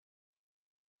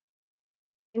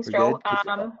 Thanks, We're Joe.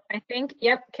 good? I think,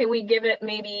 yep, can we give it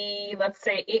maybe, let's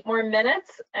say 8 more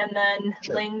minutes, and then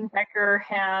Sure. Ling Becker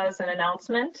has an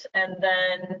announcement, and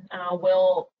then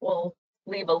we'll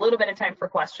leave a little bit of time for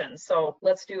questions. So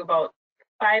let's do about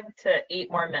 5 to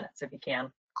 8 more minutes if you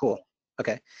can. Cool.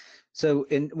 Okay. So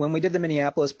when we did the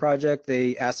Minneapolis project,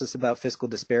 they asked us about fiscal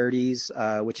disparities,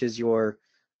 which is your,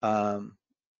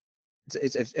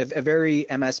 it's a very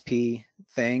MSP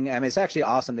thing. I mean, it's actually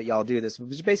awesome that y'all do this.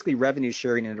 It's basically revenue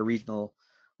sharing at a regional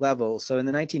level. So in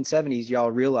the 1970s, y'all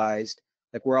realized,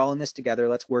 like, we're all in this together,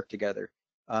 let's work together.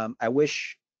 I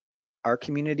wish our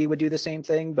community would do the same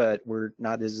thing, but we're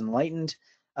not as enlightened.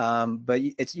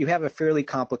 But you have a fairly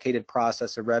complicated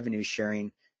process of revenue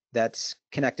sharing that's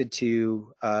connected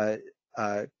to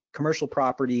commercial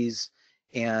properties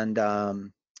and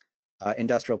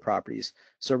industrial properties.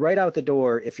 So right out the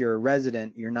door, if you're a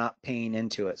resident, you're not paying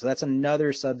into it. So that's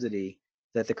another subsidy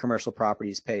that the commercial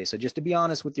properties pay. So just to be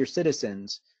honest with your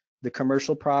citizens, the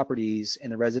commercial properties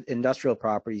and the industrial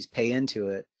properties pay into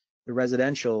it. The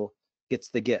residential gets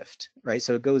the gift, right?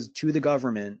 So it goes to the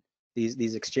government,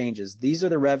 these exchanges. These are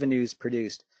the revenues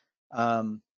produced.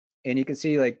 And you can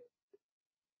see, like,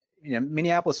 you know,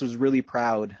 Minneapolis was really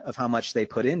proud of how much they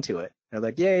put into it. They're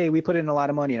like, yay, we put in a lot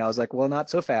of money. And I was like, well, not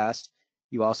so fast.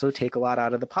 You also take a lot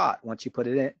out of the pot once you put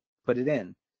it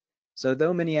in. So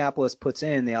though Minneapolis puts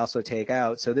in, they also take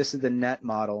out. So this is the net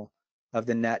model of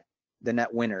the net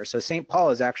winner. So St. Paul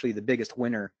is actually the biggest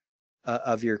winner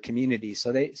of your community.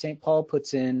 So St. Paul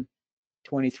puts in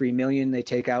 23 million, they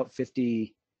take out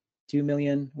 52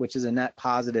 million, which is a net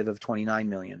positive of 29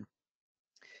 million.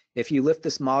 If you lift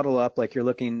this model up like you're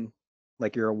looking,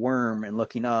 like you're a worm and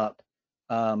looking up,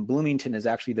 Bloomington is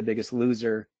actually the biggest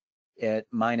loser at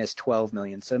minus 12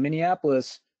 million. So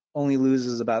Minneapolis only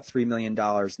loses about $3 million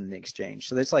in the exchange.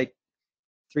 So that's like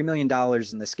 $3 million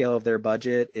in the scale of their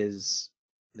budget is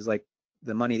like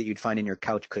the money that you'd find in your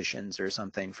couch cushions or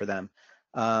something for them.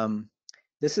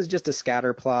 This is just a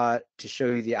scatter plot to show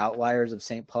you the outliers of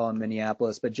St. Paul and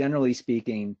Minneapolis, but generally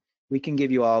speaking, we can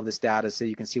give you all of this data so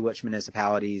you can see which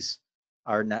municipalities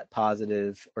are net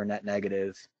positive or net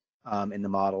negative in the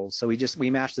model. So we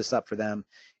mashed this up for them.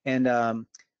 And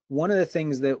one of the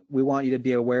things that we want you to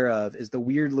be aware of is the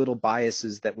weird little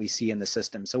biases that we see in the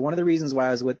system. So one of the reasons why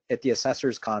I was at the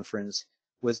assessors conference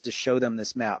was to show them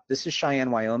this map. This is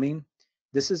Cheyenne, Wyoming.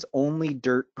 This is only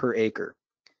dirt per acre.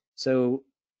 So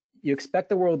you expect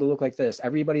the world to look like this.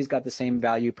 Everybody's got the same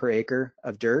value per acre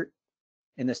of dirt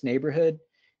in this neighborhood.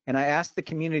 And I asked the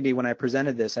community when I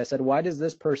presented this, I said, why does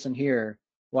this person here,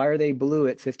 why are they blue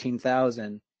at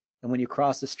 15,000? And when you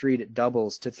cross the street, it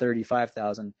doubles to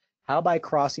 35,000. How by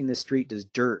crossing the street does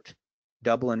dirt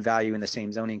double in value in the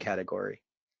same zoning category?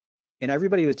 And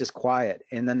everybody was just quiet.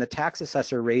 And then the tax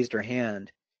assessor raised her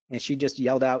hand and she just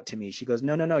yelled out to me. She goes,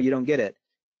 no, no, no, you don't get it.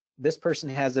 This person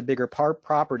has a bigger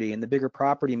property, and the bigger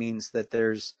property means that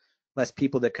there's less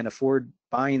people that can afford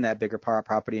buying that bigger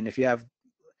property. And if you have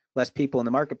less people in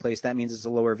the marketplace, that means it's a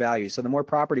lower value. So the more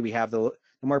property we have, the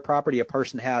more property a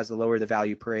person has, the lower the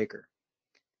value per acre.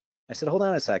 I said, hold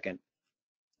on a second.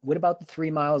 What about the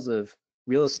 3 miles of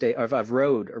real estate, of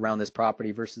road around this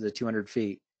property versus the 200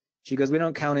 feet? She goes, we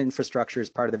don't count infrastructure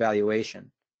as part of the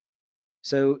valuation.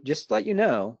 So just to let you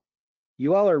know,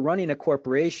 you all are running a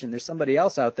corporation. There's somebody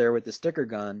else out there with the sticker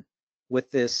gun with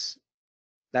this.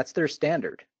 That's their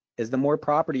standard, is the more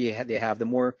property they have, the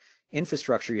more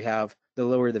infrastructure you have, the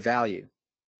lower the value.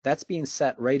 That's being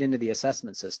set right into the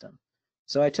assessment system.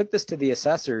 So I took this to the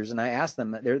assessors and I asked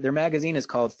them, their magazine is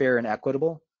called Fair and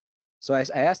Equitable. So I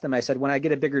asked them, I said, when I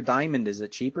get a bigger diamond, is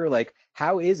it cheaper? Like,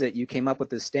 how is it you came up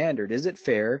with this standard? Is it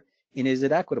fair and is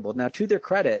it equitable? Now, to their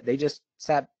credit, they just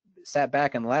sat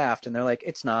back and laughed and they're like,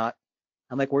 it's not.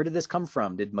 I'm like, where did this come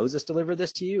from? Did Moses deliver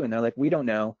this to you? And they're like, we don't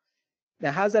know.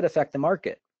 Now, how does that affect the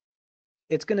market?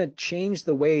 It's going to change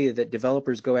the way that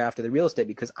developers go after the real estate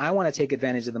because I want to take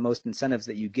advantage of the most incentives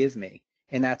that you give me.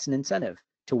 And that's an incentive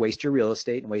to waste your real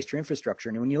estate and waste your infrastructure.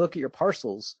 And when you look at your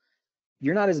parcels,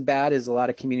 you're not as bad as a lot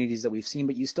of communities that we've seen,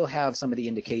 but you still have some of the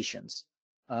indications.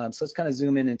 So let's kind of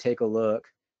zoom in and take a look.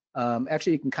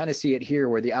 Actually, you can kind of see it here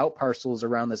where the out parcels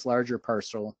around this larger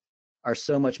parcel are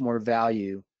so much more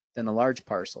value than the large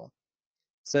parcel.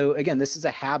 So again, this is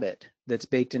a habit that's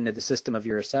baked into the system of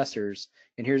your assessors,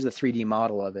 and here's the 3D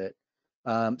model of it.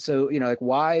 So, you know, like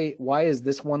why is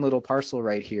this one little parcel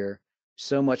right here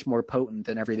so much more potent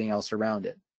than everything else around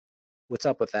it? What's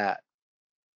up with that?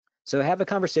 So have a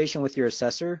conversation with your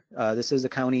assessor. This is a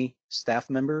county staff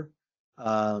member.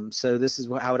 So this is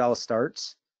how it all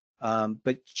starts.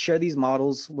 But share these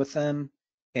models with them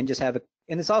and just have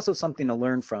and it's also something to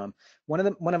learn from.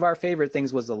 One of our favorite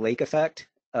things was the lake effect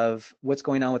of what's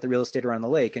going on with the real estate around the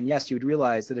lake. And yes, you would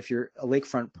realize that if you're a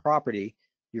lakefront property,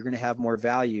 you're going to have more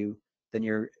value than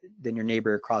your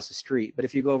neighbor across the street. But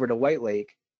if you go over to White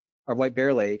Lake or White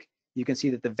Bear Lake, you can see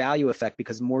that the value effect,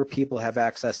 because more people have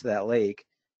access to that lake,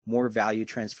 more value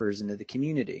transfers into the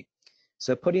community.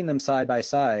 So putting them side by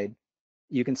side,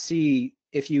 you can see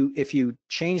if you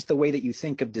change the way that you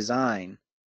think of design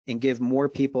and give more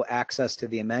people access to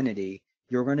the amenity,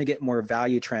 you're going to get more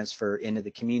value transfer into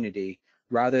the community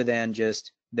rather than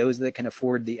just those that can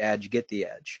afford the edge get the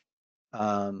edge.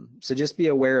 So just be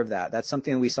aware of that. That's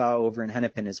something we saw over in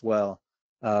Hennepin as well,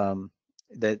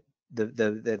 that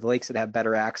the lakes that have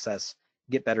better access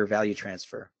get better value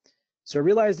transfer. So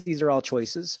realize these are all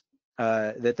choices,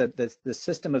 that the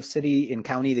system of city and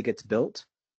county that gets built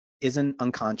isn't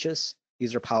unconscious.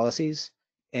 These are policies,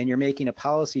 and you're making a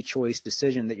policy choice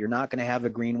decision that you're not going to have a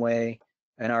greenway,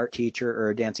 an art teacher, or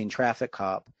a dancing traffic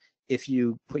cop if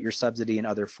you put your subsidy in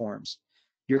other forms.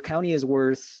 Your county is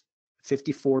worth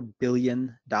 $54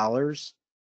 billion,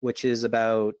 which is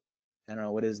about, I don't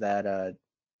know, what is that,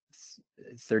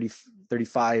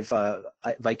 35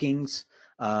 Vikings.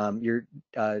 Your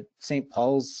St.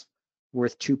 Paul's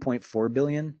worth $2.4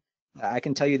 billion. I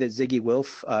can tell you that Ziggy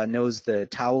Wilf knows the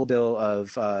towel bill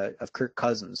of Kirk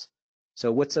Cousins. So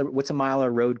what's a mile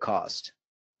of road cost?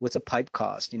 What's a pipe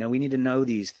cost? You know, we need to know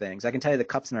these things. I can tell you the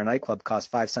cups in our nightclub cost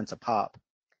 5 cents a pop.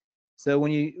 So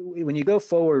when you go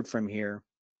forward from here,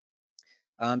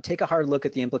 take a hard look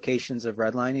at the implications of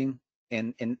redlining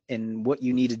and what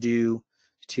you need to do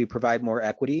to provide more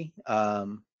equity.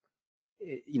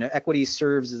 You know, equity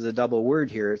serves as a double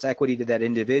word here. It's equity to that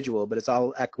individual, but it's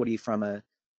all equity from a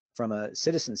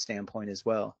citizen standpoint as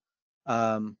well.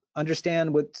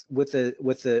 Understand what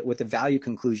the value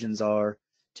conclusions are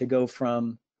to go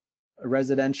from a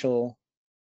residential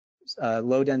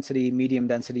low density, medium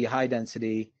density, high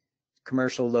density,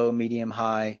 commercial low, medium,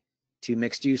 high, to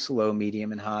mixed use low,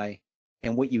 medium, and high,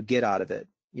 and what you get out of it.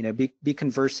 You know, be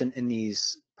conversant in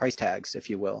these price tags, if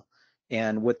you will,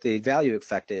 and what the value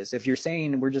effect is. If you're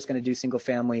saying we're just going to do single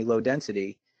family low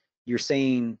density, you're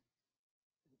saying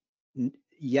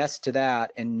yes to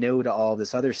that and no to all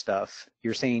this other stuff.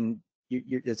 You're saying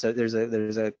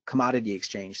there's a commodity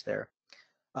exchange there.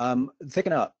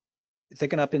 Thicken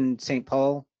up in St.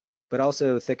 Paul, but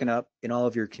also thicken up in all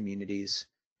of your communities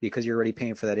because you're already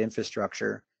paying for that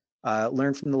infrastructure.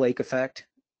 Learn from the lake effect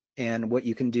and what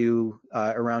you can do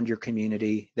around your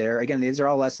community there. Again, these are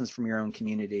all lessons from your own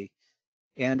community.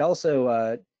 And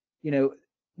also, you know,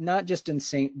 not just in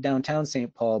downtown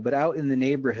St. Paul, but out in the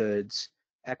neighborhoods,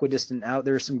 equidistant out,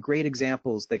 there are some great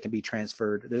examples that can be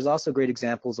transferred. There's also great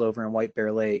examples over in White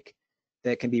Bear Lake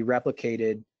that can be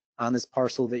replicated on this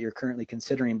parcel that you're currently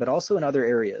considering, but also in other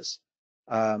areas.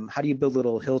 How do you build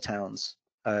little hill towns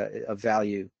of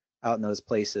value out in those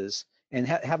places? And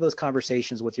have those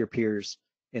conversations with your peers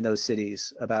in those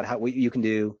cities about what you can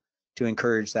do to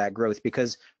encourage that growth,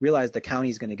 because realize the county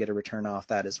is going to get a return off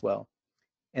that as well.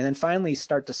 And then finally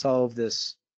start to solve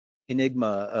this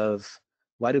enigma of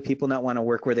why do people not want to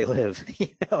work where they live? You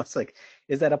know, it's like,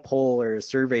 is that a poll or a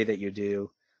survey that you do?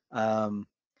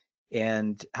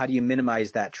 And how do you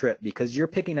minimize that trip? Because you're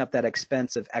picking up that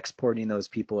expense of exporting those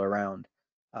people around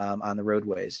on the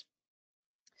roadways.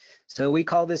 So we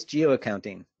call this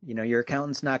geo-accounting. You know, your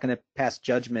accountant's not going to pass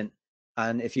judgment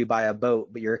on if you buy a boat,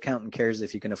 but your accountant cares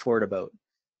if you can afford a boat.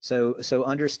 So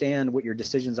understand what your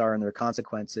decisions are and their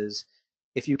consequences.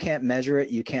 If you can't measure it,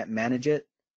 you can't manage it.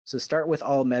 So start with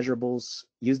all measurables,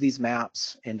 use these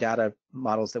maps and data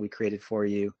models that we created for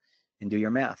you, and do your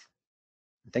math.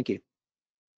 Thank you.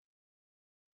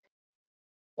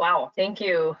 Wow, thank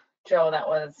you, Joe. That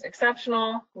was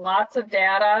exceptional. Lots of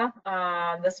data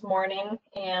this morning,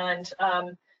 and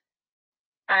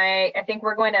I think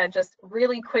we're going to just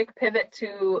really quick pivot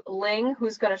to Ling,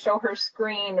 who's going to show her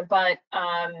screen. But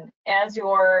as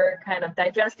you're kind of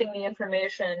digesting the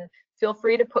information, feel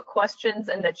free to put questions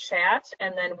in the chat,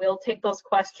 and then we'll take those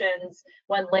questions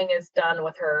when Ling is done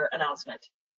with her announcement.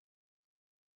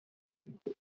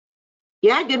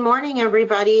 Yeah, good morning,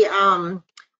 everybody.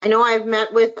 I know I've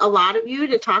met with a lot of you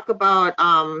to talk about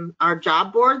our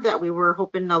job board that we were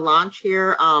hoping to launch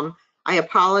here. I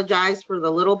apologize for the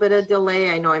little bit of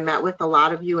delay. I know I met with a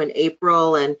lot of you in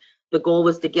April, and the goal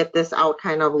was to get this out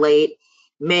kind of late.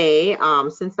 May.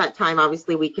 Since that time,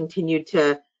 obviously, we continued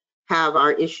to have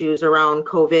our issues around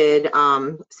COVID,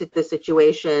 the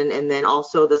situation, and then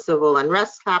also the civil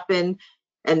unrest happened.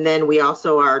 And then we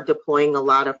also are deploying a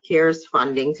lot of CARES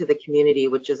funding to the community,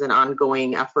 which is an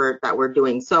ongoing effort that we're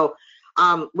doing. So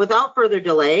without further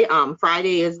delay,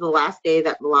 Friday is the last day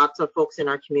that lots of folks in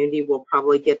our community will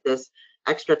probably get this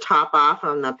extra top off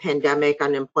on the pandemic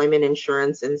unemployment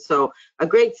insurance. And so a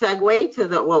great segue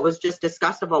to what was just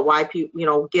discussed about why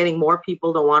getting more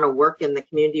people to want to work in the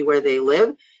community where they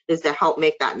live is to help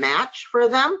make that match for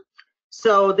them.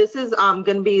 So this is going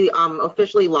to be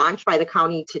officially launched by the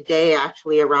county today,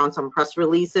 actually, around some press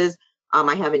releases.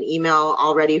 I have an email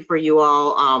already for you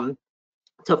all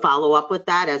to follow up with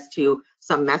that as to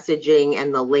some messaging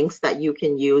and the links that you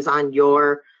can use on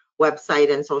your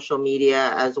website and social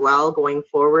media as well going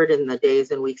forward in the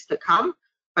days and weeks to come.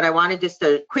 But I wanted just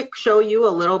to quick show you a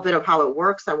little bit of how it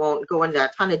works. I won't go into a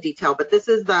ton of detail, but this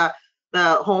is the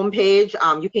home page.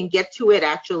 You can get to it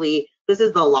actually. This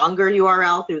is the longer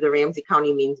URL through the Ramsey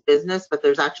County Means Business, but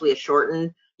there's actually a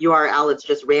shortened URL. It's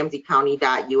just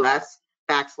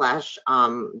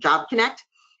ramseycounty.us/Job Connect.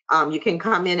 You can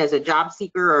come in as a job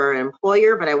seeker or an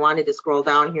employer, but I wanted to scroll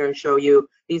down here and show you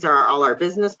these are all our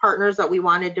business partners that we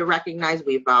wanted to recognize.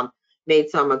 We've made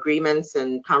some agreements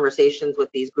and conversations with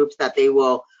these groups that they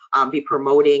will be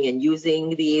promoting and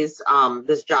using these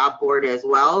this job board as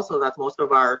well. So that's most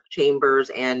of our chambers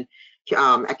and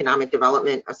economic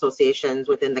development associations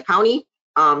within the county.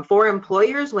 For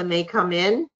employers, when they come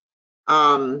in,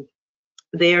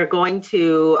 they are going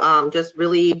to just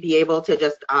really be able to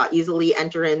just easily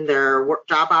enter in their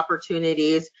job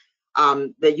opportunities.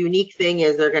 The unique thing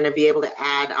is they're going to be able to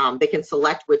add, they can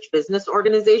select which business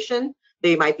organization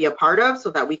they might be a part of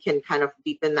so that we can kind of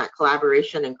deepen that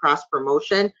collaboration and cross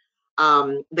promotion.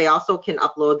 They also can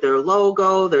upload their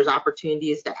logo. There's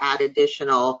opportunities to add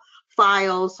additional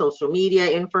files, social media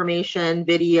information,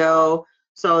 video.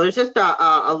 So there's just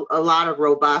a lot of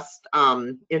robust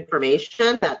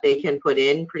information that they can put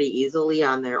in pretty easily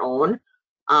on their own.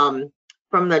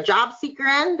 From the job seeker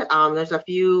end, there's a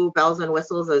few bells and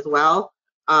whistles as well.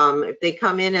 If they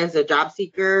come in as a job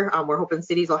seeker, we're hoping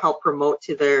cities will help promote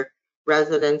to their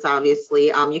residents, obviously.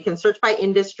 You can search by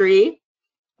industry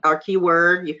or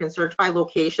keyword. You can search by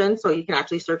location, so you can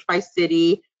actually search by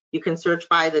city. You can search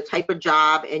by the type of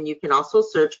job, and you can also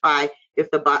search by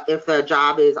if the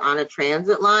job is on a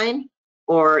transit line,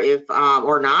 or if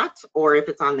or not, or if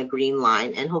it's on the green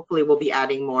line. And hopefully, we'll be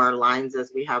adding more lines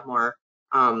as we have more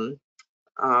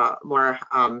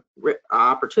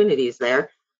opportunities there.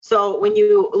 So when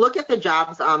you look at the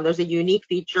jobs, there's a unique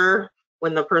feature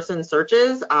when the person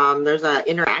searches. There's an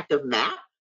interactive map.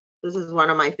 This is one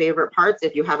of my favorite parts.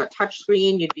 If you have a touch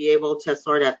screen, you'd be able to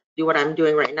sort of do what I'm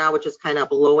doing right now, which is kind of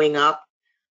blowing up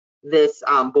this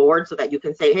board so that you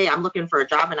can say, hey, I'm looking for a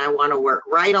job and I want to work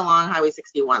right along Highway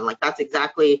 61. Like that's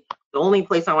exactly the only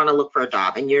place I want to look for a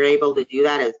job. And you're able to do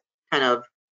that as kind of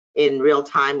in real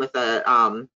time with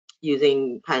a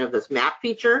using kind of this map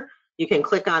feature. You can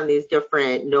click on these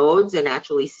different nodes and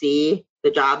actually see the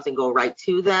jobs and go right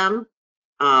to them.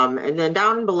 And then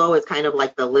down below is kind of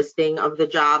like the listing of the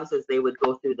jobs as they would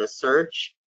go through the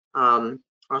search. I'll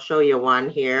show you one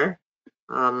here.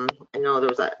 I know there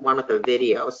was one with a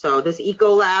video. So this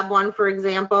Ecolab one, for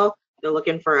example, they're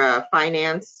looking for a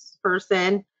finance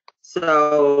person.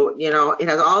 So, you know, it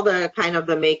has all the kind of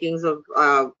the makings of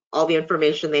all the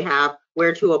information they have,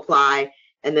 where to apply.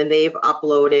 And then they've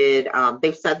uploaded,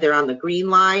 they've said they're on the green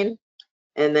line.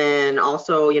 And then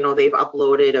also, you know, they've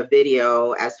uploaded a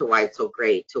video as to why it's so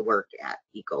great to work at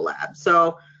Ecolab.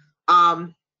 So,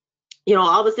 you know,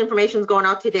 all this information is going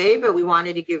out today, but we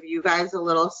wanted to give you guys a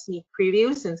little sneak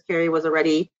preview since Carrie was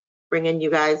already bringing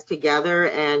you guys together.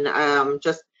 And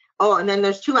and then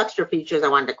there's 2 extra features I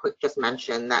wanted to quick just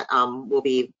mention that we'll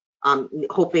be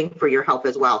hoping for your help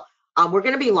as well. We're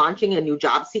going to be launching a new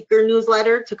job seeker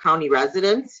newsletter to county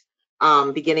residents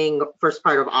beginning first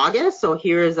part of August. So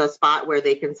here is a spot where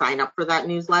they can sign up for that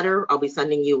newsletter. I'll be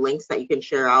sending you links that you can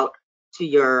share out to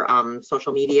your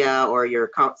social media or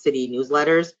your city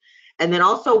newsletters. And then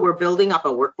also we're building up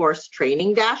a workforce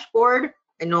training dashboard.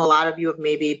 I know a lot of you have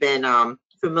maybe been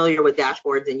familiar with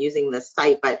dashboards and using this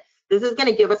site, but this is going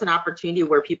to give us an opportunity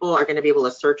where people are going to be able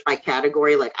to search by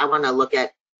category. Like I want to look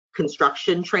at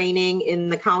construction training in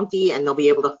the county, and they'll be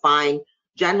able to find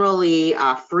generally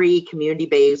free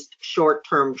community-based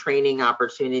short-term training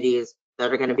opportunities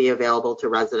that are going to be available to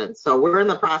residents. So we're in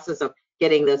the process of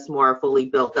getting this more fully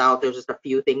built out. There's just a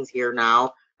few things here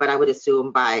now, but I would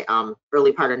assume by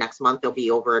early part of next month, there'll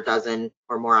be over a dozen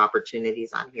or more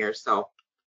opportunities on here. So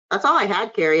That's all I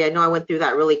had, Carrie. I know I went through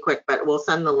that really quick, but we'll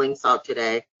send the links out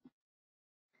today.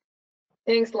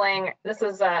 Thanks, Lang. This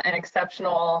is an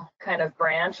exceptional kind of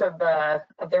branch of the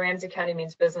Ramsey County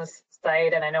Means Business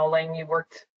site, and I know, Lang, you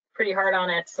worked pretty hard on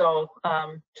it, so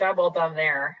job well done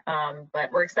there.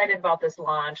 But we're excited about this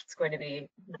launch. It's going to be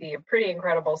a pretty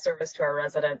incredible service to our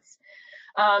residents.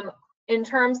 In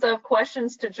terms of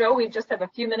questions to Joe, we just have a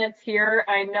few minutes here.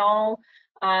 I know,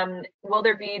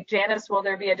 Janice, will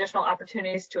there be additional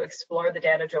opportunities to explore the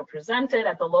data Joe presented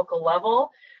at the local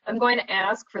level? I'm going to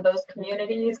ask for those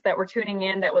communities that were tuning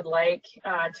in that would like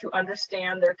to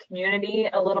understand their community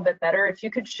a little bit better. If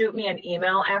you could shoot me an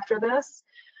email after this,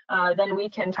 then we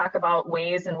can talk about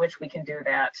ways in which we can do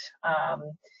that.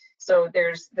 So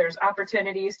there's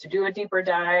opportunities to do a deeper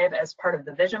dive as part of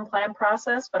the vision plan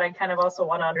process, but I kind of also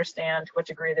want to understand to what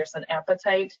degree there's an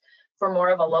appetite for more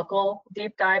of a local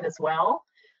deep dive as well.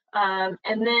 And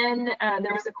then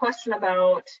there was a question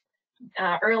about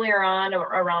earlier on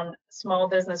around small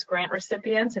business grant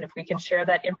recipients and if we can share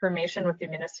that information with the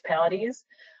municipalities.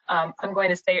 I'm going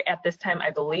to say at this time, I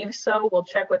believe so. We'll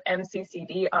check with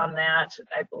MCCD on that.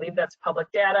 I believe that's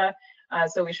public data.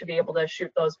 So we should be able to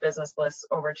shoot those business lists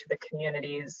over to the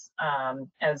communities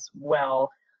as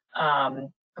well.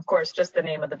 Of course, just the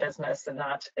name of the business and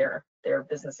not their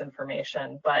business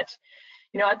information. But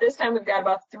you know, at this time, we've got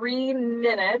about 3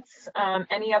 minutes.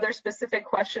 Any other specific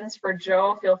questions for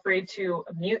Joe? Feel free to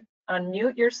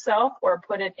unmute yourself or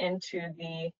put it into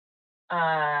the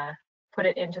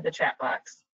chat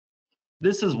box.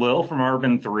 This is Will from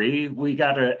Urban 3. We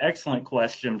got an excellent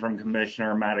question from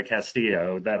Commissioner Mata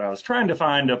Castillo that I was trying to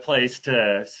find a place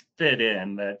to fit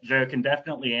in that Joe can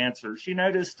definitely answer. She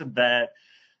noticed that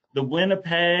the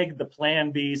Winnipeg, the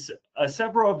Plan B,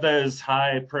 several of those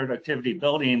high productivity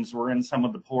buildings were in some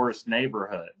of the poorest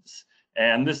neighborhoods.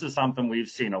 And this is something we've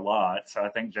seen a lot. So I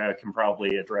think Joe can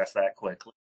probably address that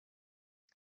quickly.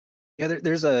 Yeah,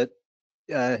 there's a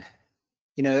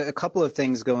couple of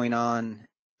things going on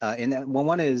in that. Well,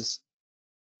 one is,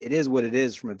 it is what it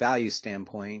is from a value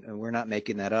standpoint, and we're not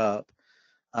making that up.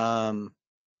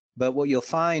 But what you'll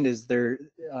find is there,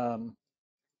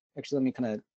 actually,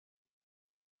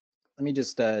 let me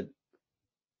just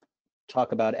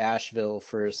talk about Asheville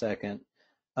for a second.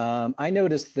 I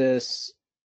noticed this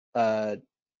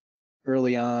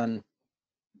early on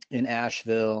in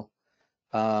Asheville,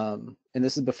 and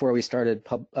this is before we started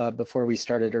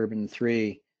Urban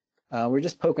 3. We're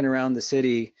just poking around the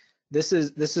city. This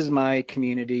is my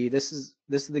community. This is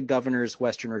the governor's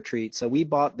Western Retreat. So we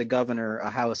bought the governor a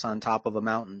house on top of a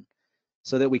mountain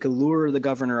so that we could lure the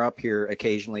governor up here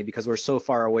occasionally because we're so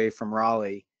far away from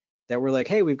Raleigh that we're like,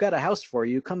 hey, we've got a house for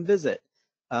you, come visit.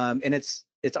 And it's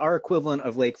our equivalent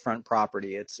of lakefront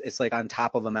property. It's like on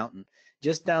top of a mountain.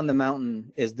 Just down the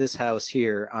mountain is this house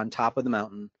here on top of the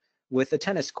mountain with a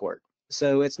tennis court.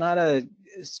 So it's not a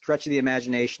stretch of the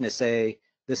imagination to say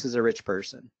this is a rich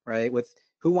person, right? With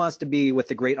who wants to be with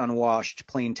the great unwashed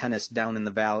playing tennis down in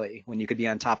the valley when you could be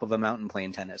on top of a mountain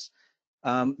playing tennis?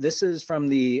 This is from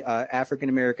the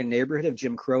African-American neighborhood of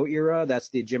Jim Crow era. That's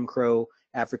the Jim Crow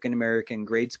African-American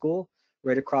grade school.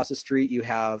 Right across the street, you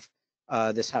have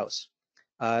this house.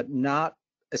 Not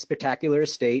a spectacular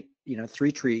estate,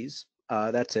 3 trees,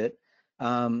 that's it.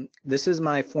 This is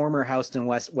my former house in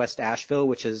West Asheville,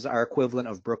 which is our equivalent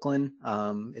of Brooklyn.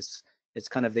 It's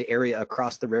kind of the area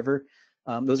across the river.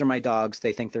 Those are my dogs.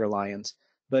 They think they're lions.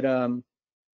 But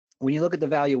when you look at the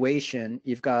valuation,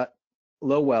 you've got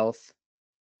low wealth,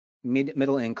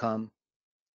 middle income,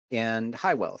 and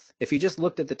high wealth. If you just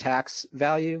looked at the tax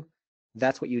value,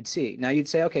 that's what you'd see. Now you'd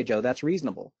say, okay, Joe, that's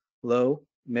reasonable. Low,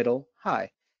 middle,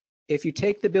 high. If you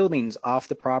take the buildings off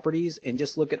the properties and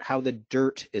just look at how the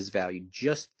dirt is valued,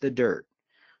 just the dirt,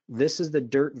 this is the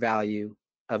dirt value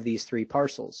of these 3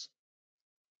 parcels.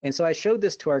 And so I showed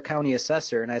this to our county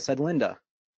assessor and I said, Linda,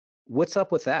 what's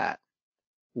up with that?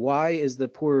 Why is the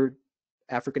poor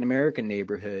African-American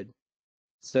neighborhood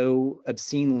so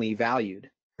obscenely valued?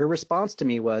 Her response to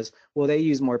me was, well, they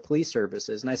use more police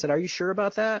services. And I said, are you sure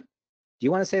about that? Do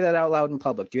you want to say that out loud in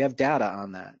public? Do you have data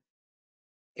on that?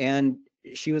 And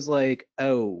she was like,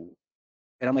 oh.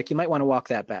 And I'm like, you might want to walk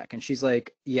that back. And she's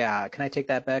like, yeah, can I take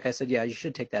that back? I said, yeah, you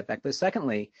should take that back. But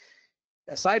secondly,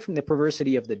 aside from the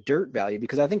perversity of the dirt value,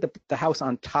 because I think the house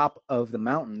on top of the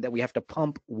mountain that we have to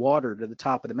pump water to the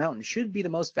top of the mountain should be the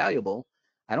most valuable.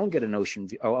 I don't get an ocean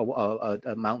view,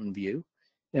 a mountain view.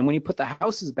 And when you put the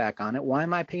houses back on it, why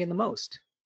am I paying the most?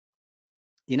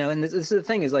 And this is the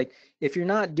thing is like, if you're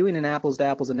not doing an apples to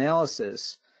apples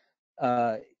analysis,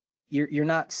 you're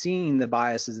not seeing the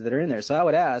biases that are in there. So I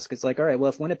would ask, it's like, all right, well,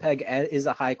 if Winnipeg is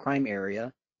a high crime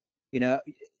area,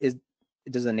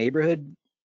 does the neighborhood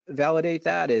validate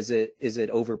that? Is it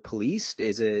over policed?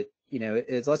 Is it,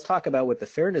 let's talk about what the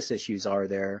fairness issues are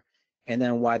there, and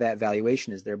then why that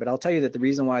valuation is there. But I'll tell you that the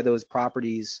reason why those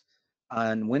properties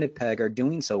on Winnipeg are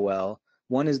doing so well,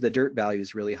 one is the dirt value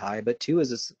is really high, but two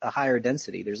is it's a higher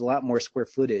density. There's a lot more square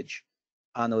footage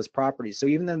on those properties. So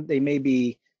even though they may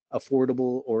be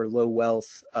affordable or low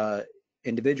wealth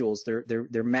individuals, they're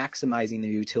maximizing the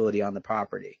utility on the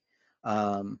property,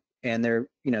 and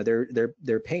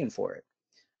they're paying for it.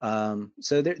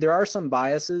 So there are some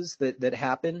biases that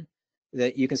happen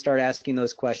that you can start asking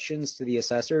those questions to the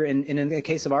assessor. And in the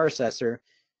case of our assessor,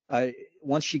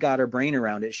 once she got her brain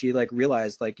around it, she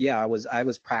realized yeah, I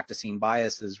was practicing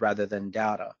biases rather than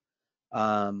data.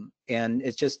 And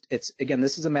it's again,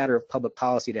 this is a matter of public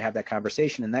policy to have that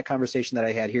conversation. And that conversation that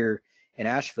I had here in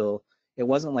Asheville, it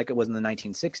wasn't like it was in the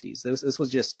 1960s. This was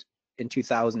just in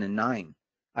 2009.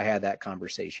 I had that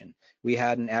conversation. We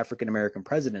had an African American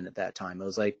president at that time. It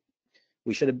was like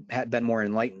we should have been more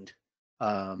enlightened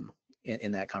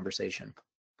in that conversation.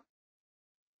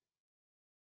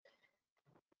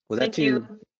 Was Thank you.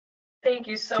 Thank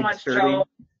you so much, Joe.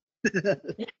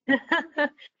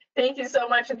 Thank you so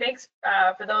much, and thanks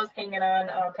for those hanging on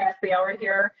past the hour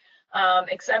here.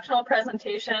 Exceptional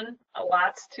presentation,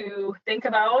 lots to think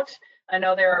about. I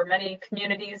know there are many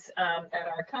communities that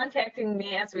are contacting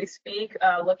me as we speak,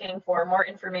 looking for more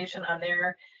information on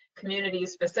their community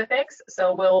specifics.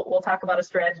 So we'll talk about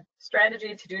a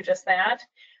strategy to do just that.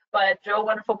 But Joe,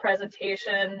 wonderful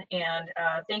presentation, and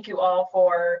thank you all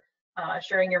for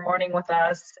sharing your morning with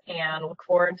us, and look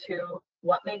forward to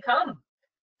what may come.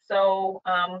 So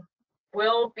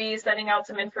we'll be sending out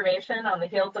some information on the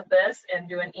heels of this and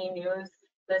do an e-news.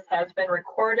 This has been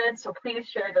recorded, so please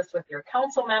share this with your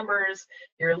council members,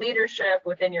 your leadership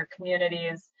within your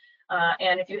communities.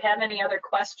 And if you have any other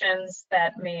questions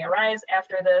that may arise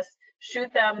after this,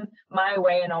 shoot them my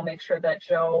way, and I'll make sure that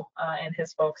Joe and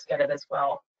his folks get it as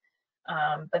well.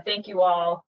 But thank you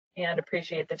all, and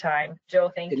appreciate the time.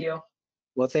 Joe, thank you.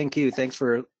 Well, thank you. Thanks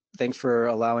for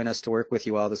allowing us to work with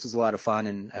you all. This was a lot of fun,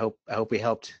 and I hope we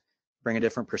helped bring a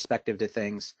different perspective to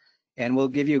things. And we'll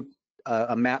give you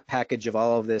a map package of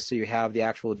all of this, so you have the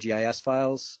actual GIS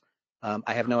files.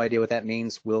 I have no idea what that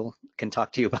means. Will can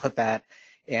talk to you about that,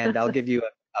 and I'll give you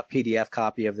a PDF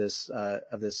copy of this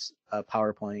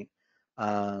PowerPoint,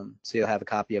 so you'll have a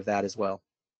copy of that as well.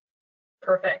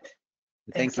 Perfect.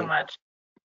 Thank you so much.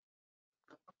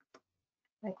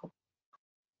 Michael.